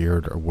wasn't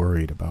scared or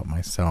worried about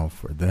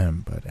myself or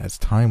them, but as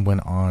time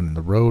went on and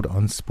the road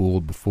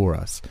unspooled before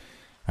us,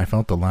 I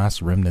felt the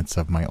last remnants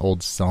of my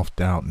old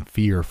self-doubt and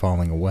fear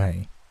falling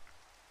away.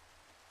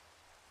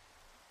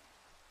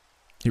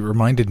 It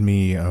reminded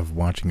me of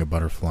watching a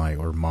butterfly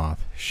or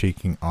moth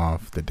shaking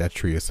off the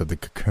detritus of the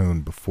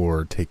cocoon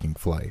before taking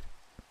flight.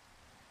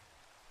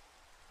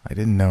 I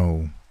didn't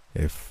know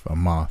if a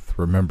moth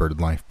remembered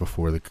life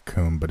before the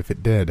cocoon, but if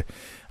it did,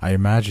 I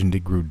imagined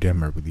it grew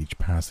dimmer with each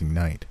passing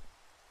night.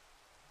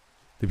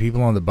 The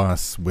people on the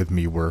bus with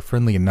me were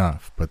friendly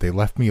enough, but they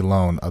left me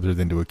alone other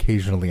than to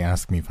occasionally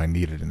ask me if I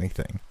needed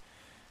anything.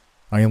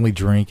 I only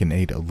drank and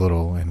ate a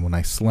little, and when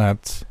I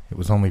slept, it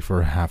was only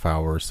for a half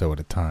hour or so at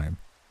a time.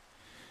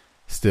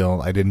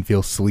 Still, I didn't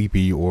feel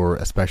sleepy or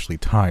especially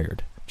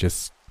tired,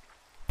 just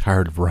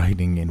tired of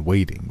writing and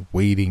waiting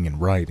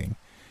and writing.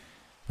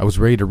 I was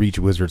ready to reach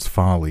Wizard's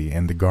Folly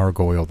and the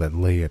gargoyle that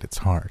lay at its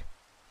heart.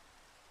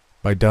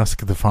 By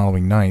dusk the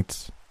following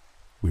night,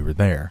 we were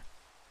there.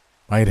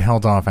 I had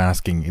held off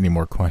asking any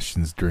more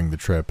questions during the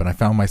trip, and I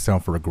found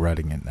myself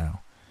regretting it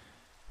now.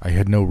 I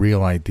had no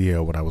real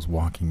idea what I was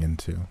walking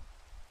into.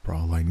 For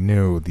all I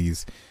knew,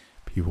 these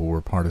people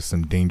were part of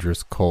some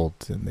dangerous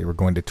cult, and they were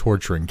going to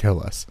torture and kill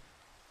us.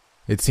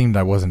 It seemed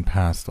I wasn't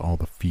past all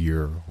the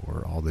fear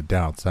or all the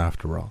doubts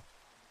after all.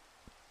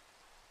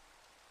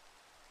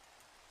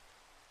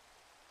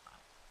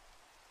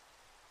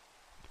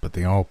 But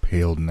they all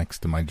paled next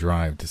to my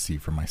drive to see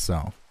for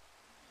myself.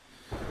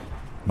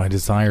 My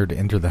desire to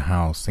enter the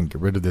house and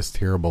get rid of this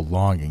terrible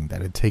longing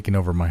that had taken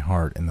over my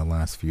heart in the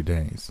last few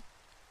days.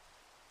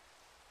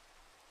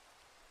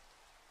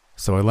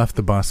 So I left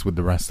the bus with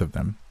the rest of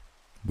them.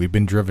 We'd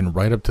been driven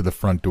right up to the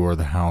front door of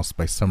the house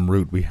by some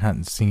route we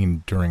hadn't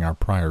seen during our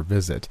prior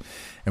visit,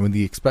 and when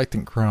the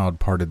expectant crowd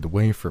parted the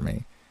way for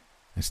me,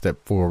 I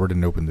stepped forward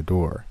and opened the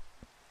door.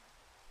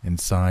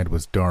 Inside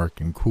was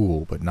dark and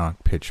cool, but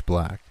not pitch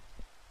black.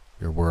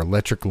 There were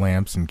electric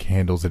lamps and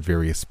candles at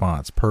various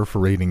spots,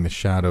 perforating the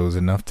shadows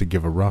enough to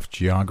give a rough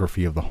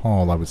geography of the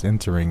hall I was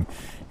entering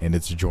and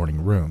its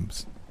adjoining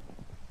rooms.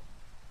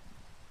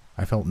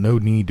 I felt no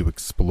need to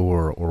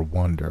explore or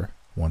wonder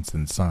once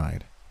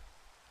inside.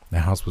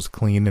 The house was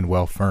clean and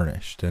well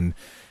furnished, and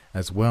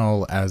as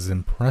well as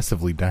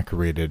impressively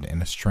decorated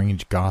in a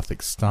strange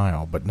Gothic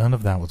style, but none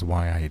of that was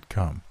why I had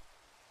come.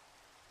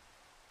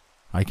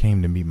 I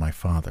came to meet my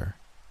father.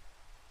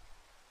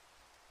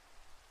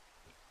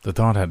 The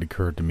thought had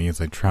occurred to me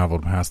as I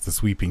traveled past the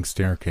sweeping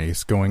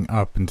staircase, going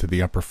up into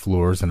the upper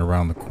floors and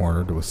around the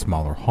corner to a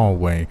smaller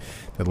hallway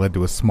that led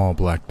to a small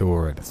black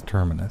door at its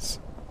terminus.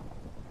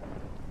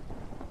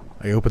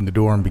 I opened the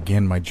door and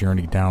began my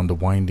journey down the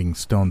winding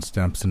stone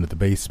steps into the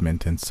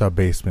basement and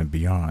sub-basement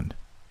beyond.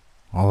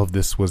 All of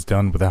this was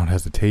done without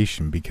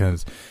hesitation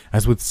because,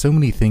 as with so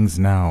many things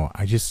now,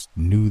 I just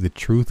knew the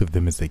truth of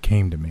them as they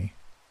came to me.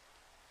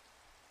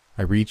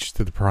 I reached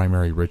to the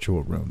primary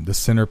ritual room, the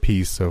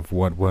centerpiece of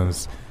what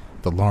was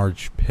the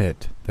large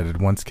pit that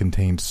had once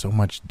contained so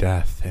much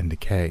death and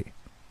decay.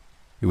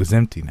 It was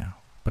empty now,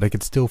 but I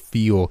could still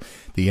feel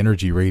the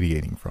energy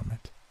radiating from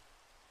it.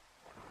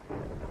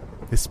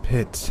 This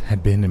pit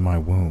had been in my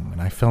womb,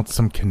 and I felt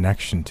some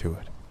connection to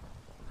it.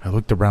 I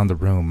looked around the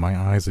room, my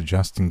eyes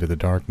adjusting to the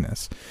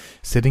darkness.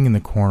 Sitting in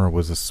the corner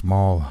was a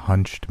small,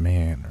 hunched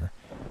man, or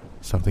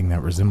something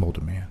that resembled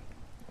a man.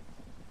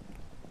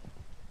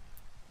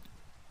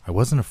 I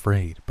wasn't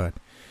afraid, but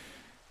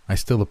I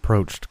still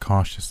approached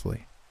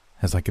cautiously,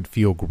 as I could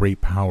feel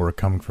great power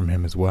coming from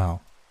him as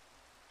well.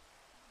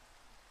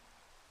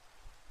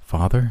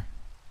 "Father?"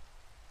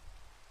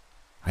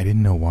 I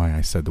didn't know why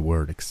I said the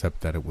word,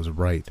 except that it was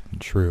right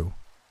and true.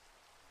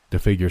 The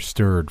figure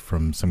stirred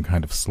from some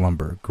kind of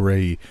slumber,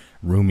 gray,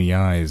 roomy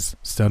eyes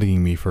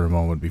studying me for a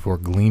moment before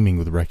gleaming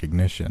with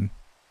recognition.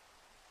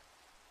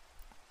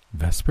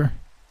 "Vesper?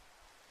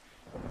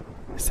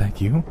 Is that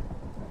you?"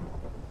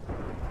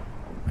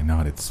 I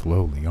nodded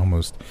slowly,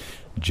 almost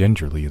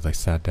gingerly, as I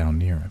sat down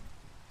near him.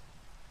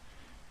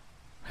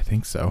 I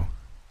think so.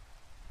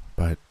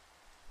 But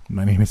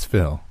my name is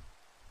Phil.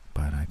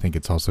 But I think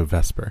it's also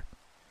Vesper.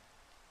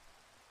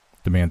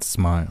 The man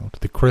smiled,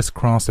 the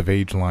crisscross of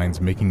age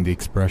lines making the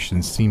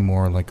expression seem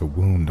more like a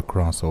wound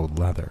across old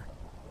leather.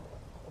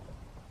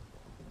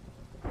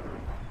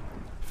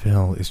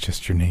 Phil is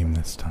just your name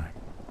this time.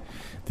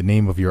 The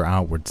name of your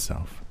outward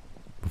self.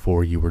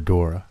 Before you were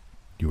Dora,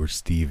 you were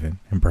Stephen,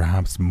 and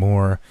perhaps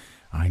more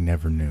I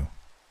never knew.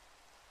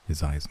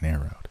 His eyes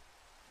narrowed.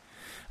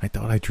 I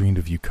thought I dreamed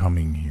of you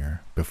coming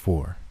here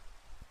before.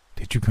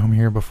 Did you come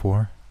here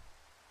before?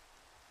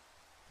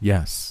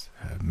 Yes,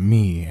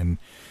 me and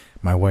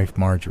my wife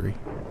Marjorie,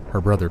 her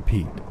brother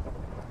Pete.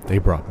 They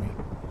brought me.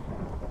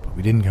 But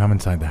we didn't come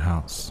inside the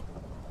house.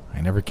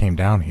 I never came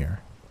down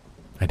here.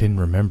 I didn't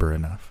remember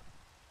enough.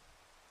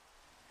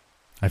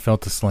 I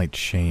felt a slight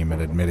shame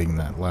at admitting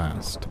that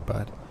last,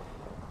 but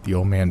the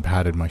old man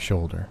patted my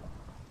shoulder.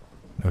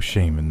 No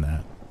shame in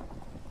that.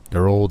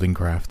 They're old and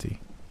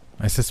crafty.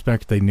 I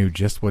suspect they knew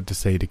just what to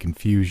say to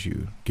confuse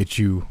you, get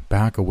you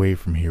back away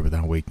from here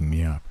without waking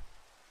me up.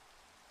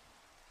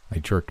 I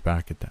jerked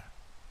back at that.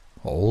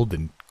 Old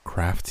and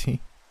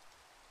crafty?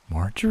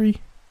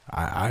 Marjorie?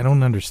 I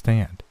don't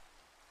understand.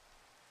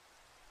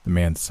 The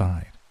man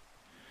sighed.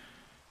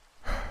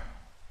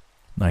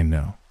 I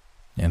know,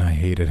 and I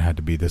hate it had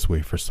to be this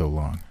way for so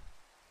long.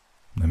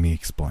 Let me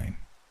explain.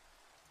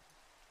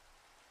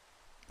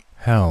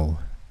 Hell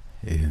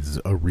is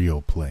a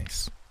real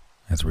place,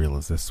 as real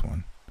as this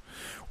one.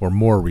 Or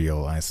more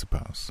real, I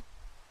suppose.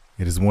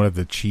 It is one of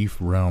the chief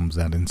realms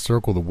that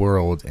encircle the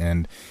world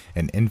and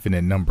an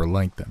infinite number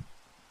like them.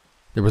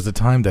 There was a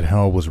time that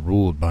hell was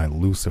ruled by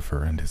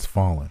Lucifer and his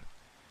fallen.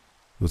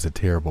 It was a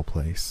terrible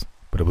place,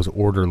 but it was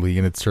orderly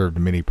and it served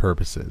many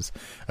purposes,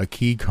 a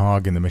key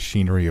cog in the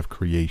machinery of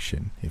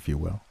creation, if you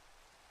will.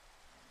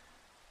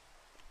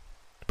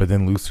 But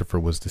then Lucifer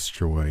was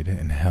destroyed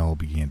and hell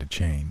began to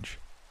change.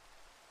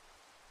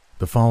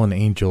 The fallen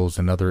angels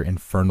and other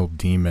infernal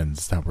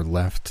demons that were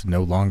left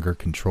no longer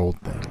controlled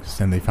things,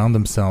 and they found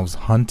themselves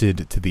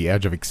hunted to the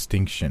edge of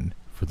extinction.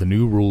 For the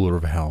new ruler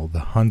of hell, the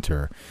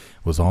hunter,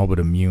 was all but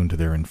immune to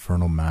their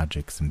infernal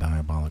magics and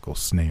diabolical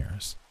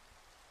snares.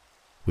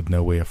 With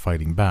no way of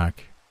fighting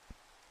back,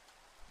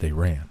 they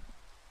ran.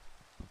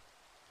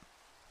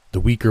 The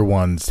weaker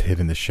ones hid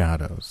in the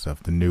shadows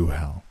of the new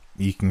hell,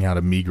 eking out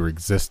a meager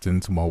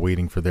existence while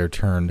waiting for their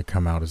turn to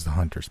come out as the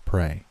hunter's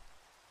prey.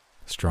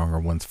 The stronger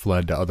ones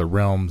fled to other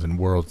realms and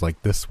worlds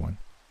like this one.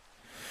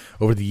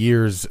 Over the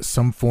years,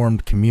 some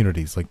formed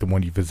communities like the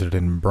one you visited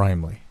in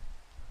Brimley.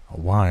 A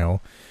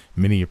while,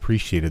 many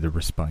appreciated the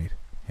respite,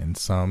 and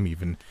some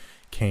even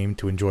came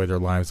to enjoy their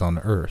lives on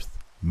Earth.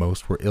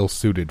 Most were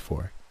ill-suited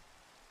for it.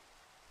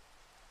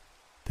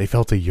 They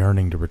felt a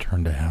yearning to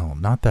return to hell,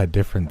 not that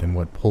different than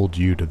what pulled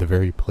you to the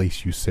very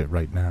place you sit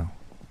right now.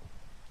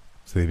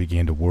 So they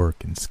began to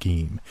work and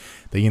scheme.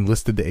 They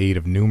enlisted the aid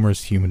of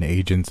numerous human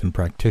agents and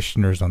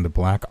practitioners on the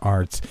black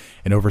arts,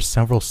 and over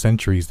several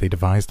centuries they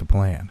devised a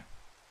plan.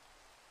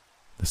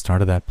 The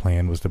start of that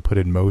plan was to put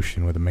in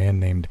motion with a man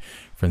named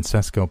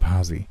Francesco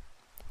Pazzi,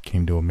 who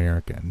came to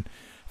America and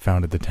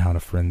founded the town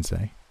of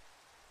Firenze.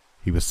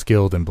 He was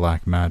skilled in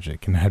black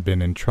magic and had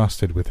been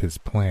entrusted with his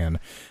plan,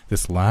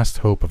 this last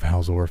hope of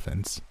hell's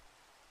orphans.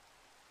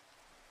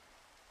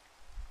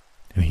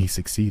 And he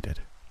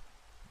succeeded.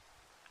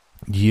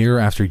 Year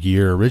after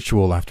year,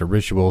 ritual after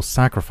ritual,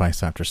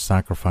 sacrifice after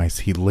sacrifice,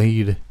 he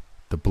laid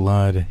the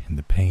blood and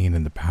the pain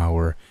and the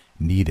power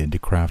needed to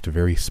craft a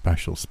very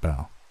special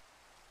spell.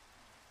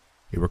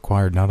 It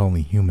required not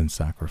only human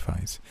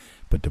sacrifice,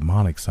 but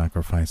demonic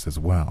sacrifice as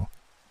well,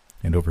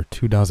 and over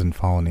 24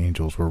 fallen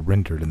angels were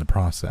rendered in the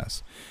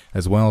process,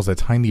 as well as a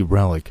tiny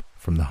relic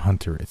from the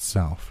hunter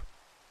itself.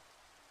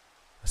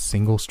 A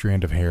single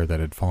strand of hair that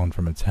had fallen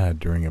from its head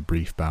during a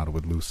brief battle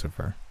with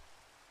Lucifer.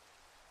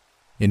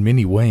 In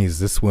many ways,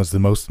 this was the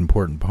most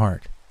important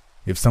part.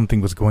 If something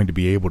was going to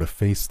be able to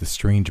face the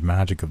strange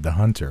magic of the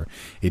hunter,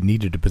 it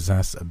needed to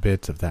possess a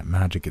bit of that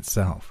magic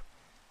itself,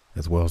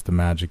 as well as the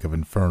magic of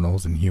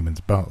infernals and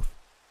humans both.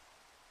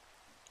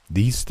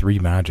 These three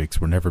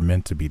magics were never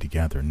meant to be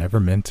together,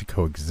 never meant to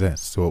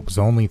coexist, so it was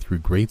only through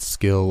great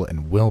skill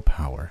and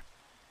willpower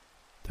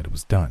that it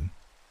was done.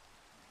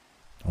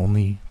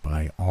 Only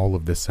by all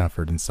of this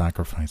effort and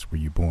sacrifice were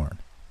you born.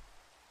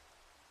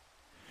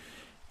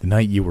 The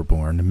night you were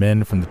born,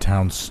 men from the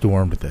town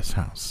stormed this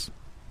house.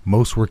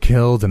 Most were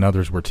killed and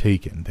others were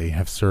taken. They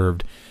have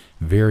served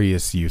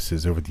various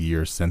uses over the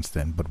years since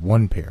then, but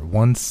one pair,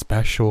 one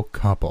special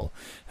couple,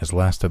 has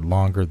lasted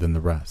longer than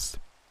the rest.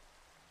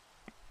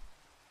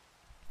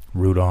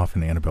 Rudolph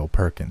and Annabelle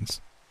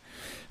Perkins.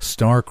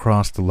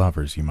 Star-crossed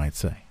lovers, you might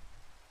say.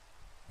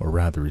 Or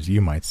rather, as you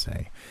might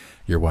say,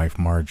 your wife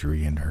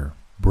Marjorie and her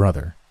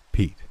brother,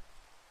 Pete.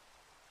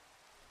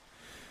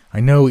 I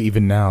know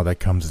even now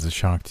that comes as a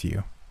shock to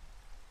you.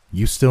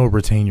 You still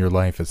retain your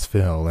life as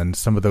Phil, and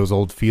some of those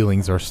old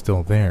feelings are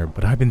still there,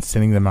 but I've been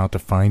sending them out to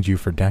find you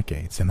for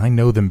decades, and I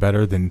know them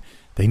better than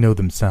they know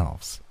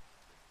themselves.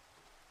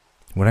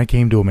 When I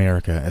came to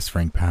America as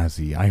Frank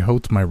Pazzi, I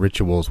hoped my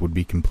rituals would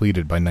be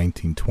completed by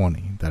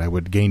 1920, that I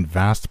would gain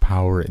vast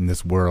power in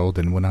this world,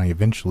 and when I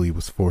eventually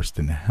was forced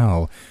into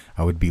hell,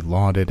 I would be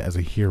lauded as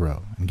a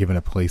hero and given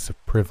a place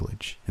of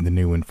privilege in the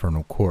new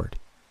infernal court.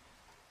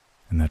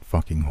 And that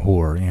fucking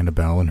whore,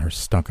 Annabelle, and her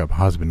stuck-up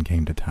husband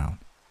came to town.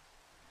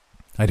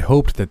 I'd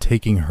hoped that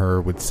taking her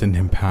would send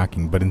him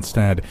packing, but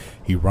instead,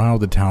 he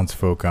riled the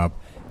townsfolk up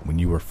when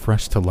you were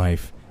fresh to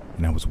life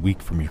and I was weak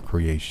from your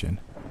creation.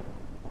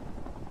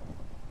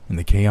 In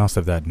the chaos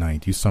of that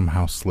night, you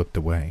somehow slipped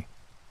away.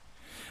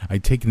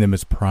 I'd taken them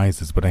as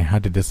prizes, but I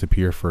had to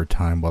disappear for a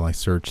time while I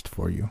searched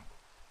for you.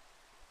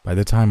 By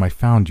the time I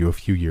found you a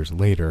few years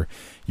later,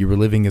 you were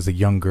living as a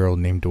young girl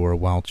named Dora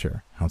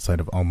Welcher outside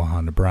of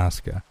Omaha,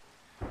 Nebraska.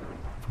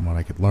 From what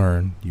I could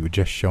learn, you had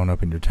just shown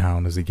up in your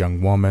town as a young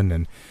woman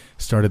and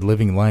started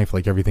living life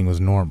like everything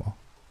was normal.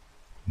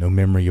 No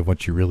memory of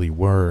what you really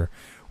were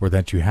or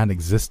that you had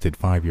existed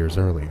 5 years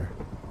earlier.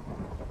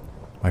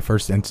 My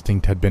first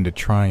instinct had been to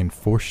try and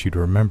force you to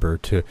remember,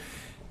 to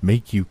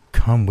make you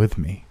come with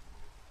me.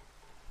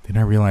 Then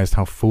I realized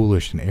how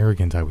foolish and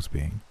arrogant I was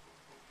being.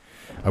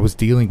 I was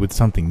dealing with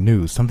something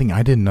new, something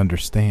I didn't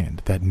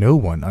understand, that no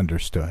one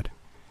understood.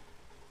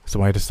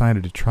 So I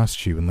decided to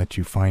trust you and let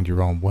you find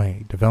your own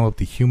way, develop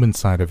the human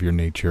side of your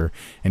nature,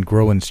 and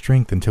grow in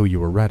strength until you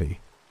were ready.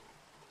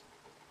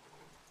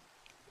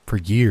 For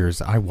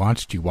years, I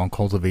watched you while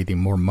cultivating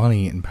more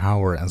money and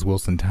power as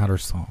Wilson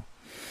Tattersall.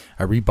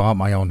 I rebought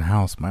my own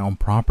house, my own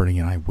property,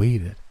 and I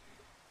waited.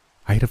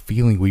 I had a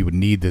feeling we would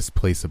need this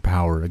place of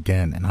power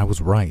again, and I was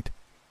right.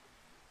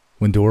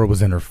 When Dora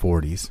was in her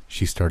 40s,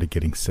 she started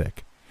getting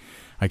sick.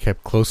 I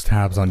kept close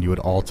tabs on you at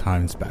all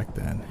times back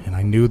then, and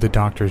I knew the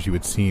doctors you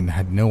had seen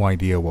had no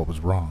idea what was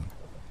wrong.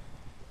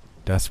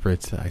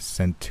 Desperate, I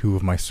sent 2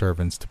 of my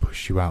servants to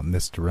push you out in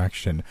this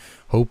direction,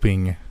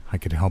 hoping I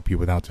could help you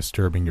without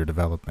disturbing your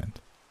development.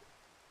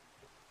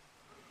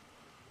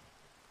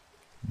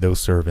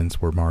 Those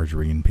servants were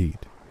Marjorie and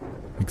Pete,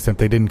 except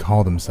they didn't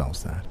call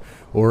themselves that,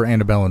 or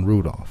Annabelle and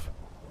Rudolph.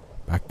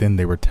 Back then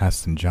they were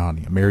Tess and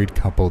Johnny, a married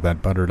couple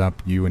that buttered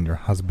up you and your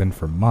husband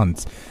for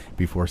months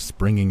before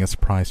springing a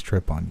surprise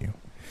trip on you.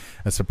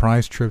 A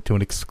surprise trip to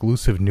an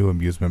exclusive new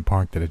amusement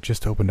park that had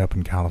just opened up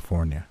in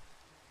California.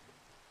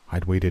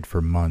 I'd waited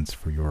for months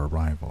for your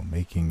arrival,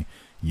 making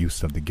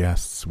use of the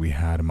guests we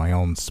had in my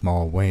own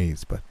small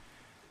ways, but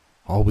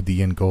all with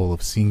the end goal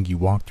of seeing you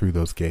walk through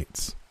those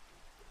gates.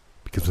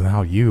 Because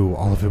without you,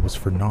 all of it was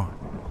for naught.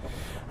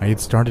 I had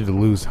started to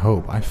lose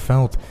hope. I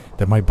felt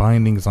that my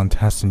bindings on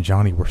Tess and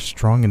Johnny were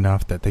strong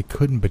enough that they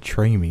couldn't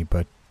betray me,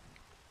 but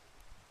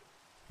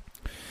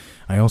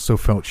I also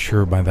felt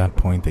sure by that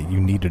point that you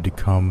needed to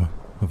come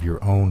of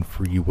your own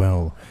free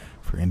will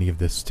for any of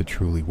this to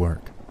truly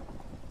work.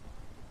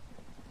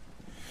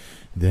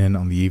 Then,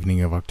 on the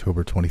evening of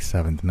October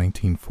 27th,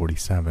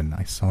 1947,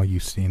 I saw you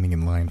standing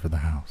in line for the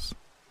house.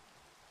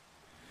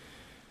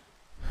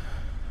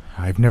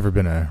 I've never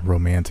been a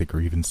romantic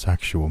or even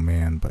sexual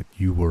man, but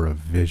you were a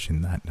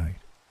vision that night.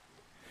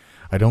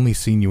 I'd only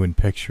seen you in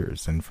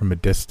pictures and from a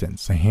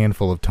distance a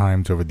handful of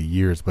times over the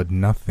years, but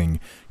nothing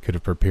could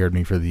have prepared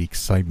me for the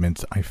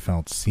excitement I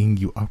felt seeing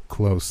you up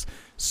close,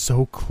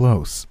 so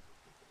close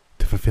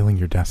to fulfilling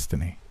your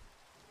destiny.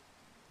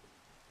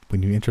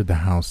 When you entered the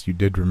house, you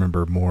did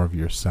remember more of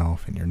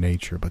yourself and your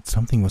nature, but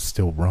something was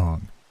still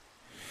wrong.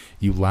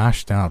 You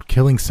lashed out,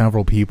 killing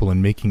several people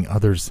and making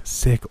others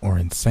sick or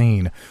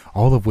insane,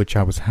 all of which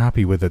I was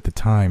happy with at the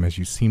time as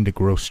you seemed to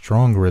grow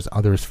stronger as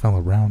others fell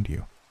around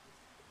you.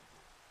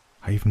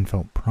 I even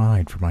felt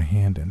pride for my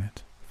hand in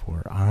it,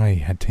 for I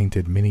had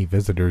tainted many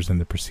visitors in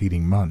the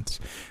preceding months,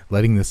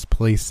 letting this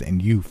place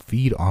and you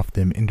feed off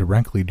them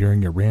indirectly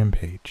during your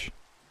rampage.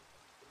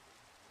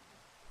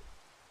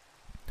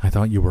 I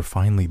thought you were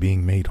finally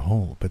being made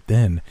whole, but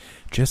then,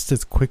 just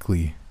as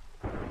quickly,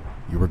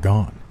 you were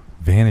gone,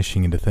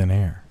 vanishing into thin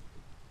air.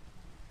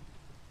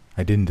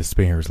 I didn't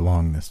despair as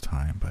long this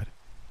time, but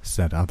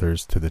set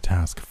others to the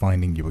task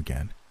finding you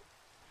again.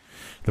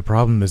 The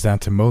problem is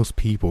that to most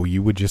people,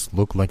 you would just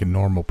look like a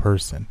normal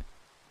person.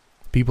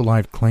 People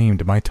I've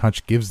claimed my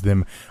touch gives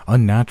them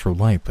unnatural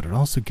light, but it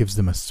also gives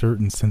them a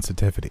certain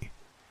sensitivity.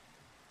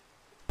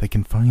 They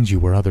can find you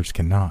where others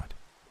cannot.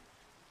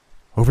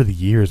 Over the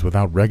years,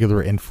 without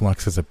regular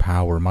influxes of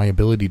power, my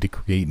ability to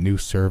create new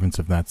servants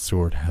of that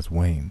sort has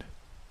waned.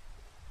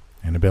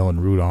 Annabelle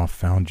and Rudolph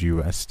found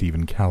you as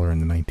Stephen Keller in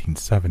the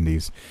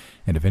 1970s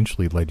and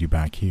eventually led you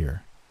back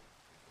here.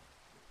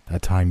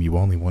 That time you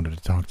only wanted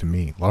to talk to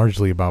me,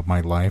 largely about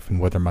my life and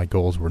whether my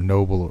goals were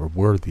noble or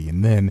worthy,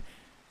 and then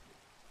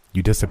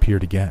you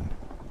disappeared again.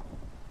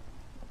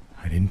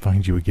 I didn't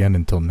find you again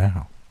until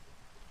now.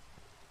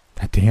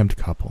 That damned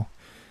couple.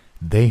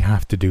 They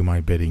have to do my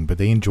bidding, but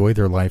they enjoy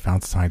their life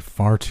outside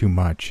far too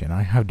much, and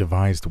I have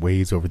devised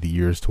ways over the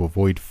years to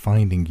avoid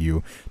finding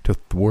you, to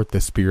thwart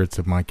the spirits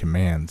of my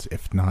commands,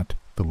 if not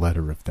the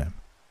letter of them.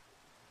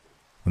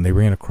 When they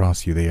ran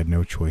across you, they had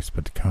no choice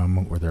but to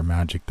come, or their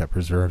magic that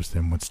preserves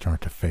them would start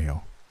to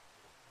fail.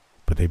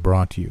 But they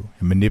brought you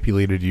and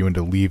manipulated you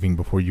into leaving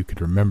before you could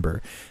remember.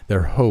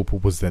 Their hope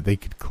was that they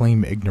could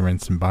claim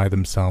ignorance and buy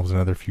themselves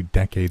another few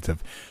decades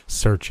of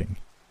searching.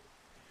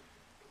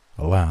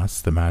 Alas,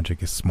 the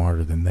magic is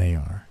smarter than they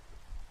are,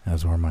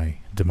 as are my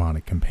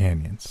demonic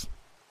companions.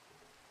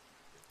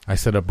 I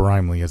set up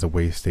Brimley as a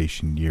way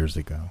station years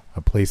ago,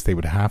 a place they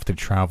would have to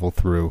travel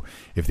through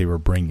if they were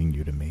bringing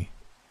you to me.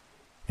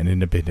 An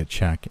independent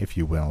check, if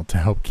you will, to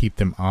help keep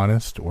them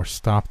honest or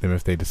stop them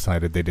if they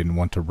decided they didn't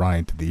want to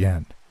ride to the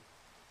end.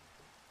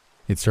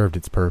 It served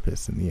its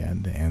purpose in the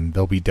end, and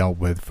they'll be dealt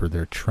with for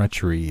their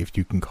treachery, if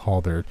you can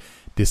call their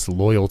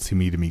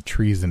disloyalty to me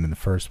treason in the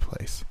first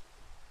place.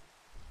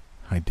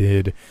 I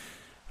did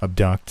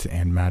abduct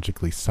and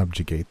magically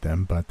subjugate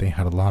them, but they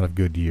had a lot of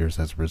good years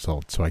as a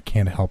result, so I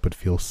can't help but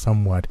feel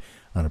somewhat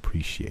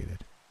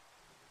unappreciated.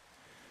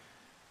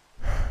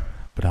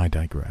 But I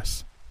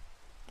digress.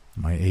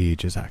 My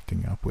age is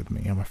acting up with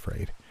me, I'm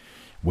afraid.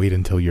 Wait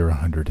until you're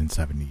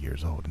 170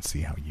 years old and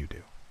see how you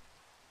do.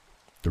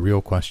 The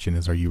real question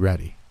is, are you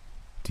ready?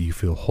 Do you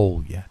feel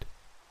whole yet?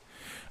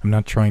 I'm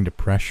not trying to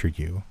pressure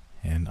you,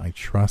 and I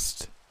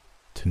trust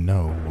to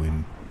know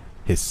when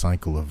his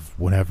cycle of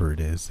whatever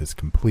it is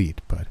complete,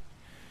 but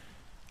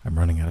I'm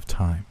running out of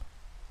time.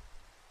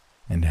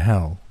 And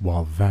hell,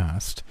 while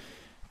vast,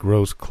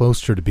 grows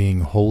closer to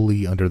being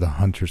wholly under the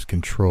hunter's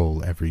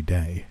control every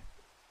day.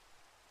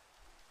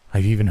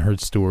 I've even heard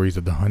stories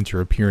of the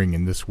hunter appearing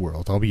in this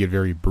world, albeit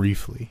very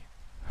briefly,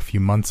 a few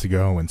months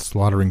ago, and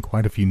slaughtering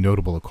quite a few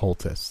notable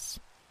occultists.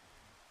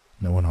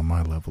 No one on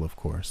my level, of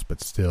course, but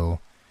still,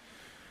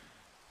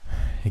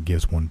 it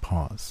gives one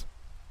pause.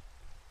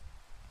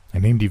 I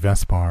named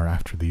Vespar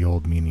after the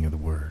old meaning of the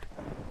word,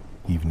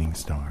 evening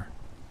star.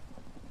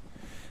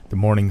 The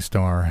morning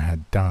star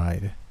had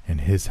died,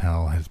 and his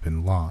hell has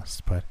been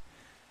lost, but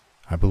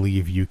I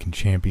believe you can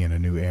champion a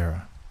new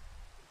era.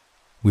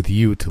 With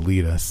you to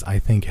lead us, I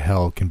think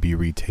hell can be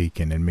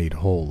retaken and made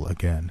whole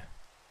again.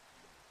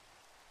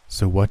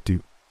 So what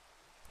do...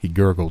 He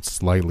gurgled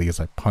slightly as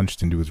I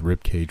punched into his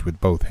ribcage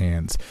with both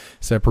hands,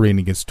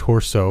 separating his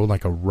torso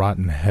like a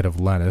rotten head of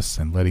lettuce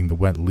and letting the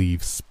wet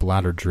leaves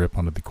splatter drip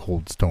onto the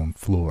cold stone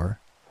floor.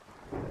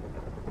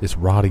 This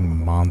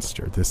rotting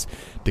monster, this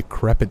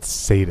decrepit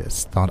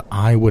sadist, thought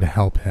I would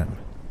help him,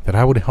 that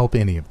I would help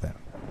any of them.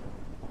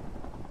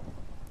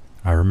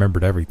 I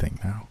remembered everything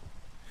now.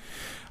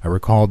 I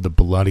recalled the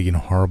bloody and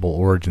horrible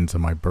origins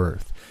of my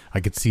birth. I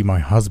could see my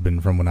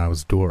husband from when I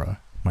was Dora,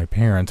 my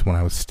parents when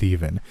I was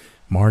Stephen,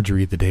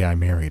 Marjorie the day I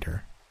married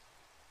her.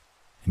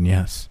 And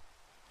yes,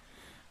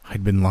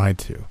 I'd been lied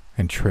to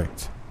and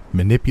tricked,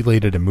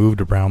 manipulated and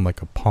moved around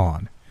like a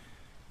pawn,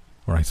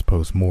 or I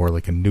suppose more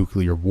like a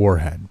nuclear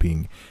warhead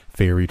being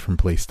ferried from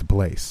place to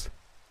place.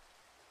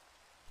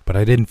 But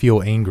I didn't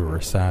feel anger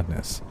or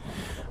sadness.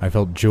 I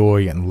felt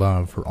joy and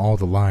love for all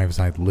the lives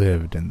I'd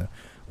lived and the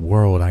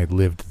world I'd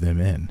lived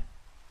them in.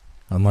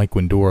 Unlike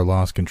when Dora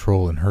lost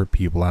control and hurt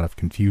people out of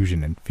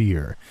confusion and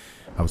fear,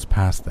 I was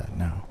past that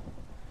now.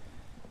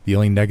 The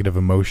only negative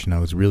emotion I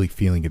was really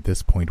feeling at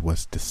this point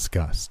was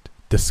disgust.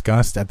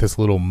 Disgust at this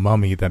little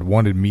mummy that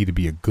wanted me to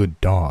be a good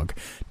dog.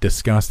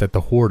 Disgust at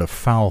the horde of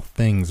foul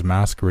things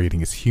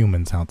masquerading as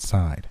humans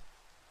outside.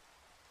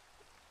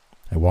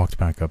 I walked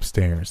back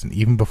upstairs, and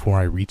even before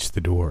I reached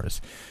the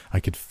doors, I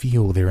could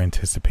feel their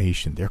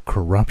anticipation, their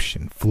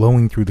corruption,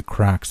 flowing through the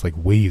cracks like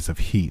waves of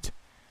heat.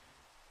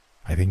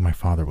 I think my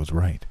father was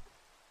right.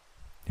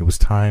 It was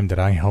time that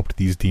I helped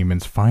these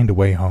demons find a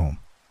way home.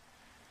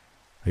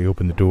 I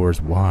opened the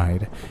doors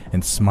wide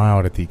and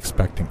smiled at the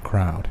expectant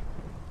crowd.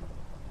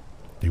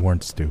 They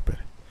weren't stupid,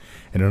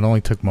 and it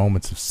only took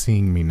moments of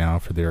seeing me now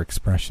for their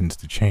expressions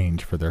to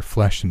change, for their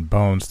flesh and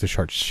bones to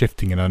start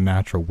shifting in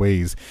unnatural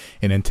ways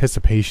in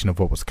anticipation of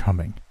what was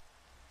coming.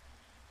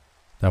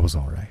 That was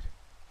all right.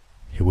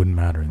 It wouldn't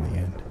matter in the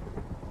end.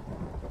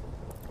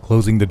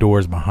 Closing the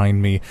doors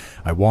behind me,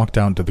 I walked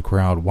out into the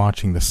crowd,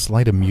 watching the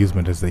slight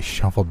amusement as they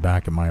shuffled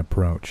back at my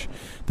approach.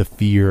 The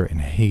fear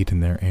and hate in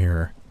their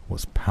air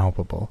was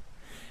palpable,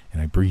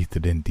 and I breathed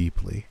it in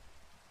deeply.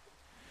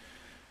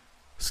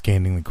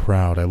 Scanning the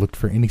crowd, I looked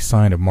for any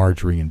sign of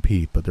Marjorie and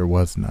Pete, but there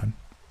was none.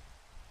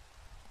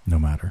 No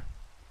matter.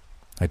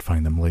 I'd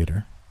find them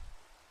later.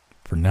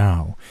 For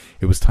now,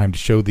 it was time to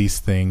show these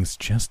things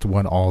just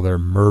what all their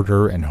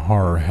murder and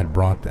horror had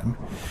brought them.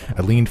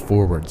 I leaned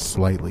forward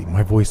slightly,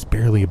 my voice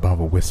barely above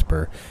a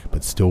whisper,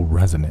 but still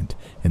resonant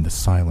in the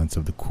silence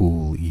of the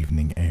cool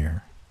evening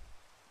air.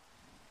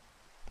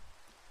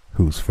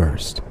 Who's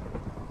first?